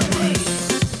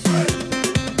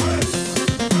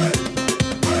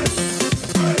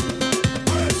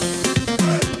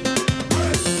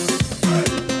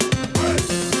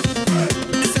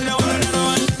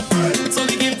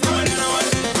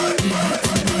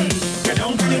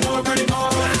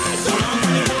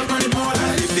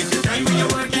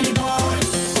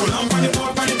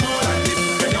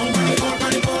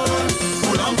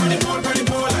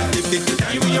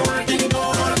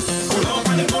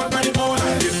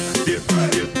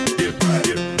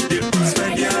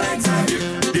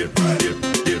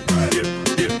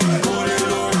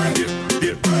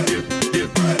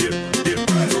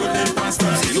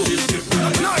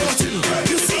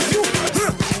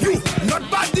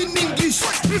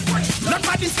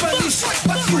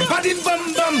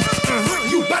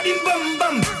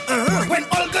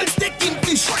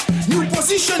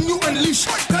you unleash,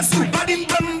 cause you bad in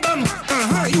bum bum.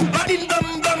 You bad in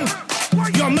bum bum.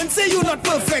 Your men say you not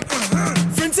perfect.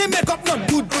 Friends say makeup not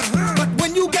good. But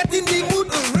when you get in the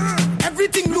mood,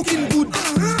 everything looking good.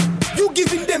 You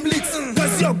giving them licks,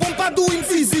 cause your bumper doing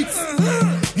physics.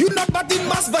 You not bad in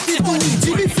mass, but it doing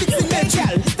Jimmy fixing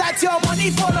nature. That's your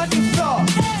money fall on the floor.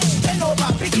 Then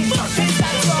over, pick it up, take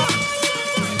that floor.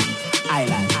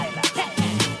 Island.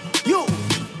 You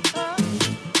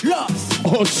lost.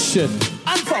 Oh shit.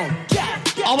 Unfold.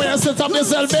 I want you to set up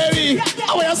yourself, baby.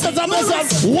 I want you to set up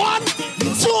yourself. 1, 2,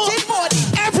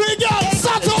 every girl,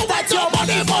 start over. That's your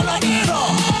money fall on the floor.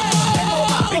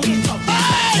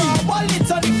 Hey! Ball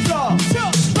it on the floor.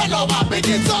 Bend over, pick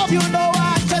it up. You know I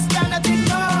just cannot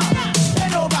ignore.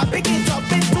 Bend over, pick it up.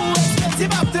 It's too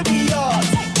expensive up to be yours.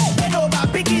 Bend over,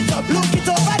 pick it up. Look it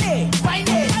over there. Find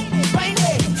it, find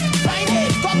it, find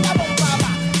it. Come the bumper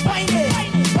back. Find it,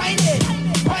 find it,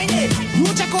 find it. You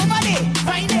check over there.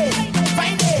 Find it,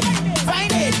 find it,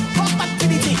 find it. Come back to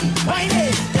the thing. Find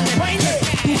it, find it,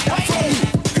 find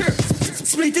it.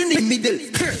 Split in the middle.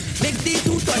 Make the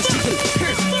two toys jiggle.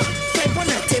 Type on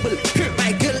the table.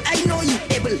 My girl, I know you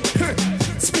able.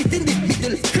 Split in the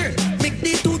middle. Make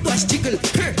the two toys jiggle.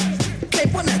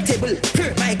 Type on the table.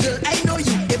 My girl, I know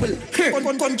you able.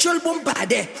 Control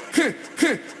bombade.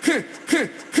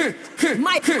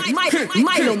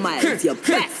 Milo Miles, your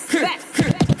best.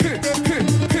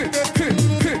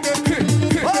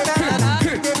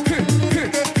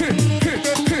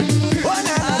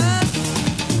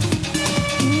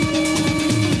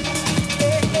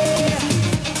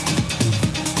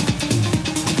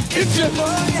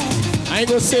 I ain't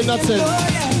gonna say nothing.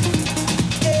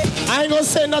 I ain't gonna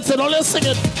say nothing. Only sing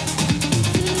it.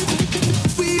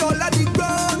 We all at the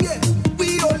ground, yeah.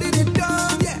 We all in it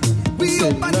down, yeah. We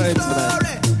up on the floor,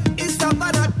 it's a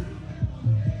bad.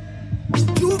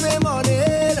 Juve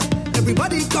morning,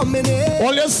 everybody coming in.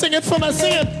 Only sing it for me,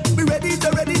 sing it. We ready to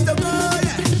go,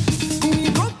 yeah.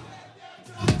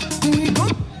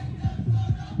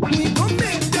 We go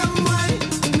make them wine.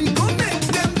 We go make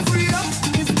them free up.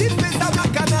 It's the best of the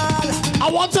canal. I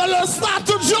want to learn start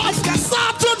to drop.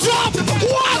 Start to drop.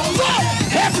 What's up?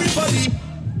 Everybody.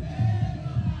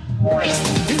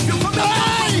 If you come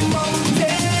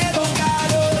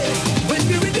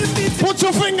put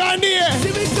your finger in the air.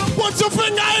 Put your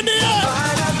finger in the air.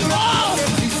 Oh.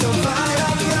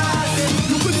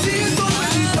 You could see it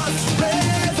already, but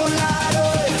pray for God.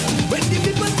 When the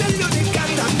people tell you they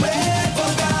can't pray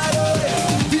for God.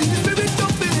 Feel the spirit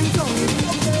jumping in tongue.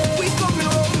 We coming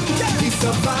home. It's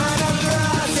a final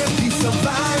grass. It's a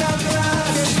final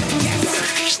grass.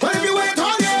 When you wait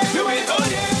all day, you wait all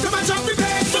day. To mash up the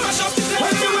place, to mash up the place.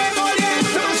 When you wait all day,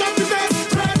 to mash up the place.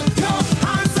 Spread your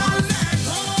hands and legs.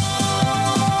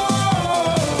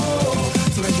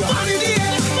 Spread your hands in the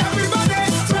air. Everybody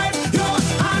spread your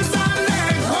hands and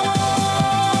legs.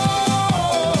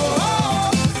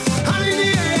 Hand in the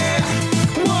air.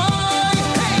 Why?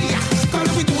 Hey,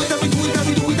 gonna we do it and we do it and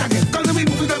we do it again. Gonna we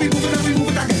move it and we move it and we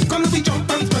move it again. Gonna we jump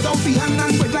and spread out the hand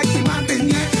and spread like the mountain,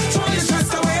 yeah. Throw your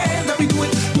stress away. Then we do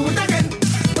it again.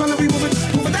 Gonna we move it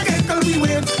again. Gonna we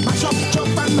wave, mash up,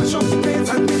 jump and mash up the place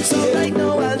and mix So right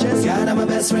now I'll just gather my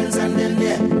best friends and then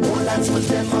yeah, all hands put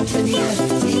them up in the air.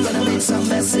 We gonna make some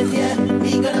mess in here.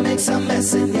 We gonna make some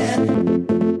mess in here.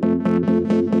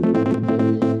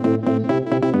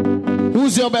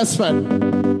 Who's your best friend?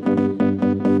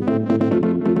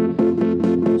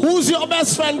 Who's your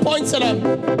best friend? Point to them.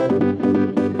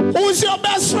 Who's your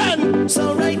best friend?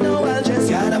 So right now I'll just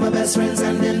gather my best friends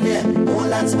and then yeah,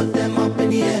 hold hands, put them up in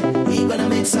the air. We gonna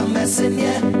make some mess in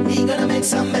here. We gonna make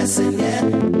some mess in here.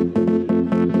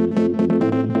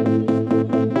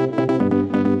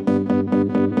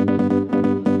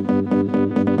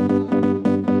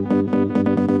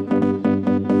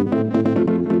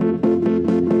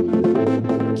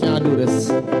 Can't do this.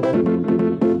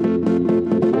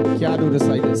 Can't do this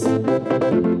like this.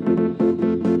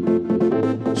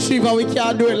 Shiva, we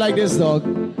can't do it like this, dog.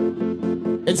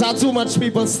 It's not too much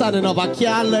people standing up. I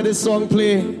can't let this song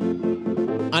play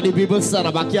and the people stand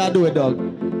up. I can't do it, dog.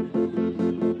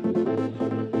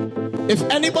 If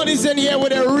anybody's in here with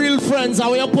their real friends, I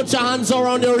want you to put your hands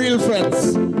around your real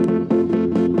friends.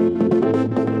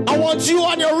 I want you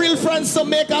and your real friends to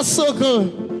make a circle.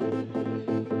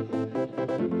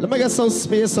 Let me get some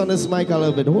space on this mic a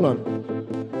little bit. Hold on.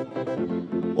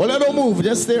 Oh, don't move.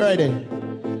 Just stay right there.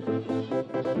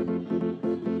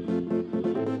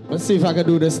 Let's see if I can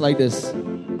do this like this.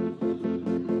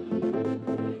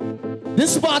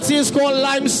 This party is called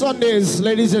Lime Sundays,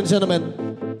 ladies and gentlemen.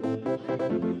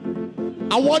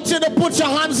 I want you to put your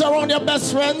hands around your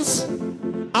best friends,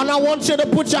 and I want you to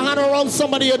put your hand around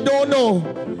somebody you don't know.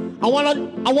 I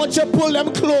want you to pull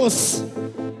them close,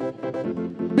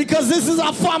 because this is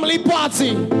a family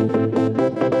party.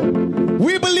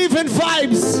 We believe in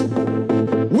vibes.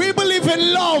 We believe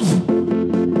in love.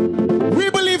 We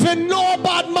believe in no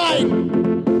bad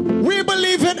mind. We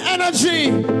believe in energy.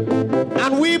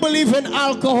 And we believe in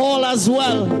alcohol as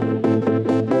well.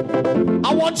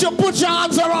 I want you to put your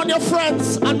hands around your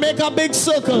friends and make a big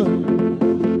circle.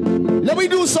 Let me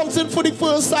do something for the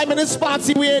first time in this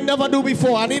party we ain't never do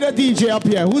before. I need a DJ up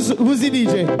here. Who's the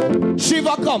DJ?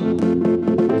 Shiva, come.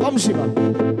 Come, Shiva.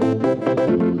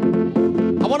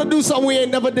 I want to do something we ain't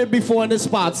never did before in this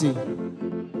party.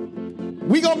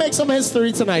 We gonna make some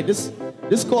history tonight. This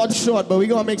called short, but we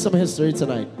gonna make some history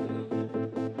tonight.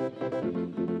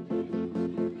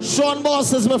 Sean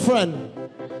Boss is my friend.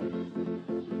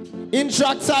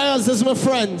 Intrac Tires is my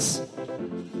friends.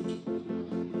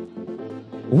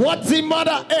 What's the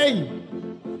mother? Hey,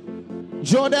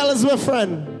 Jordell is my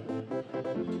friend.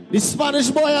 The Spanish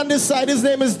boy on this side, his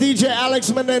name is DJ Alex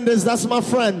Menendez. That's my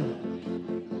friend.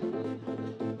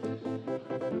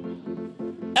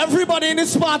 Everybody in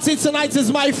this party tonight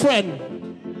is my friend.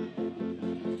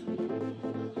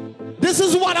 This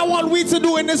is what I want we to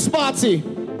do in this party.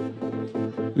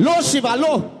 Lo, Shiva,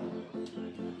 lo.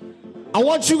 I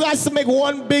want you guys to make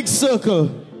one big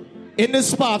circle in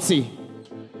this party.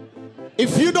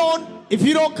 If you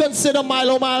don't consider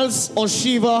Milo Miles or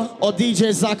Shiva or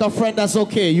DJ Zach a friend, that's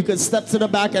okay. You can step to the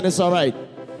back and it's all right.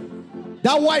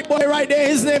 That white boy right there,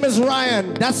 his name is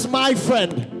Ryan. That's my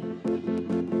friend.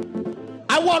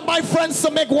 I want my friends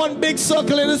to make one big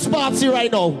circle in this party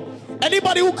right now.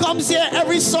 Anybody who comes here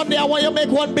every Sunday, I want you to make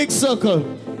one big circle.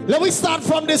 Let me start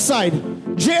from this side.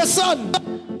 Jason,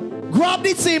 grab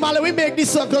the team and let me make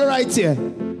this circle right here.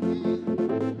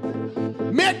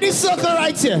 Make this circle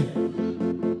right here.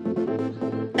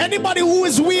 Anybody who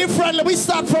is we friend, let me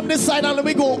start from this side and let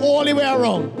me go all the way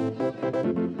around.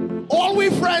 All we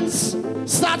friends,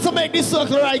 start to make this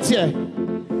circle right here.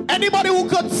 Anybody who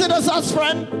considers us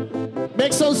friend,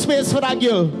 make some space for that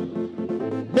girl.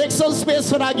 Make some space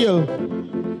for that girl.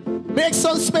 Make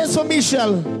some space for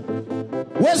Michelle.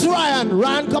 Where's Ryan?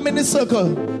 Ryan, come in the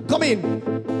circle. Come in.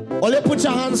 Only put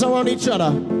your hands around each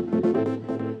other.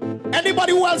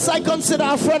 Anybody who else I consider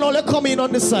a friend, only come in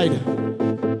on this side.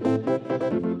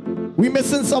 We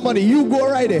missing somebody. You go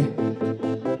right there.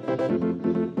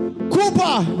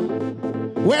 Cooper.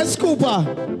 Where's Cooper?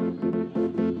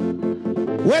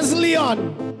 Where's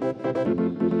Leon?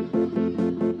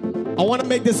 I want to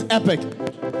make this epic.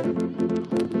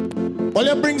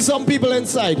 Only bring some people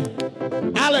inside.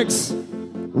 Alex,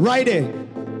 right there.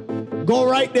 Go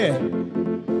right there.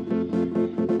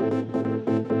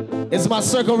 Is my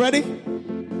circle ready?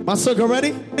 My circle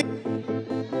ready?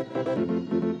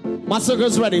 My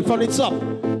circle's ready. From the top.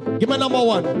 Give me number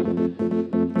one.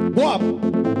 Go up.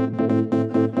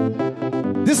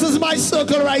 This is my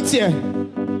circle right here.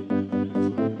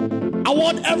 I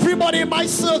want everybody in my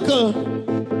circle.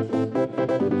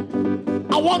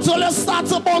 I want to let's start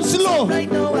to bounce low.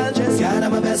 Right now I'll just gather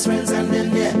my best friends and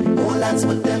then yeah, hold hands,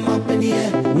 put them up in the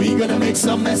air. We gonna make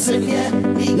some mess in here.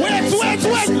 Wait,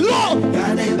 low,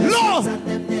 low.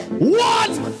 1,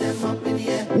 1,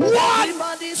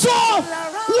 2,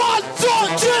 1,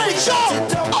 2, 3, show.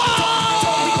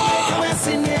 Oh!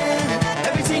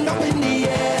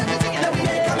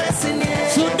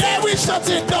 shut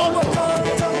it down.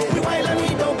 We wild and we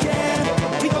don't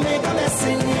care. We gon' make a mess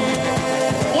in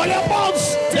here. All your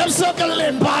bounce, them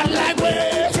circling bad like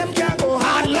way. Them can't go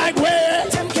hard like way.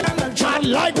 Them can't not hard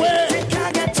like way. Them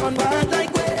can't get on bad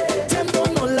like way. Them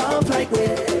don't know love like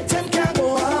way. Them can't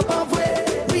go above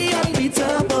way. We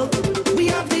unbeatable. We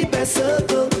have the best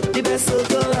circle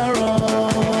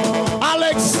around.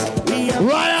 Alex,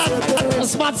 Ryan,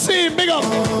 Smart Team, big up.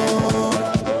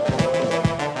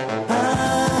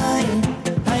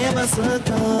 I have a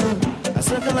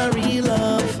circle of real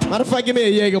love. Matter of fact, give me a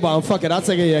Jaeger bomb. Fuck it, I'll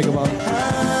take a Jaeger bomb.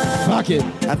 Fuck it.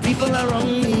 And people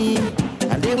around me,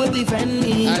 and they will defend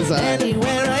me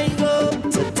anywhere I go.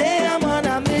 Today I'm on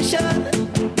a mission.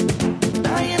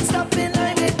 I ain't stopping,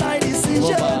 I made my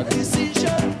decision.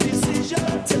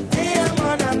 Today I'm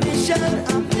on a mission,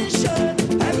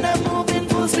 and I'm moving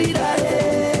full speed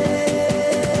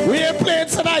ahead. We ain't playing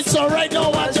tonight, so right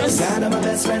now I just God, my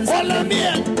best friends hold on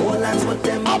here. Hold hands with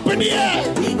them up in the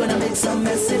air. We gonna make some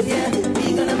mess in here.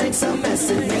 We gonna make some mess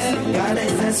in here. God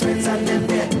is best friends and them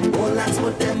there. Hold hands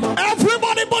with them up.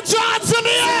 Everybody put your hands in the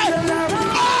air.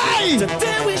 Aye.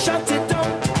 Today we shut it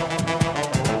down.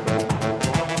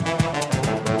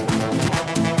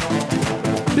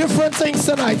 Different things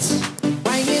tonight.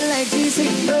 Whining like she's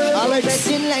single. Alex.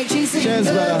 Betting like she's single. Cheers,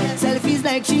 brother. Selfies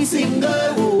like she's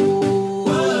single.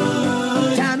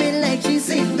 Jamming like she's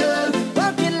single.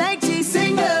 Walking like she's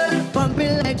single.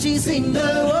 Pumping like she's single.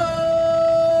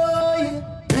 Oh, yeah.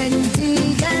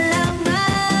 Plenty galama.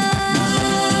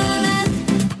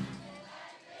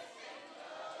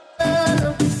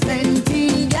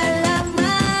 Plenty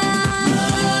galama.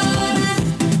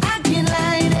 Acting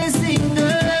like they're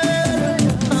single.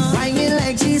 Whining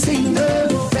like she's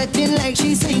single. Betting like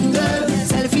she's single.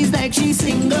 Selfies like she's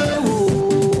single.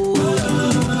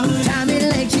 Jamming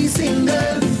like she's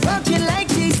single. Walking like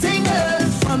she's single.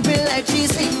 Pumping like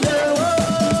she's single.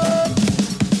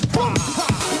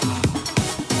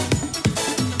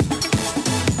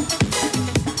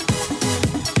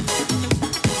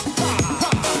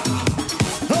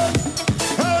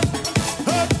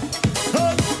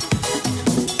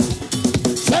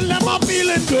 Tell them I'm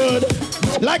feeling good,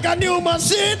 like a new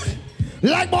machine,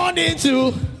 like morning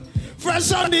too,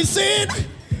 fresh on the scene.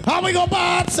 How we go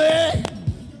party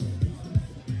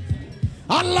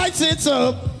and light it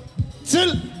up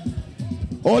till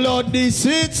all of the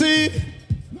city.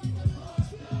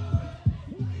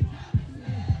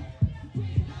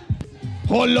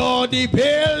 All of the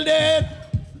building.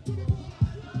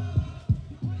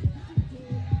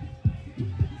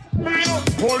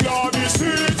 Hold on the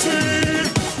city,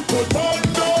 put on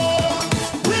down.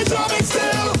 We jam it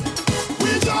still,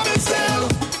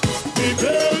 the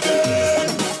building,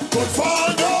 put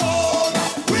fall down.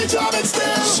 We jam it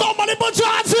still. Somebody put your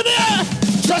hands in the air.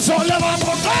 Just hold them on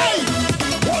one day.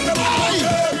 Hold them on one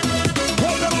day.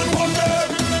 Hold them on one day.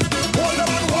 Hold them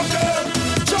on one day.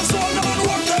 Just hold them on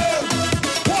one day.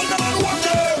 Hold them on one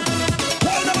day.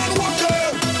 Hold them on one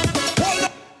day. Hold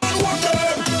them on one day.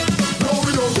 No,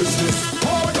 we no business.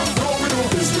 Oh, no, we no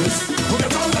business. We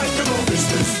get on like you no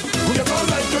business. We get on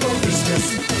like you no business.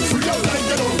 Free up like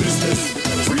you no business.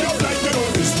 Free up like you no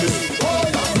business. Oh,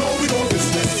 no, we no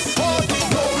business. Oh,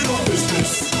 no, we no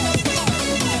business.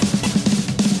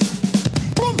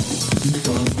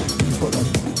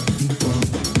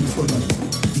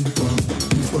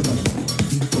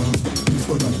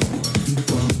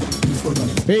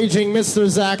 Paging Mr.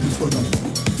 Zach.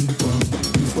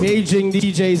 Paging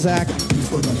DJ Zach.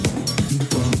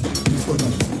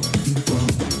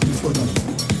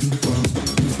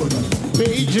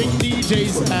 Paging DJ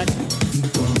Zach.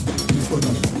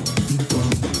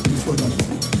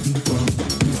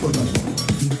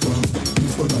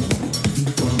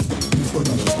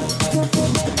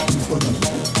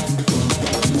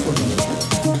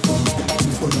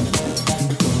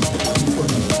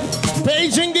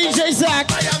 Paging DJ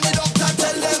Zach. I am the doctor,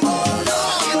 tell them all.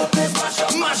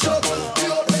 Mash up. You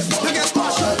get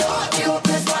mash up.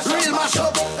 Real mash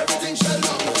up. Everything shell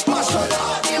up. Mash up.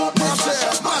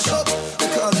 Mash up.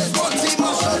 Because there's one team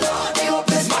mash up.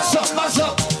 Mash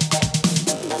up.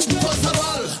 First of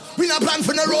all, we not plan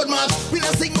for the roadmap. We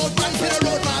not sing no plan for the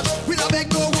roadmap. We not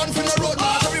beg no one for the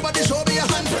roadmap. Everybody show me a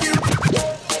hand for the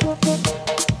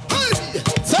hey!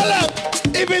 Tell them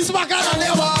if it's back and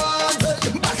they want.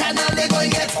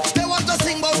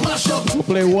 We'll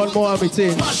play one more of it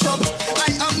in. Mash up.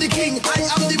 I am the king. I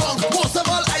am the monk. Most of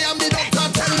all, I am the doctor.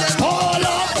 Tell them. Hold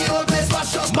up. The old place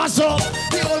mash up. Mash up.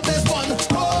 The old place one.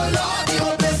 Hold up. The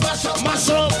old place mash up. Mash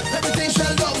up. Everything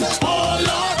shell down. Hold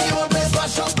up. The old place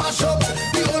mash up. Mash up.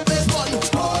 The old place one.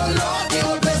 Hold up. The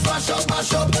old place mash up.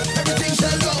 Mash up. Everything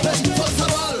shell down. First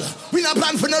of all, we not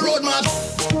plan for the roadmap.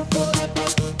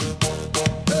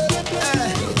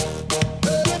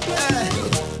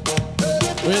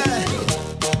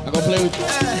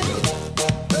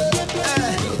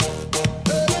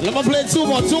 Let me play two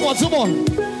more.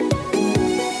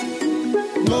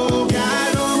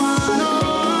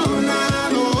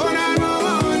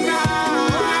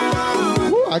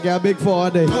 I got a big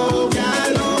 4 day.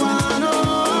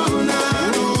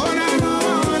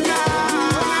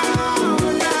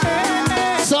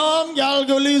 Some girl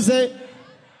go lose it.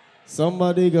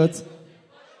 Somebody got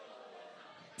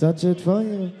touch it for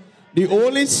you. The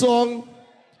only song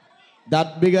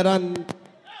that bigger than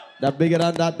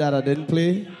that I didn't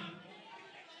play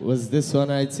was this one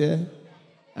right here.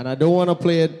 And I don't want to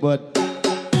play it, but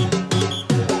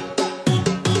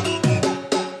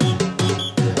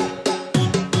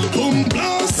Boom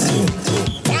blast,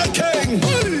 Viking,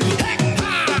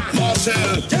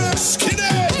 Marcel, yes,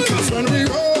 Kidding. 'Cause when we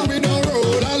roll, we don't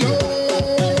roll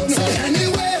alone. So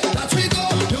anywhere that we go,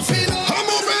 you feel I'm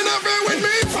moving every with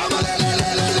me, family.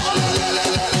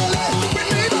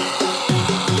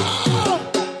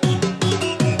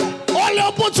 all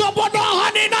you put your butt on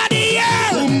honey in the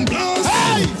air. Boom blast,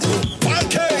 Hey,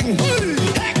 Viking,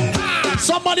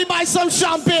 somebody buy some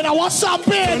champagne. I want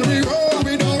champagne. when we roll,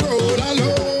 we don't roll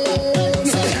alone.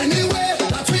 So anywhere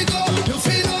that we go, you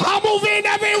feel I'm moving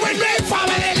every with me,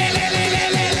 family.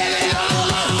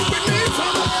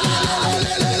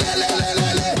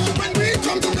 when we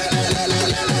come to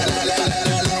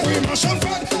we mash up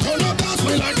and turn up dance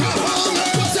we like a hammer.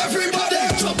 'Cause everybody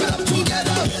jump it up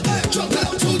together,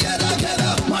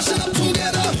 mash it up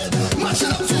together,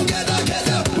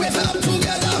 wave it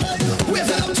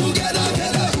up together,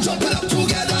 jump it up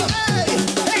together.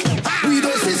 We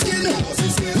don't see skin,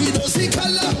 we don't see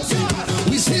color,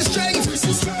 we see strength,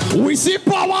 We see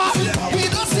power. we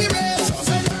don't see race,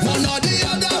 one or the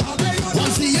other.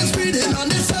 Once he is breathing on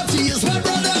this earth, he is my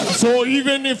brother. So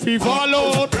even if he fall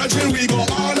out, Brethren, we go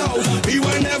all out. We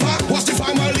will never watch the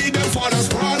family, them fathers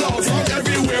crawl out. From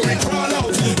everywhere we crawl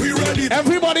out. We ready.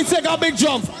 everybody take a big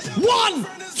jump. 1,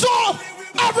 2,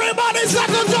 everybody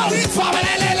second jump. We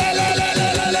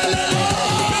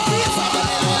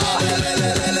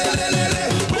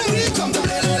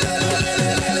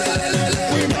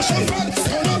mash up and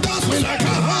turn up dance, we like a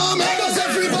hammer. 'Cause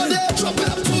everybody jump it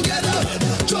up together,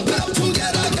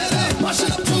 mash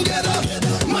it up together,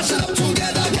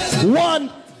 1,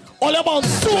 all your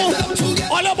bounce. 2,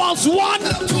 all your bounce. 1,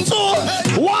 2,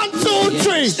 1, 2,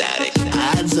 3. Static.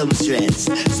 I had some stress,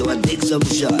 so I take some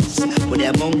shots. When the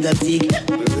amount of tick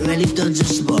really touch the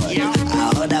spot, I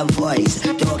heard a voice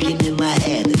talking in my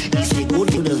head. He said, go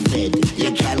to the bed,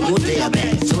 you can't go to your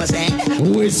bed. So I said,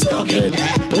 who is talking?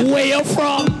 Where you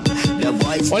from? The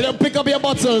voice. All you pick up your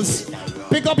bottles.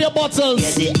 Pick up your bottles.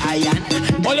 Get the iron.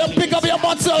 All you pick up your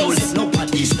bottles. Don't let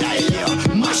nobody style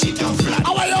you. Mash it up flat.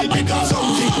 How are you pick up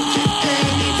something?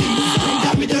 Anything.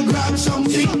 Bring me to grab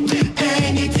something.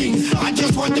 Anything. I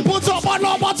just want to put up one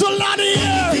bottle in the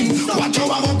air. Watch how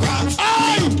I go grab.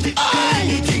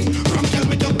 Anything. From tell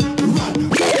me to run.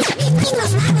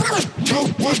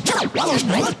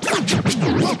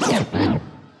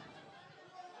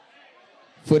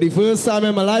 For the first time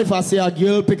in my life, I see a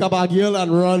girl pick up a girl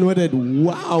and run with it.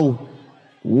 Wow.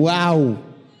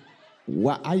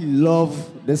 I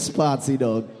love this party,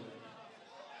 dog.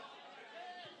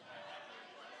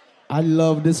 I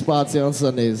love this party on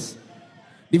Sundays.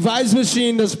 The Vibes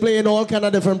Machine is playing all kind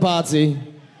of different party.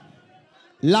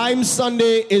 Lime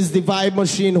Sunday is the Vibe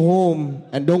Machine home.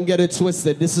 And don't get it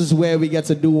twisted. This is where we get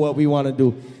to do what we want to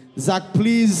do. Zach,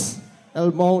 please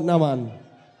help me out now, man.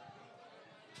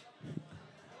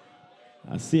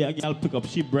 I see a girl pick up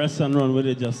she breasts and run with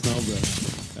it just now,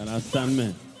 bro. You understand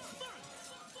me?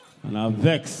 And I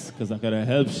vex because I could have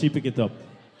helped she pick it up.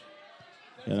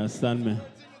 You understand me?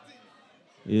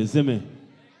 You see me?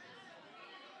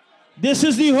 This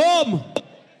is the home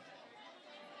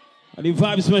of the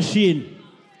Vibes Machine.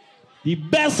 The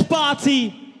best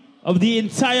party of the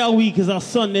entire week is a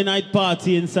Sunday night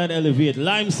party inside Elevate.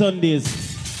 Lime Sundays.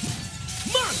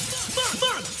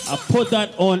 I put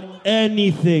that on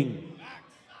anything.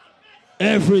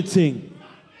 Everything.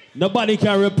 Nobody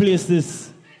can replace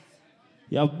this.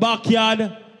 You have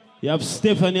Backyard, you have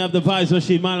Steph, and you have the Vibes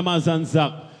Machine, Malmas and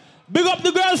Zach. Big up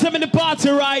the girls them in the party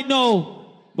right now.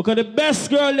 Because the best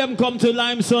girl them come to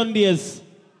Lime Sundays.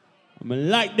 I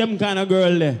like them kind of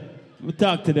girl there. Let me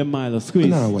talk to them, Milo. Squeeze.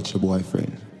 Now watch your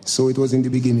boyfriend. So it was in the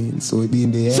beginning, so it be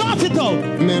in the end. Shut it out!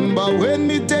 Remember when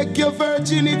me take your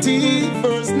virginity,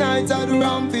 first night at the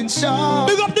ramping shop.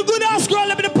 Big up the good ass girl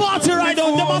in the party right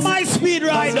now. Them on my speed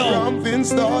right now. Ramping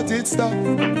started stop.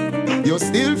 You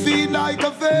still feel like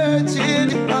a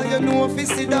virgin, and you know if you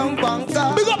sit down bank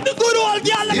top. Big up the good old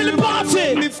girl in the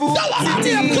party. Tell her that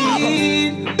name,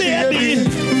 come. Baby.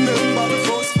 Remember the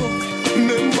first fuck.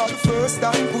 Remember the first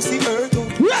time pussy hurt up.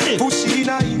 Ready. Pushing in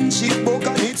friendship book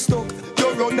and it stuck.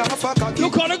 You run off a cocky.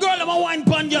 Look how the girl in my wine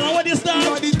pan, girl. What is that?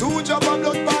 Body 2 drop of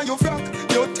blood by your frack.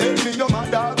 You tell me your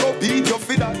mother go beat you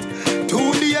for that.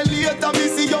 2 days later, me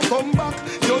see you come back.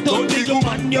 You don't think you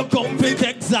man, you come fit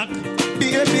exact.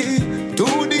 Baby,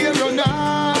 2 days run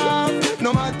off.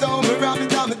 No matter how me ram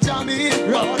it, I'm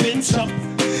jamming. Rapping shop.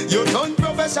 You done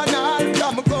professional.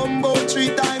 Come combo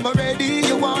 3 times already.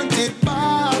 You want it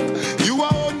back. You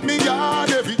want me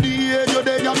yard every day. You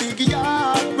there a big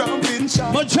yard. Ramping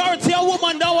shop. Majority of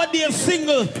women nowadays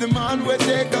single. The man will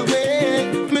take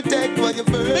away. Me take what you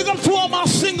first. Big up to all my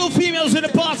single females in the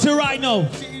party right now.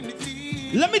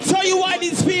 Let me tell you why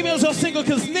these females are single,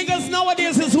 cause niggas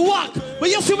nowadays is whack. But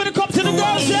you see when it comes to the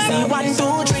girls, yeah? 1,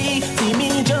 2, 3, see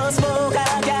me just smoke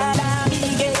a gal.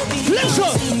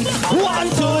 Listen, 1,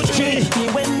 2,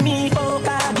 3. When me fuck a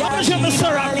gal. I'm gonna the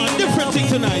syrup, man. Different thing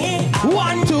tonight.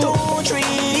 1, 2, 3.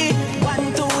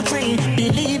 1, 2, 3.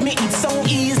 Believe me, it's so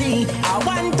easy.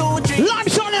 1, 2, 3.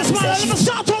 Live on this, man. Let me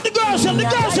start on the girls, the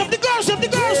girls, the girls, the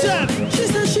girls. She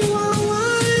said she want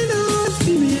wine up,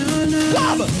 give me all night.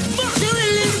 Come.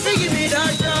 Give me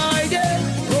that ride, yeah.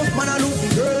 Rough man, I look the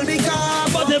girl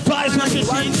because. But the price not the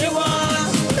same. She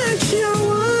wants. Make she a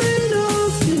wine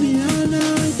off, give me all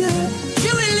night, yeah. She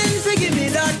willing to give me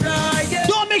that ride, yeah.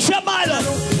 Don't mix your mile up.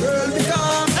 Girl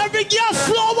because. Every girl,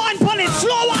 slow wine, pon it,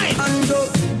 slow wine. And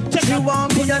she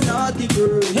want me a naughty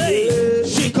girl. Hey,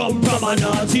 she come from a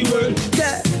naughty world.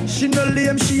 Yeah, she no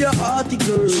lame, she a hearty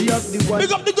girl. She have the one.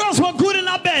 Pick up the girls who are good in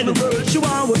her bed. She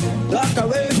want with dark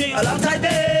away, a lot of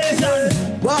days.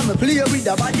 Want me play with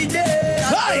the body day.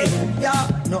 Hey! Yeah,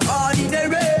 no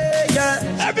ordinary,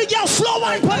 yeah. Every girl slow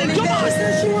wine, pon it, come on.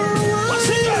 What's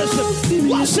the girls?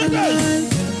 What's the girls?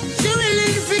 She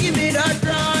willing to give me that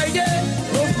ride,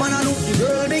 yeah. Rough man, I look the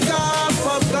girl, they got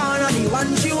popcorn and the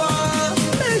one she want.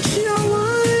 Make she a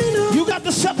wine up. You got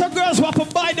the set of girls who have to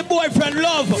buy the boyfriend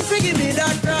love. Give me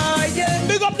that ride, yeah.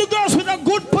 Big up the girls with a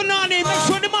good punani. Make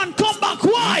sure the man come back.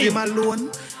 Why? Leave him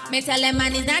alone. Me tell them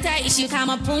man it's not a issue, come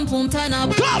a boom boom turn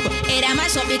up. Come! Hey, that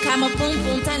mash up, become a boom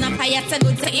boom turn up. I had to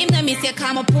go to him, then me say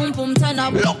come a boom boom turn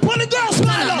up. Look for the girls,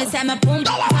 man. Me say me boom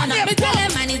boom turn up. Me tell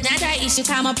them man it's not a issue,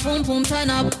 come a boom boom turn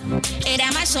up. Hey,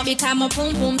 that mash up, become a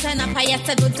boom boom turn up. I had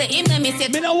to go to him, then me say.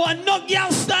 Me no want no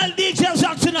girl style DJ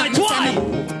Jack tonight. Why?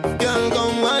 Girl,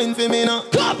 come wine for me now.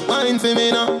 Come. Wine for me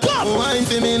now. Come. Wine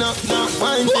for me now.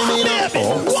 Wine for me now.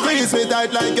 Squeeze me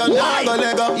tight like you're not gonna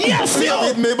let go. Yes, Play yo.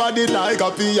 with me body like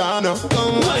a piano.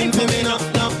 Come wine for me now.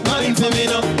 Wine for me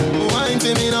now. Wine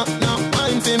for me now.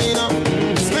 Wine for me now.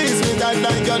 Squeeze me tight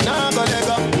like you're not gonna let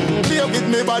go. Play with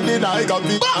me body like a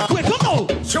piano. Back quick, come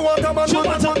on. She want a man, She want a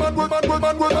man.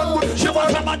 She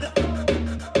want a man.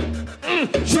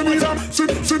 She want a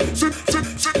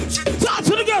Talk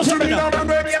to the girls,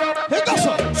 everybody. Here goes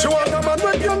some. She want a man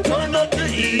when you turn up the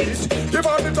heat. Give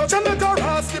her the touch and make her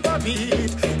ass skip a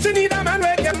beat. She need a man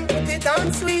when you put it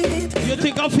on sweet. You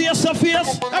think I'm fierce or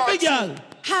fierce? Every girl.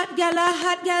 Hot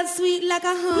girl, sweet like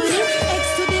a honey.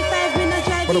 X to the 5, me no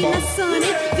drive in a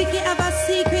sunny. Vicky have a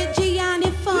secret,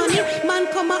 Gianni funny. Man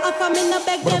come a offer me no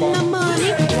beg them no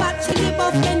money. Fat to the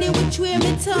buff, any which way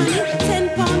me turn it. 10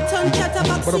 pound ton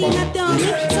chatterbox in a dummy.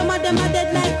 Some of them are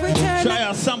dead like return. Try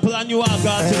a sample and you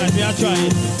alcohol tonight. Me I try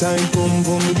it. Time boom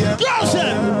boom yeah. Girls,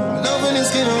 loving the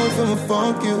skin out from a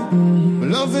fuck you.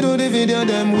 Love to do the video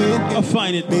them with you. I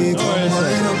find it. Me come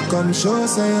wine up, come show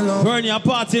say you love. Burn your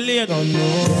party late. Don't know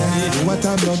what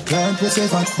a blood clot we say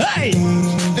fat. Hey!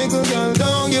 Little girl,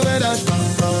 don't give it that.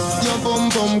 Your bum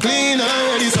bum clean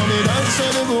already, so me dance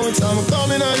on the boots. I'm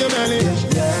coming on your belly.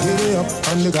 Get it up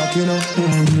on the cock, you know.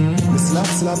 Me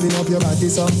slapping up your body,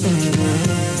 so.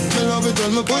 Me love it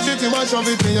when me push it, you want shove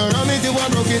it, me ram it, you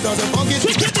want rock it, or the fuck it.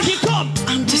 Come!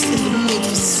 I'm just in the mood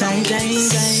for side,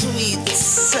 sweet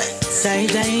sex. Die,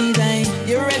 die, die.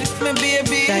 You ready for me,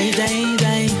 baby? Die, die,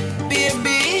 die.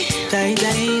 Baby. Die,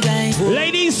 die, die.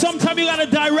 Ladies, sometimes you gotta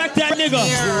direct that nigga.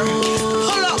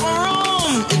 Hold up,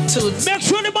 make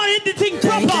sure the man hit the thing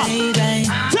proper.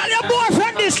 Tell your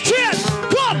boyfriend this straight.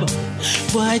 Come.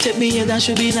 Boy, take me here, that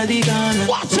should be in the corner.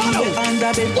 Watch out.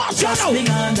 Watch out.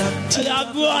 Tell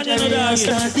her go on, you know that.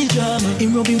 Start the drama.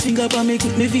 Him rubbing finger on me,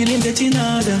 quick me feeling getting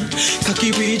harder.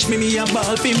 Cocky reach me a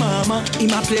ball for mama.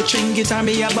 Him a play string guitar,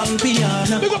 me a bang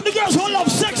piano. Big up the girls who love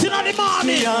sex in the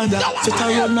morning. So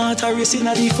I run out a race in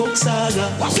the folk saga.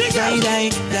 Die,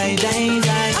 die, die, die,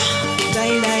 die.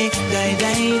 Die, die, die,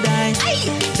 die, die.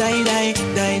 Die, die,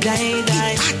 die, die,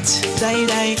 die. Die,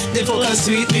 die, the fucker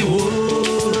sweet me,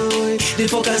 whoa. The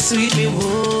fucker sweet me,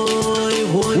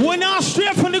 whoa. We're now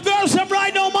straight from the girls up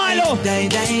right now, Milo. Die,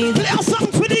 die. Play a song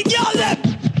for the girl them.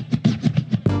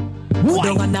 Go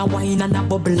down and a wine and a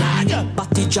bubble and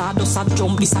Batty jar does a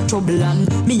jump, this a trouble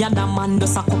and me and a man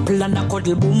does a couple and a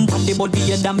cuddle boom. On the body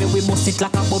head and me we bust it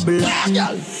like a bubble and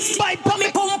bite for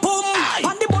me pum pum.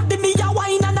 On the body me a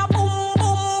wine and a boom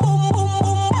boom boom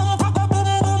boom boom boom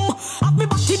boom boom. Have me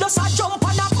batty does a jump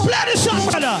and a boom. Play the song,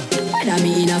 brother. Whether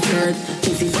me in a skirt,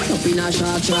 pussy fuck up in a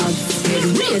short shorts. Head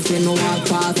raise when me walk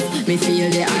past, me feel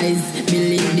the eyes,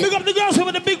 believe the. Big up the girls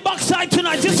over the big backside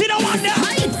tonight. You see that one there?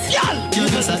 You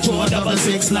just a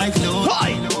 266 like no.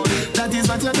 That is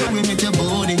what you're doing with your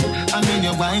body. And when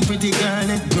you're wine, pretty girl,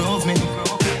 it drove me.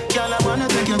 Girl, I wanna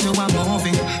take you to a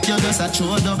movie. You're just a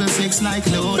 266 like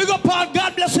no. Big up Paul,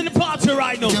 God bless in the party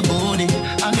right now. Your body.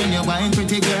 And when you're wine,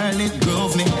 pretty girl, it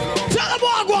drove me. Tell them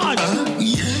what one.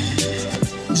 Yeah.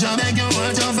 Just make your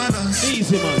words over us.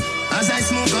 Easy, man. As I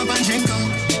smoke up and drink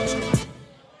up.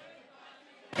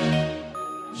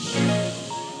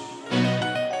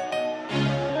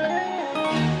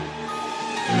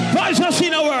 Price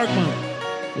machine at work,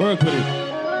 man. Work with it.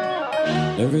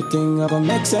 Everything gonna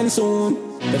make sense soon.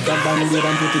 The band and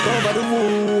put it over the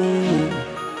moon.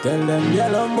 Tell them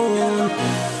yellow moon.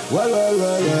 Well.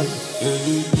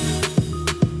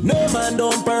 No man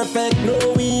don't perfect.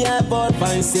 No, we have our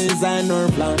vices and our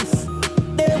plans.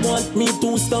 They want me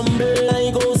to stumble.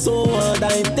 I go so hard,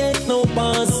 I take no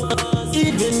pass.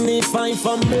 Even if I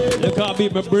fumble. Look how I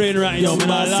beat my brain right now,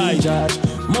 man. I lie.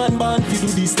 Man born to do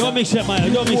this. Don't mix it,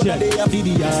 man. Don't mix it.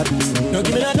 No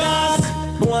give me no talk.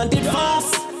 No want it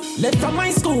fast. Left from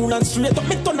my school and straight up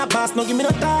me turn a pass. No give me no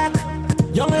talk.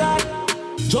 Young lad,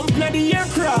 jump in the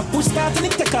aircraft. Push start and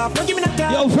it take off. No give me no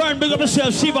talk. Yo, Fern, big up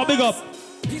yourself. Shiva, big up.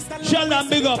 Sheldon,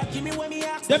 big up.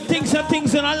 Them things and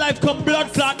things in our life come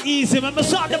blood clot easy. Remember,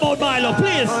 sort them out, Milo,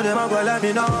 please. Oh, them a go like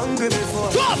me not hungry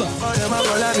before. Come! Oh, them a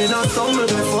go like me not hungry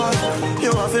before.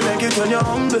 You have to make it when you're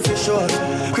hungry for sure.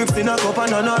 Crips in a cup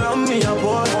and none around me a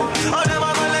boy. Oh, them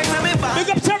a go like me back. Big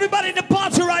up to everybody in the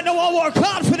party right now. I work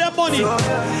hard for their money.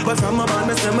 But from a man,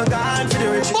 me say my God for the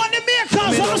rich. Money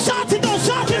makers, so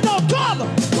sort it out, come!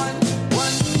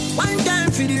 One time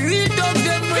for the real dog,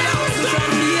 them when I was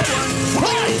from the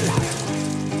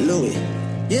Louis,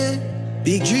 yeah,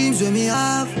 big dreams when me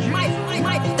have.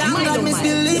 Thank God me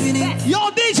still living it. Yo,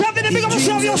 DJ, having a big up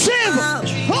yourself, yo, sing.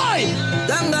 Hi.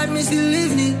 Thank God me still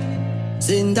living it.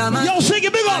 Sing that man. Yo, sing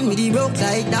it big up. Me the broke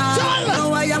like that.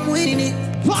 Now I am winning it.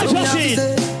 Five machine.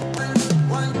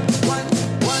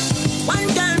 One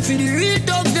time for the real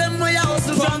dog, them way I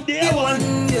hustle from day one.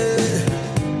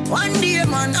 Yeah. One day,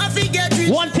 man, I forget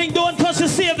it. One thing, don't touch the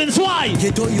savings. Why?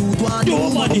 Get to you to new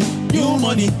money, new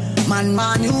money. Man,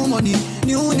 new money,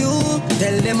 new.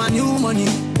 Tell them a new money.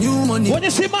 When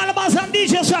you see Malabas and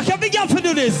DJs, so I can begin to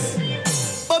do this.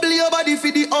 Bubble your body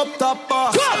for the up top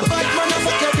part. Bad man, I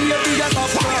fuck your baby, you top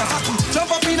class.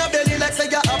 Jump up in a belly like say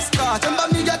you're upstart.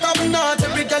 Remember me get up north,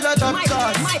 every girl a top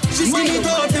class. She see me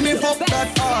talk to me fuck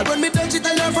that hard. When me touch it,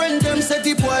 tell her friend them say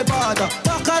the boy bad.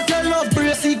 Backers they love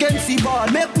brace against the ball.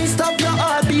 Make me stop your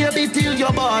heart, baby, till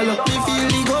your ball. Me feel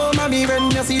the go, mommy,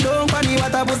 when you see don't funny.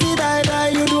 What a pussy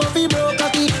die, you do fi broke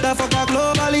cocky. The fucker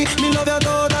globally, me love you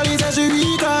totally. Say she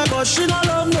weak, but she not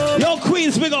love no. Yo,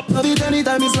 Queens, big up. Love it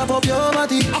anytime you slap up your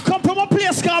body. I come from a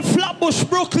place called Flatbush,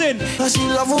 Brooklyn. If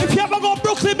you ever go to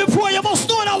Brooklyn before, you must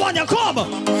know that one. You come.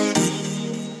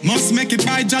 Must make it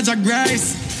by Judge of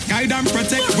Grace. Guide and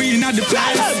protect, we in the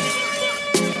place.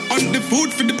 On the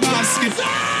food for the basket.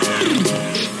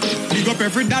 Big up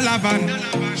every dollar van.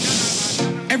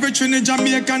 Every Trinidad,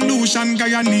 Jamaican, Lucian,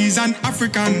 Guyanese and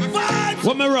African.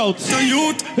 What my road? So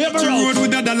youth, to road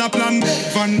with a dollar plan.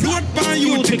 Van road pan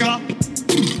you pick up.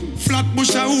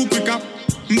 Flatbush a who pick up.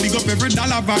 Big up every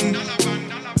dollar van.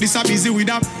 This a busy with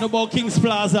that. No about Kings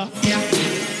Plaza. Yeah.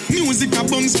 Music a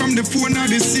bounce from the phone or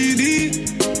the CD.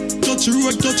 Touch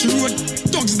road.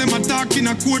 Thugs them attacking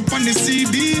a code from the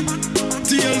CD.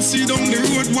 TLC down the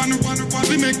road, one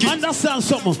we make it. Understand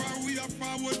something?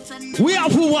 We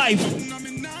have a wife.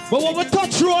 But when we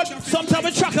touch road, sometimes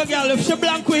we track a girl. If she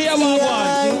blank, we hear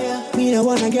one. Me no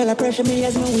want a girl to pressure me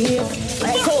as my wave.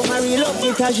 Like how my real love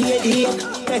because she a dick.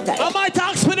 I might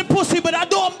ask for the pussy, but I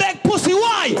don't beg pussy.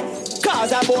 Why?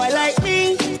 Cause a boy like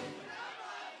me.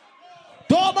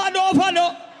 Don't no.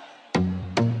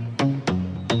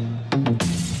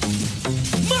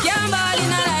 Can't ball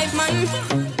in a life, man.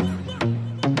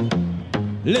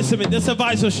 Listen, me, this is a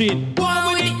vice machine. Go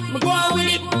on with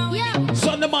it. Yeah.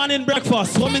 Sunday morning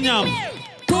breakfast. What me yam?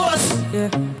 Toast. Yeah.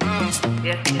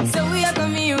 So we are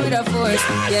coming with a force.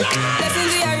 Yeah.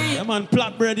 Lessons we are real. Yeah, man,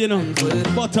 flat bread, you know.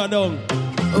 Butter down.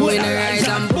 We in a rise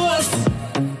and boast.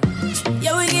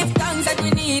 Yeah, we give thanks that we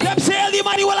need. Them say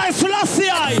money will I Selassie.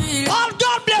 All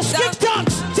God bless, give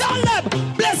thanks. Tell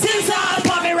them blessings are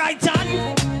for me right time.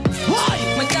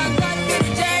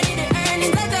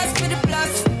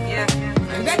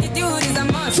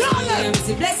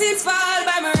 Please fall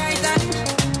by my right hand.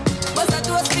 But I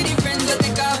toast to the friends that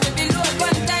take off the load.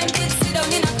 One time kids sit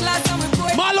down in a class and we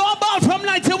pour. Malo about from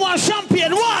 91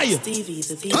 champion, why?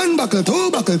 One buckle, two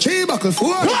buckle, three buckle,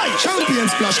 four. Why? Champion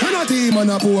splash, and a team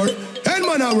and a pour. And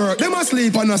man a work, them a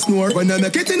sleep and a snore. When they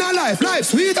make it in a life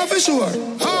sweeter for sure.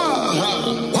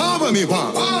 Wow with me,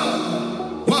 wow.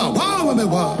 Wow with me,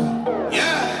 wow.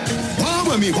 Yeah. Wow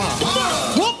with me,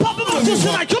 wow. What papa about this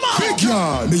tonight? Come on. Big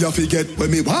yard, me a forget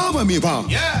when me wow with me, wow.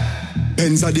 Yeah.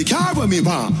 Benz a the car with me,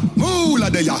 wow. Moolah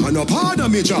the ya and a part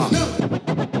of me jaw.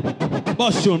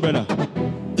 Boss tune, brother.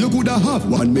 You coulda have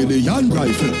 1 million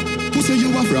rifle. Who say you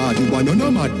a fraud, you want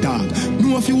no mad dog.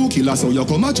 Know a few killers, so you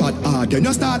come a chat hard. Then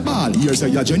you start ball, here's say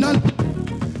you general.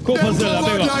 Co-Pasilla,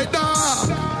 big up. Like that.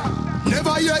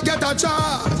 Never yet get a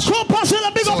charge.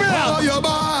 Co-Pasilla, big up, brother. Hold your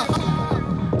bar.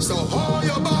 So hold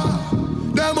your bar.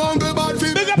 Them hungry bad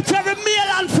female. Big up to every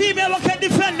male and female who can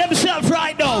defend themselves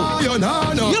right now. You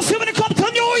know, no. You see when it comes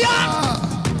to New York?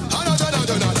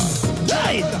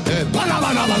 Hey, banga,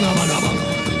 banga, banga, banga, banga.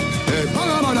 Hey,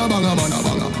 banga, banga, banga, banga,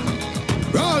 banga.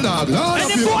 Roll dog, Lord and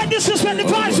the boy disrespect the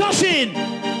prize machine.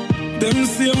 Them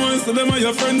same ones, so them are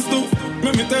your friends too.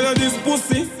 Let me tell you this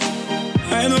pussy.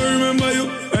 I don't remember you,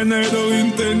 and I don't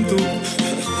intend to.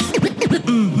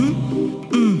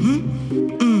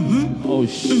 Oh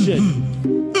shit.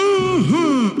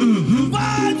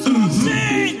 Vibes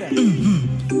machine.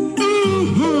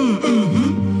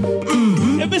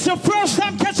 If it's your first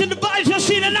time catching the vibes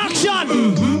machine in action,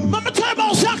 remember time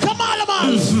about Zaka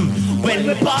Malamans. When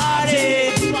we party,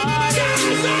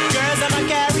 girls and I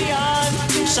carry on,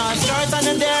 short skirts and a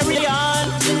dairy on,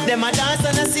 them a dance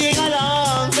and a sing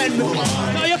along. When we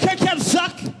party. Now you can't get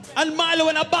Zach and Milo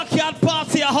in a backyard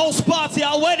party, a house party,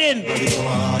 a wedding.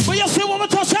 But you see what we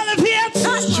touch elevate?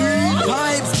 Street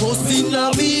vibes posting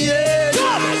on me head.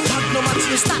 Not no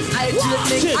matches that I just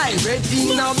make I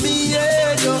ready now me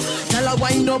head. Tell her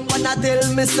wind up and I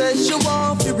tell me say she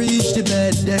want to reach the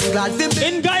bed. Then glad to be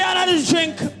in Guyana this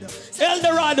drink. El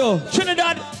Dorado,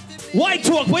 Trinidad, White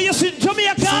Oak, where you see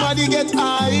Jamaica? Somebody get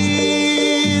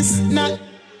ice, not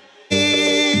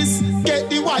ice. Get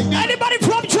the white. Anybody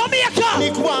from Jamaica?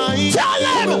 Nick White. Tell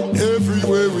them.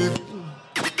 Everywhere we.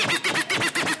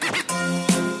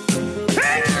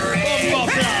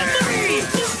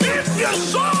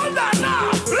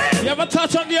 You ever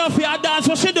touch on girl for your dance?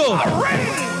 What she do?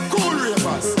 Cool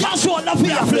ravers. Just show the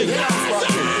fear flick.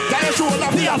 Can show the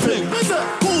fear flick?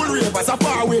 Cool ravers a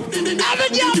far away. Every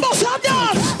girl must have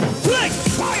dance. Flick.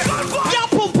 Yeah,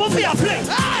 pump for fear flick.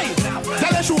 Aye.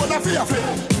 Can show the fear flick?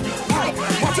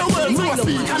 Watch your world to a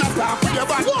speed and a talk with your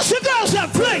back. What's the girls that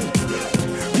flick?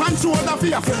 Man show the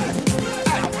fear flick.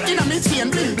 In a chain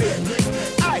bling bling.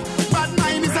 Aye. Bad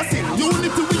mind is a sin.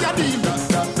 Unity we are deal.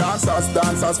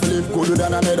 Dancers flip good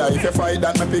than another. If you fight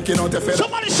that, me picking out a feather.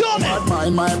 Somebody show me. Bad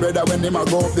mind, my brother, when them a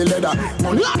go up the ladder.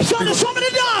 Lap, show me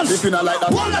the dance. If you not like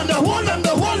that, hold them there, hold them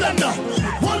there, hold them there.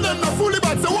 Hold them there, fully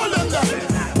back, so hold them there.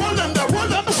 Hold them there, hold them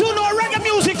there. I'm soon no reggae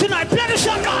music tonight. Play the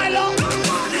shot, Island.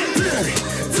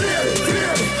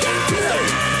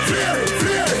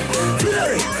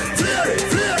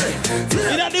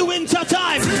 In the winter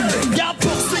time. Yeah,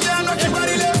 pump.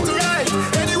 Everybody left to right.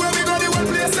 Anywhere we go, they will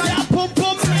play some. Yeah, pump,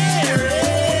 pump.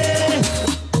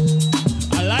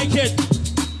 I like it.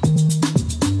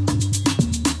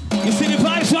 You see the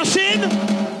vibes machine?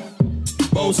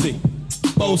 Bossy.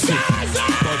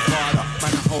 Godfather,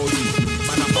 man a holy,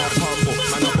 man a more humble,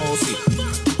 man a bossy.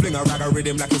 Fling a rag a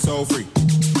rhythm like it's all free.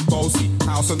 Bossy,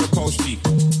 house on the coast G.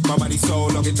 My money so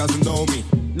long it doesn't know me.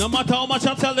 No matter how much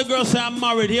I tell the girl say I'm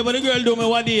married here, but the girl do me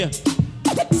one day.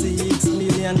 $6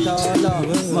 million.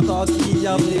 My cocky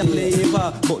have the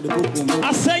flavor, but the boom.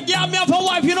 I said, yeah, me have a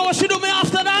wife. You know what she do me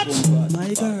after that?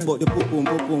 My girl, but the boom.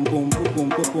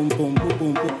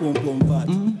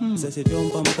 Say she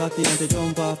jump on my cocky and she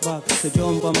jump off back. She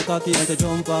jump on my cocky and she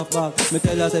jump off back. Me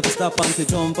tell her say stop and she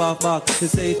jump off back. She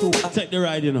say to take the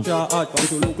ride, you know. Draw hard, come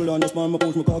to local on this man. Me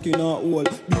push my cocky in a hole.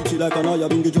 Beat it like an eye,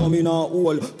 bring the drum in a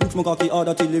hole. Push my cocky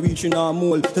harder till they reach in a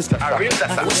mole. What she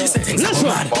say? Listen.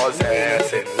 More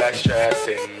zessin, less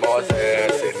stressing. More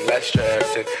zessin, less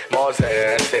stressing. More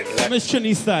zessin, Miss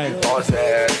Chinny style. More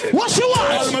zessin. What you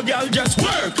want? All my girl just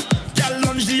work. Girl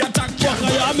lunge the attack. Fuck,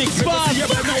 you mix bad.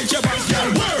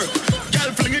 Girl work.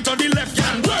 Girl fling it on the left.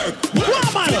 Girl work.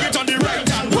 Fling it on the right.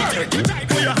 Girl work.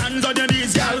 Put your hands on your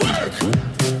knees. Girl work.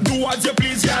 Do what you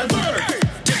please. Girl work.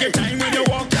 Take your time when you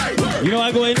walk. Girl work. You know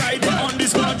I go in. Ride on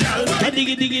this spot. Girl work.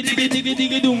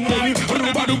 Diggy doom.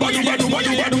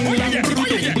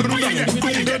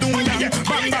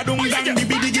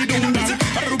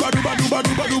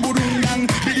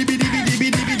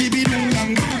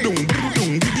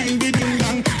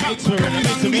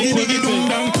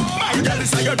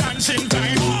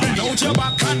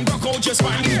 back and rock out your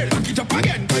spine. Back it up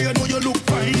again, cause you know you look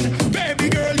fine. Baby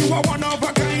girl, you are one of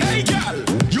a kind. Hey girl,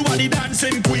 you are the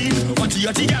dancing queen. What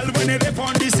you the girl when they rap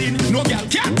on the scene? No girl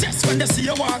can't test when they see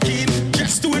you walk in.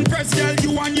 Just to impress girl,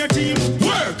 you and your team.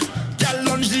 Work, girl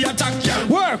lunge the attack, girl.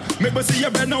 Work, maybe see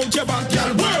you bend out your back,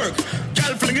 girl. Work,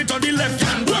 girl fling it on the left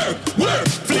hand. Work, work,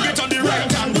 fling it on the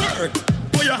right hand. Work,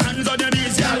 put your hands on your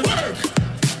knees, girl. Work,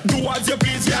 do what you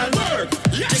please, girl. Work,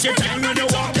 take your time when you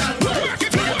walk, girl. Work,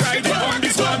 fling it right on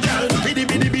this one, girl.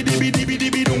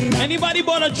 Anybody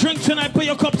bought a drink tonight, put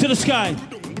your cup to the sky.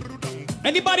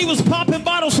 Anybody was popping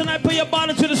bottles tonight, put your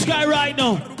bottle to the sky right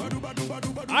now.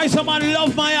 I someone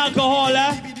love my alcohol,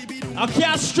 eh? I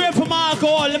can't stray from my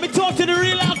alcohol. Let me talk to the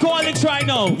real alcoholics right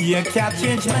now. You can't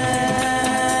change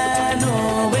man,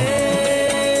 no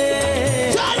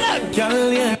way.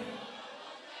 Girl, yeah.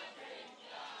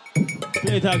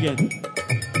 Play it again.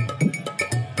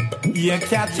 You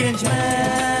can't change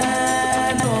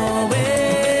man, no way.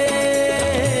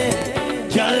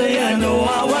 Girl, you know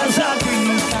I was a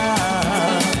drinker.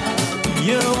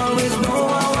 You always know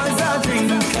I was a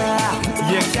drinker.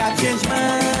 You can't change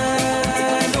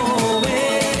man, no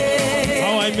way.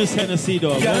 Oh, I miss Hennessy,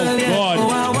 though. Girl, Oh, you know I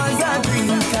God. was a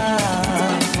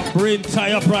drinker. Brain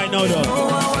tie up right now, though. You know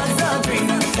I was a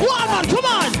drinker. One man, come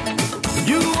on.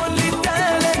 You only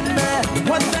telling me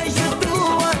what I should do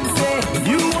and say.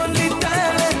 You only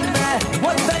telling me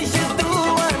what I should do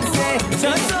and say.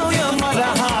 Just so your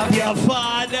mother have your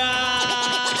father.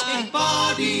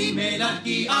 Body मेरा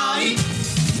की आई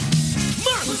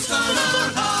मुस्कुरा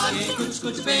आए कुछ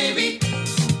कुछ baby.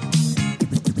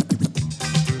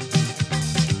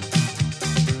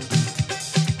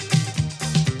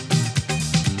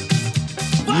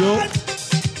 Yo.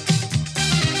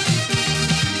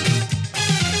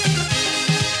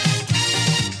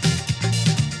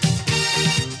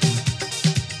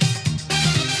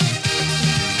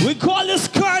 We call this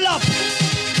curl up.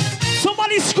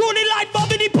 Somebody screw the light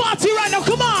bulb in the party right now.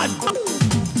 Come on.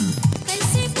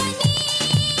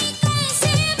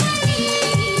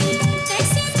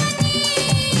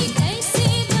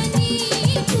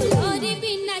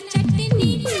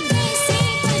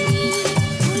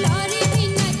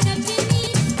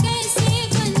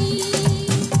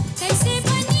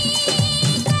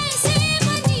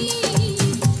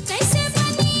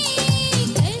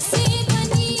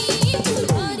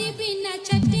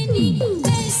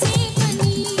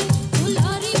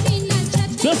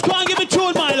 Just go and give me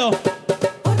tune, Milo.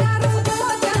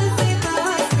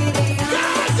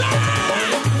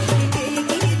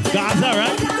 Gaza,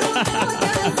 right?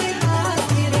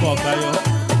 Fuck, are you?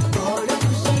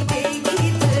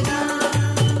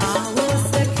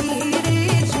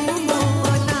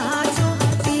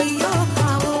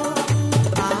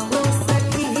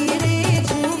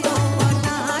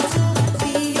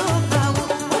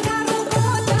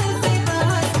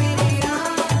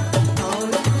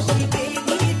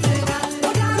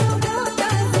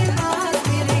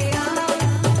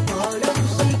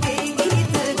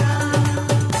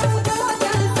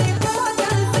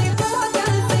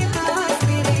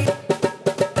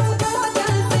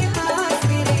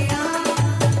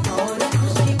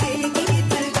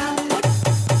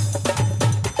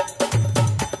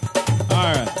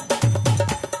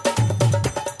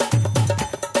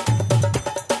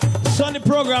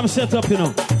 Program set up, you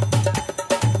know.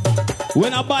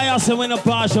 When I buy us and when I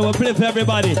pass, I will play for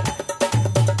everybody.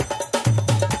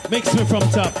 Mix me from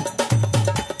top.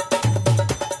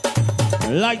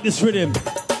 I like this rhythm.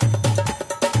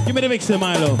 Give me the mixer,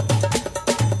 Milo.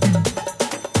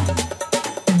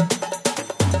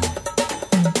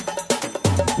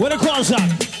 What the calls up?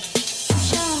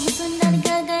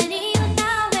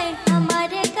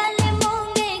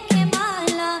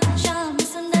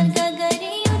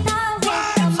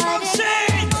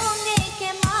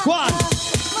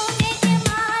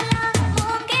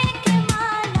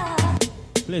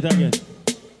 Play it again.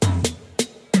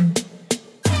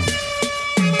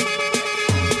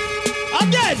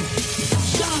 Again.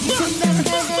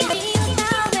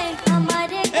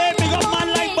 Hey, big up man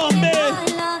like Bombay.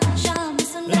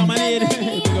 Yeah, man,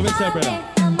 big up yourself, brother.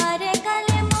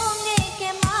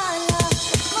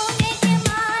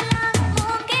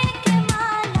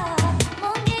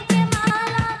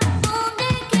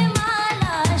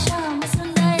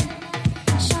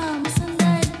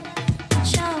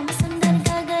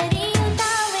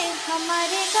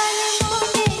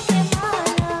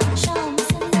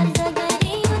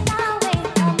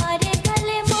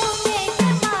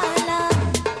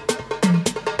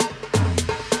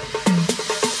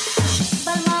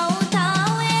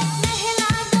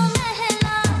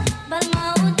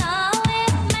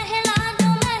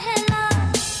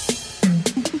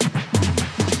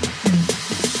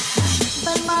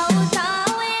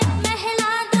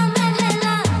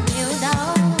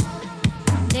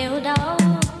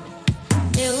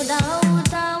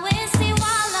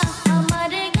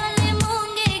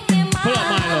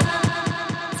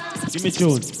 Give me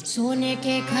tune. सोने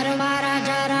के घर वाला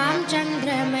राजा रामचंद्र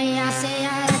मैया से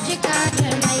अर्ज कर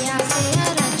मैया से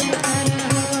अर्ज कर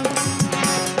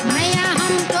मैया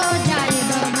हम तो जाए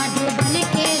मधुबन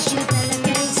के शीतल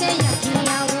कैसे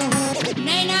यखिया वो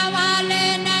नैना वाले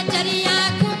नजरिया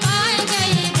घुमाए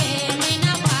गई रे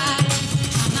नैना वाले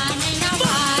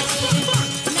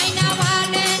नैना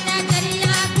वाले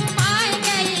नजरिया घुमाए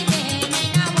गई रे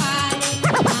नैना वाले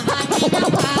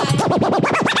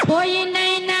कोई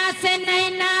नैना से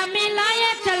नैना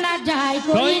मिलाया चला जाए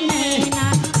कोई नैना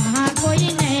हाँ कोई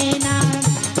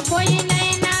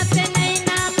नैना से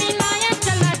नैना मिलाया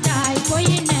चला जाए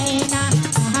कोई नैना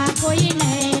हाँ कोई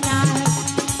नैना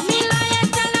मिलाया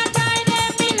चला जाए रे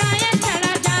मिलाया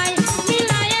चला जाए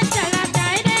मिलाया चला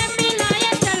जाए रे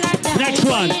मिलाया चला जाए Next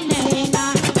one. कोई नैना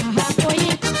हाँ कोई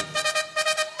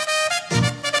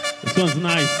This one's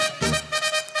nice.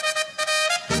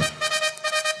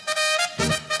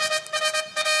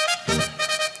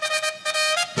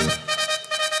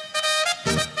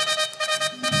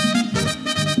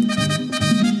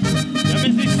 That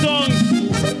means these songs.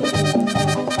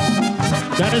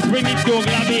 That is bring it to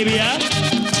Ogla, baby, yeah?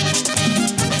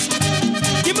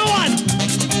 Give me one.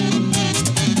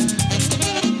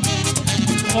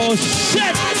 Oh,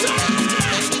 shit.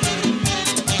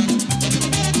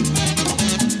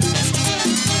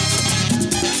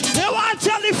 They want to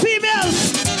tell the females.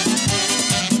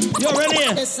 You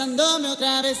ready? Besándome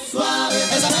otra vez suave,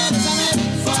 bésame, bésame,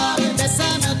 suave,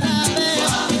 bésame otra vez,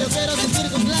 suave, yo quiero sentir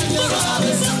tus labios, suave,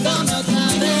 besándome otra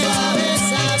vez, suave,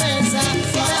 besa, besa,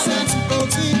 bésame un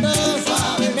poquito,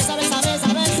 suave, besa, besa, besa,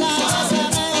 besa,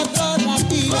 bésame otro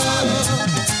ratito,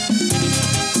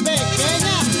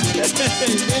 pequeña,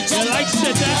 You like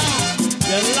shit, eh?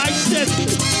 You like shit.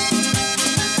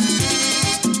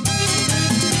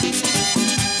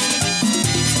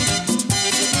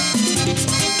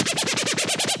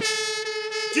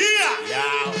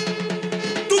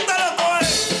 Tú te lo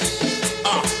coges.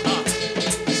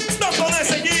 No con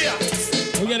ese guía.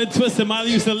 We get it twisted, man. I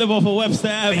used to live off of Webster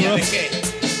Ave, bro. ¿De qué?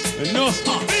 No.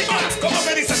 ¿Cómo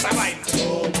que dice esa vaina?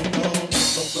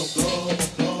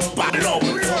 Palo.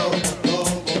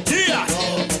 Guía.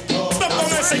 No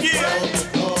con ese guía.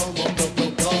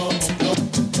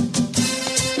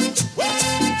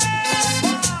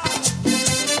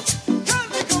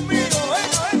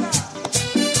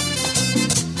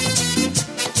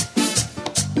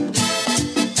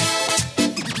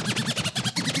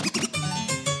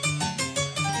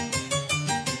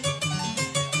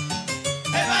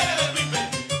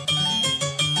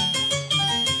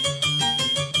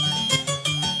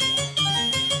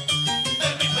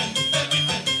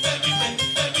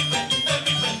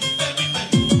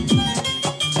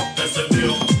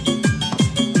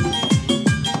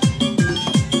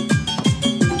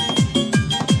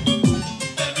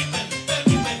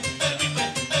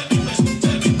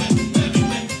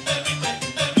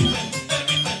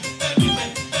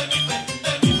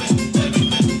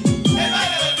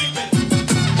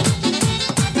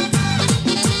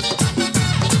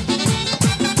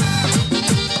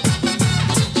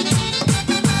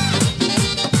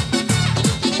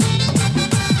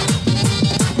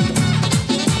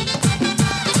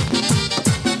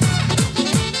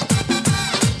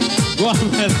 Go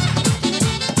on, man.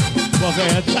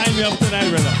 Okay, time me up tonight,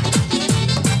 brother.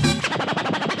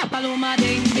 Paloma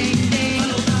ding ding ding,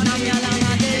 Namya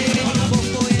lama ding,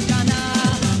 Boko ejana,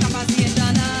 Kapasi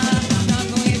ejana,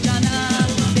 Nago ejana,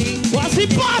 ding. What's the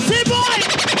party, boy?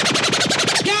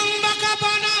 Yang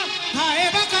bakabana, hae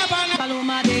bakabana.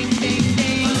 Paloma ding ding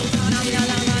ding, Namya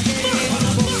lama ding,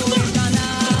 Boko ejana,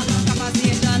 Kapasi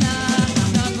ejana,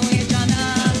 Nago ejana,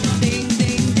 ding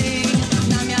ding ding,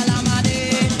 Namya lama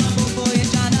ding, Boko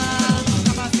ejana,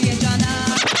 Kapasi ejana.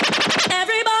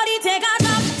 Everybody take a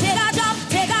jump, take a jump,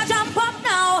 take a jump up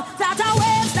now. Start a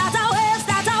wave, start a wave,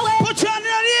 start a wave. Put your hand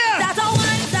in the air. Start a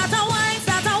wine, start a wine,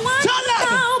 start a wine. Tell them.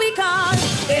 Now because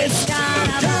it's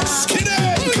carnival.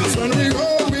 Cause when we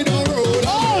roll, we don't roll.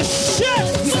 Oh, shit.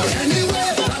 So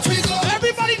anywhere that we go,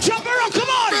 Everybody jump around, come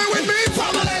on. with me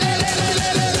from a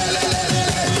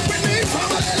with me from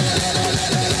a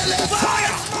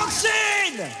Fire.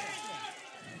 Boxing.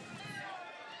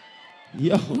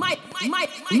 Yo,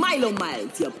 Milo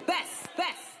Miles, your best.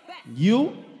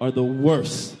 you are the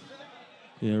worst.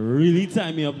 You really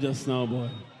tie me up just now, boy.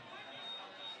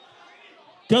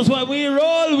 Because when we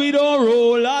roll, we don't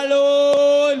roll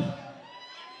alone.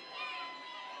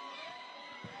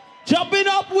 Jumping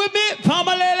up with me,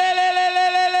 family.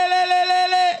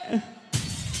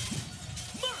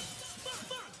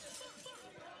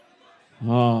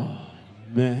 Oh,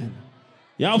 man.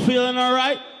 Y'all feeling all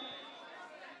right?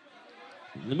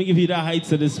 Let me give you the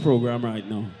heights of this program right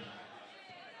now.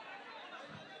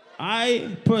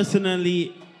 I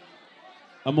personally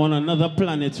am on another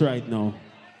planet right now.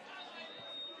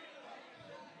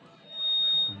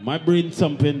 My brain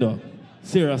thumping though.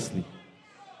 Seriously.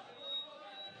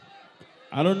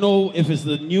 I don't know if it's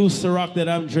the new Ciroc that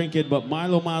I'm drinking, but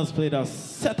Milo Mars played a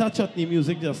set of chutney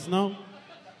music just now.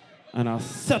 And a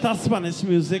set of Spanish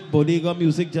music, bodega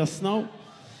music just now.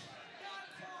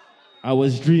 I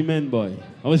was dreaming, boy.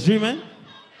 I was dreaming?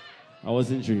 I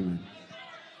wasn't dreaming.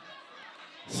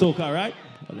 Soca, right?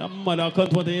 Well, mother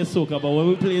can't want to hear soca, but when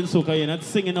we playing soca, you're not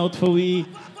singing out for we.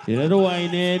 You're not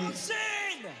whining.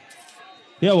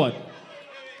 Hear what?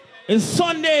 It's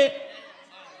Sunday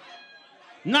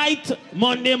night,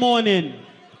 Monday morning.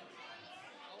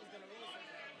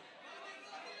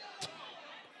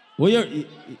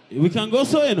 We can go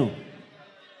so, you know.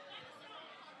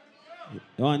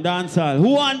 You want dancehall? Who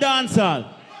want dancehall?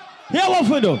 Hear what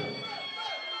we do.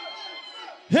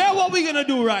 Hear what we're going to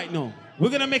do right now. We're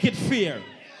going to make it fair.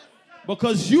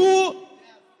 Because you's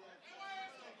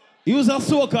a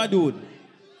soca dude.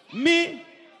 Me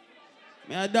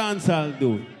a dancehall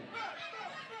dude.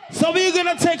 So we're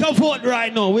going to take a vote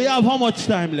right now. We have how much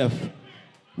time left?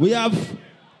 We have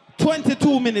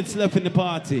 22 minutes left in the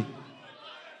party.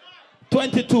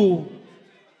 22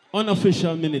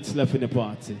 unofficial minutes left in the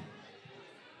party.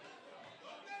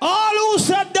 All who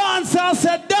said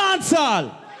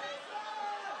dancehall.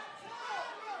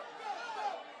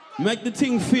 Make the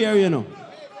thing fair, you know.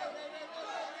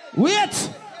 Wait.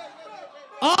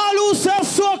 All who said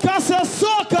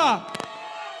soca.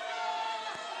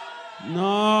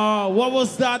 No, what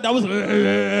was that? That was...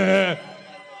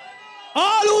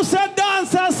 All who said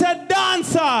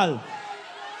dancehall.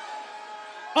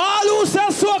 All who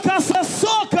said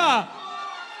soca.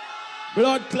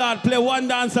 Blood clot, play one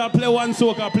dancer, play one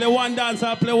soca, play one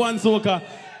dancer, play one soca.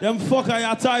 Them fucker,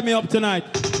 you tie me up tonight.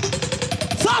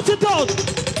 Sort it out.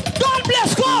 God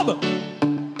bless, come.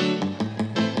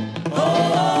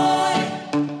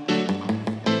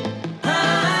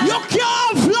 You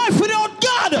can't have life without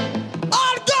God.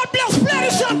 All God bless, play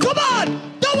the song, come on.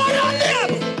 Don't want your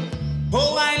name.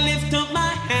 Oh, I lift up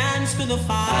my hands to the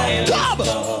fire. Come.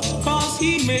 Cause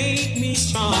he made me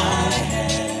strong.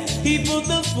 He put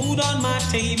the food on my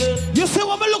table. You see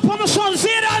what me look for my son, see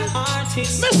that?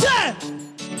 Artist. Me say,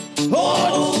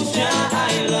 oh, Jah,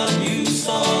 I love you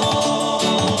so.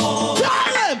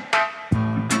 Tell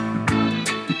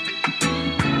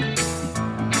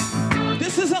him.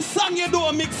 This is a song you do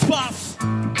a mix pass.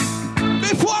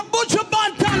 Before Butcher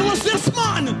Bantan was this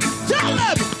man. Tell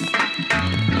him.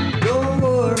 Don't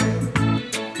worry.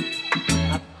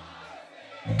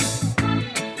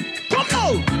 Come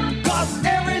now. Cause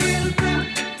every little thing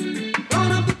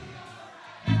gonna be.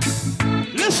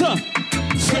 Listen.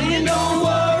 Saying don't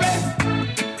worry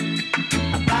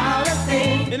about a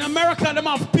thing. In America, them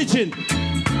have pigeon.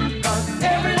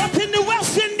 But in the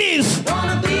West Indies,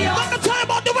 gonna be I'm not talking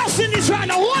about the West Indies right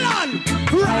now. Hold on.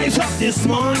 Rise up this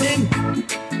morning.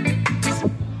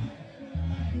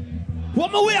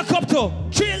 What me wake up to?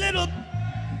 3 little.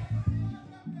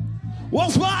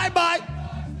 What's bye?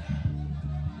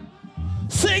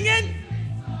 Singing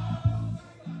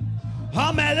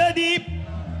a melody.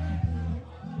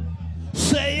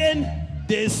 Saying,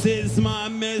 this is my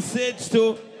message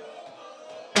to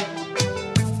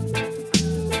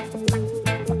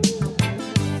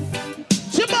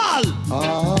Jamal.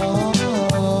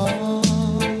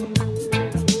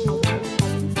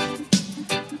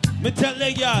 Me tell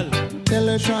the girl. Tell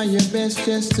her try your best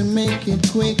just to make it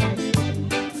quick.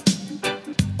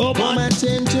 Oh man. Come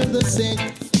attend to the sick.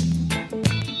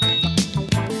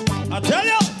 I tell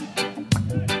you.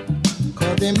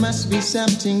 Cause there must be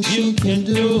something she can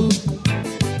do.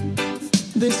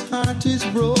 This heart is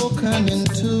broken in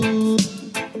two.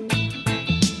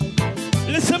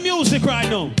 Listen music right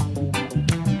now.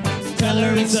 Tell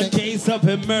her it's a case of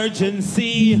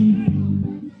emergency.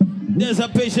 There's a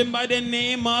patient by the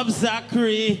name of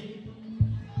Zachary.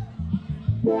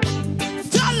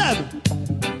 Tell him.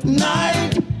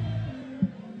 Night.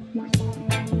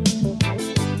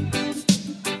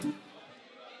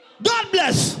 God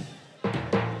bless.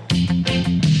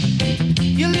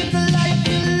 You live the life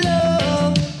you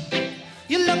love.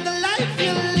 You love the life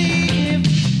you live.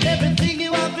 Everything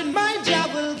you have in mind, I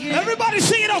will give. Everybody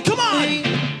sing it out, come on.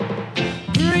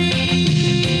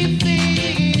 Breathing,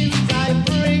 I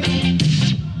bring.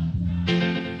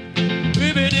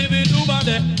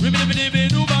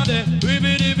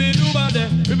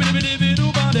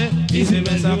 Easy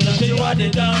mess up, that's what they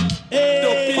done.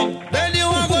 Then you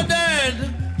want go dead.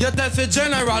 You tell the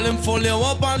general him full you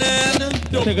up on head.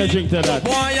 Take a drink to that.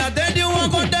 Boy, you dead, you want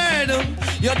never go dead.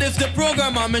 You're this the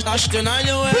program, I'm ashton on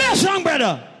your way. Play a song,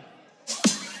 brother.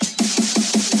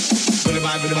 With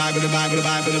the vibe,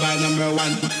 number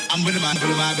one. I'm with the vibe,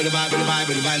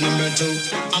 number two.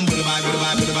 I'm with the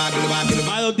vibe,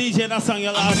 Milo DJ, that song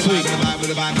you last week.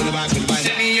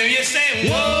 Let me hear you say,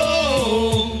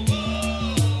 whoa,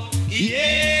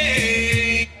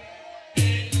 yeah,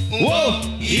 whoa,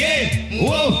 yeah,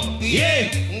 whoa,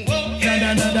 yeah.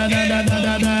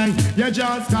 You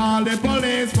just call the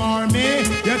police for me.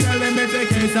 You're telling me the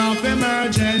case of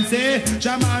emergency.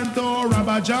 Shaman to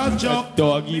rubber just joke.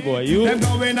 Doggy boy, you. Them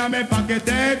go in on me pocket,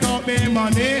 take out me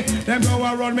money. Them go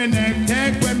around me neck,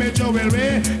 take with me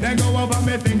jewelry. Then go over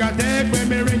me finger, take with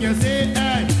me ring. You see,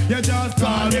 hey, you just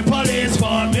call the police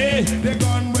for me. The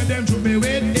gun with them shoot me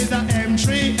with is a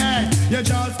M3. Hey, you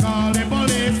just call the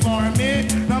police for me.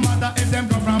 No matter if them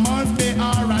come from us, me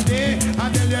already. I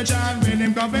tell you, John, when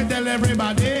him come and tell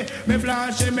everybody. Me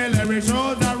flashing me lyrics,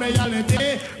 shows the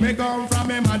reality. Me come from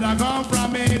me mother, come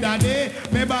from me daddy.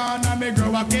 Me born and me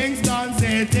grow up Kingston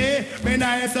City. Me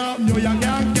nice up New York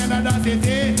and Canada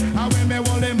City. And when me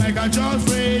hold the mic, I just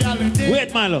reality.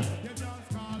 Wait, Milo.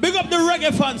 Big up the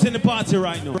reggae fans in the party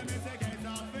right now.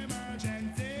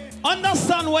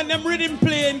 Understand when them rhythm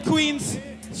play in Queens,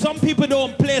 some people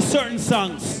don't play certain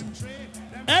songs.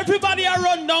 Everybody a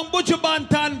run down Butcher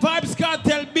Bantan, Vibes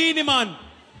Cartel, Beanie Man.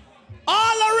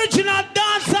 All original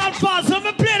dancehall fans. So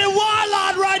me play the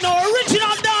Warlord right now.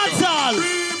 Original dancehall.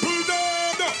 People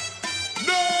dead.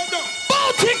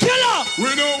 Bounty Killer.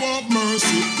 We don't want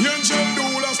mercy. Angel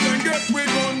Doulas can get we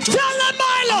gun. Tell them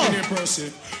Milo.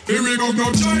 Here we go,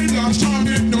 no child, last strong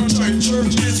in no child.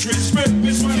 Church disrespect.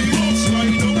 This one the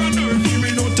outside. No wonder give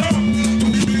me no time. To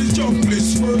please jump,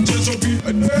 please purchase up in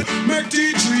a dead. Make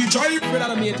T3 drive.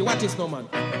 What is no man?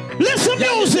 Listen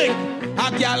music.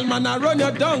 A gal man a run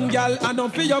you down, gal, and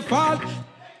don't feel your fault.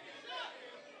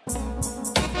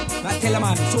 I tell a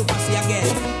man, super see again.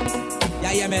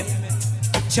 Yeah, man.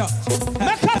 Sure.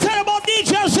 Make I tell you about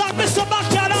DJ Zach, Mr.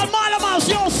 Backyard, and Malamas,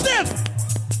 yo, Sniff.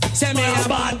 Say me a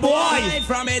bad boy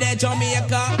from me the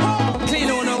Jamaica. Clean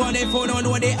on no one phone, no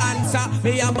know the answer.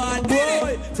 Me a bad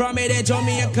boy from me the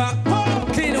Jamaica.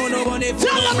 Clean on no one phone.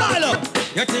 Tell them, Milo.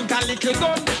 You think a little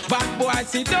gun, bad boy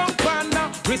sit down, panda.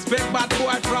 Respect bad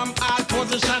boy from all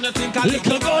position. You think a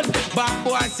little gun, bad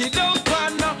boy sit down,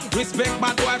 panda. Respect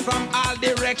bad boy from all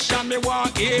direction. Me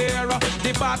walk here,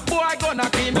 the bad boy gonna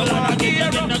clean the walk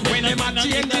here. When them a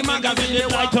change the magazine, they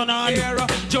walk here.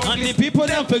 And the people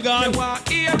them forgot. They walk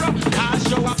here, I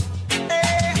show up.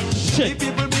 Hey, the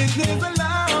people business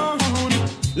alone.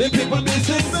 The people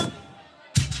business.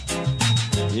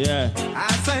 Yeah.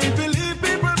 I say believe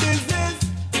people business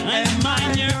and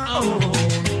mind your own.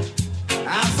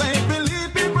 I say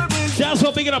believe people business. Just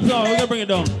so big it up now. We're gonna bring it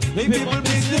down. The people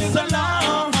business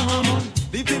alone.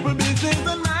 The people business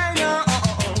and mind your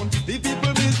own. The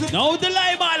people business. No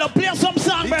delay, Milo. Play some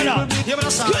song, brother. Give it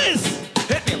a song. Please.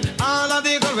 All of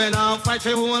the girls when I fight for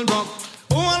who will block.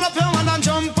 Who will up your hand and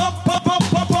jump up, up,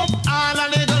 up, up, up. All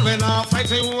of the girls when I fight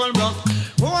for who will block.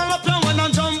 Who will up your hand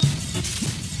and jump.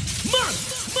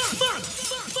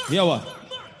 Yeah, what?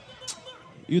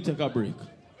 You take a break.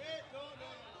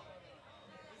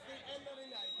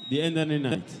 The end of the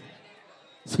night.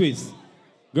 Squeeze.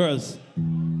 Girls.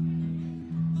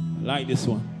 Like this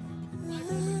one.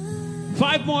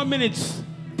 5 more minutes.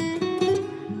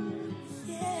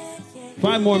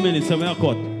 5 more minutes and we're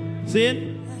cut. See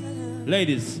it?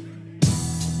 Ladies.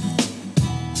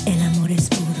 El amor es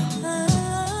puro.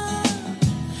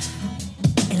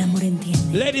 El amor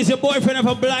entiende. Ladies, your boyfriend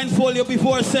ever blindfold you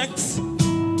before sex?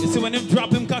 You see when him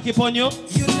drop him cocky on you?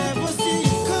 You never see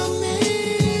you coming.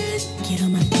 Quiero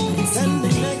amarte para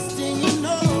siempre. Next thing you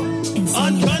know,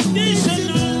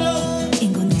 unconditional love.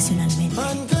 Incondicionalmente.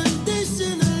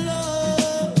 Unconditional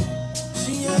love.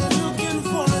 She ain't looking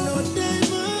for no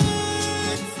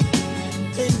diamonds.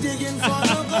 Ain't digging for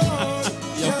no gold.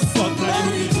 You fuck like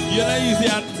me. You're not easy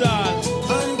at all.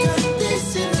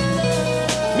 Unconditional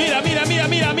love. Mira, mira, mira,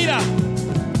 mira, mira.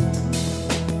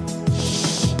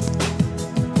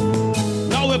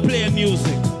 Now we're playing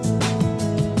music.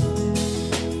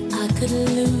 I could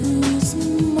lose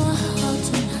my heart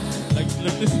tonight. Like,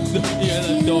 look, this is the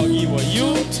doggy boy. You?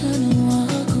 Turn and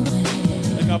walk away.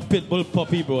 Like a pit bull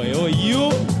puppy boy. Oh,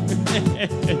 you?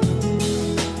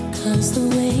 Cause the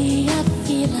way I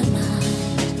feel I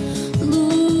might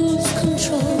lose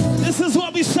control. This is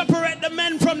what we separate the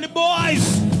men from the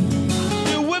boys.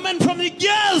 The women from the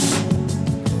girls.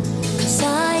 Cause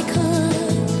I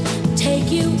could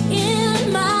take you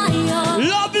in my arms.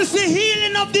 Love is the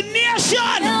healing of the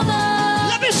nation.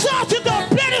 Let me start it up.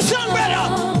 Play the song,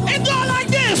 brother. It go like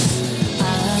this. I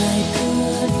could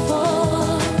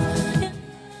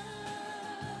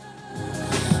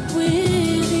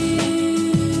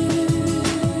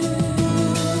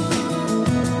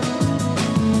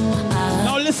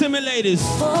ladies.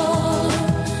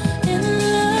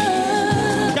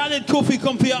 Khalid Kofi,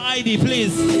 come for your ID,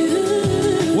 please.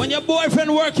 When your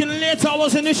boyfriend working late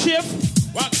hours in the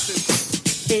shift. Watch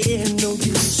this. Ain't no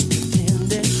use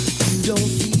pretending you don't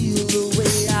feel the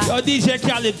way I. Yo, DJ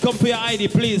Khalid, come for your ID,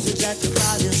 please.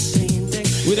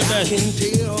 With the best.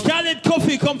 Khalid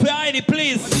Kofi, come for your ID,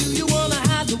 please. Do you wanna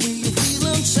hide the way you feel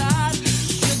inside?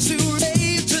 You're too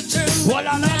late to turn back.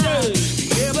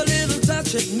 Every little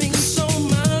touch, it means so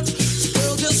much.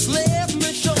 Still, just let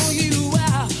me show you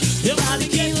how. Your body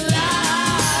can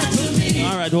lie to me.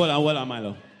 All right, hold on,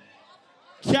 Milo.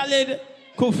 Khalid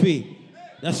Kofi.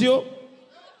 That's you?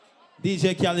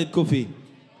 DJ Khalid Kofi.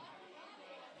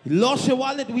 You lost your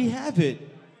wallet? We have it.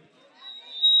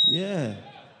 Yeah.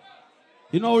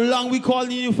 You know how long we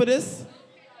calling you for this?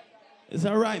 It's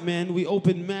all right, man. We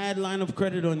opened mad line of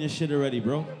credit on your shit already,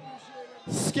 bro.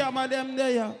 Scammer them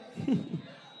there, yeah.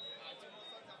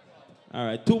 All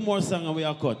right, 2 more songs and we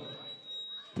are cut.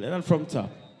 Play that from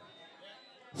top.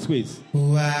 Squeeze.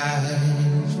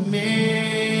 Wise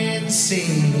men say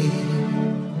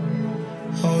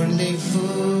only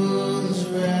fools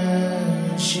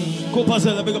rushing. Go pass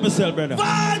it, pick up yourself, brother.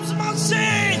 Vibes must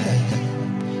sing.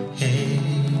 Hey,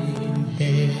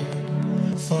 hey,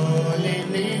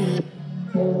 falling in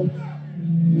love.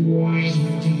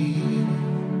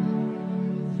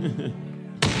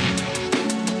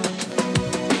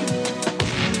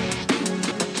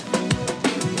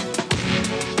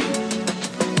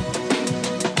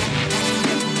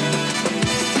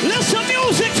 Listen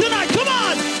music tonight, come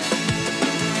on!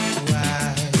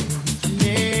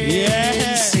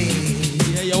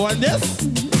 Yeah, you want this?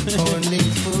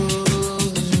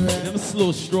 Them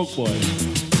slow stroke, boy.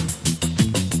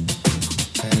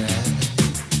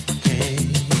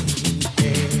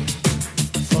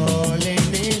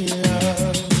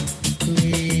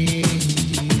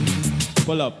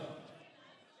 Pull up.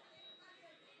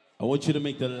 I want you to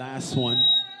make the last one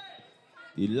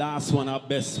our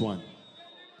best one.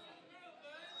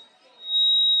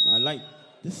 I like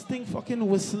this thing fucking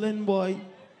whistling, boy.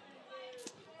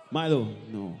 Milo,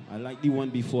 no, I like the one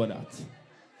before that.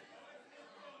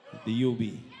 The UB,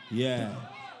 yeah.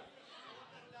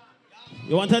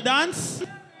 You want to dance?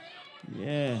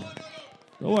 Yeah.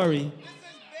 Don't worry.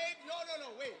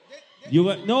 You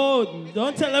got, no,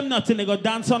 don't tell them nothing. They got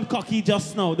dance on cocky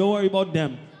just now. Don't worry about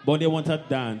them. But they want to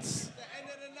dance.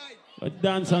 But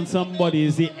dance on somebody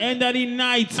is the end of the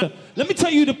night. Let me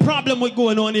tell you the problem with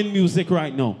going on in music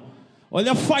right now. Well,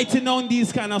 they're fighting on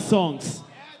these kind of songs.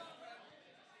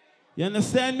 You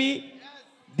understand me?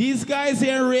 These guys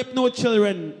here rape no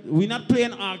children. We're not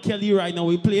playing R. Kelly right now.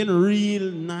 We're playing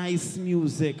real nice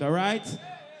music, all right?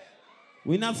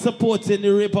 We're not supporting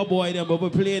the raper boy there, but we're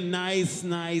playing nice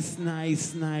music.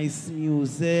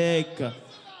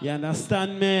 You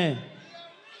understand me?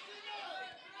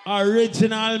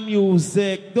 Original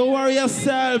music. Don't worry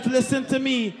yourself. Listen to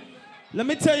me. Let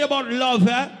me tell you about love,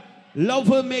 eh? Love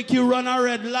will make you run a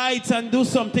red light and do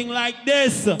something like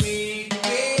this.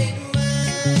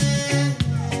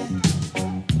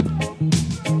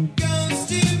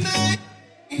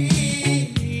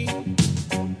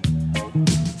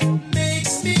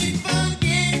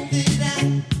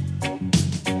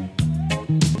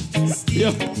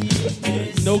 Yo,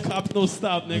 no cop, no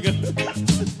stop, nigga.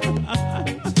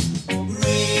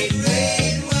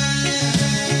 Red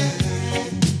wine.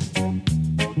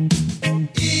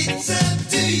 It's up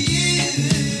to you.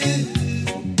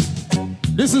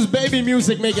 This is baby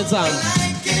music making sound.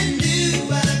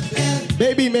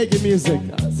 Baby making music.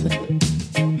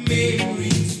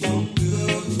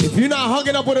 If you're not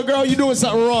hugging up with a girl, you're doing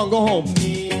something wrong. Go home.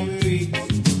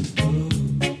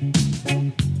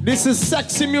 This is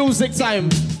sexy music time.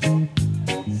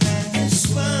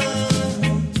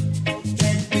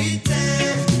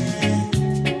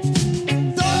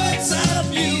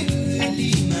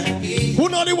 Who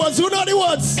know the words? Who know the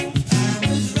words?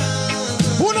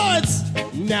 Who know it?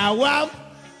 Now,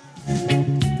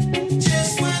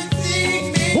 Just one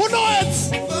thing who know it?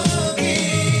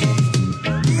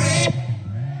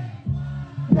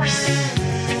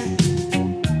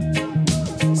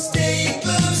 Stay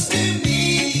close to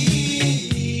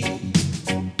me.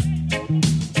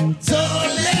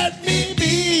 Don't let me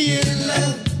be in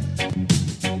love.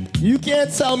 You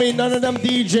can't tell me none of them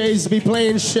DJs be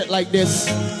playing shit like this.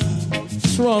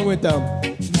 What's wrong with them?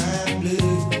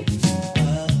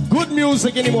 Good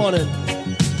music in the morning.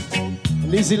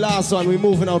 And this is the last one. We're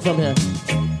moving out from here.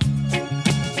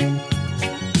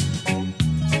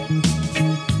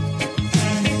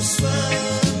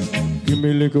 Give me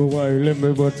a little wine, let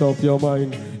me butt up your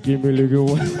mind. Give me a little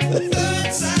wine.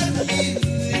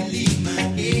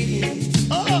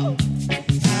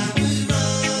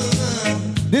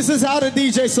 This is how the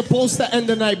DJ's supposed to end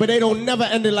the night, but they don't never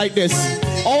end it like this.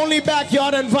 Only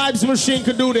Backyard and Vibes Machine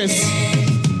can do this.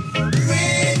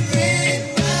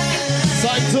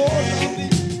 Side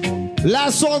tour.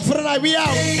 Last song for the night, we out.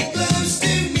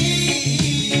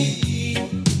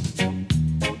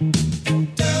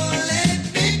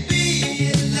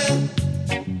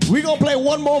 We gonna play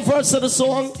one more verse of the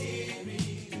song.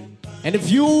 And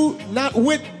if you not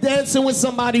with dancing with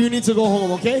somebody, you need to go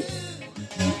home, okay?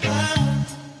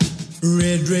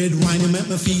 Red, red wine, you make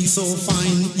me feel so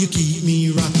fine. You keep me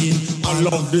rocking. I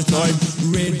love this time.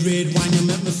 Red, red wine, you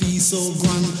make me feel so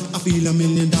grand. I feel $1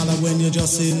 million when you're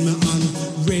just in my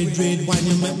hand. Red, red wine,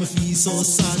 you make me feel so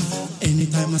sad.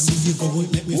 Anytime I see you go,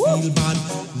 it make me feel bad.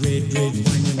 Red, red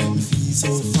wine, you make me feel so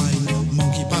fine.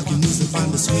 Monkey packing music on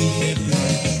the sweet red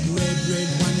line. Red, red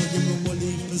wine, you give me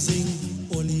olive zing.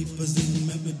 Olive zing,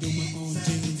 make me do my own.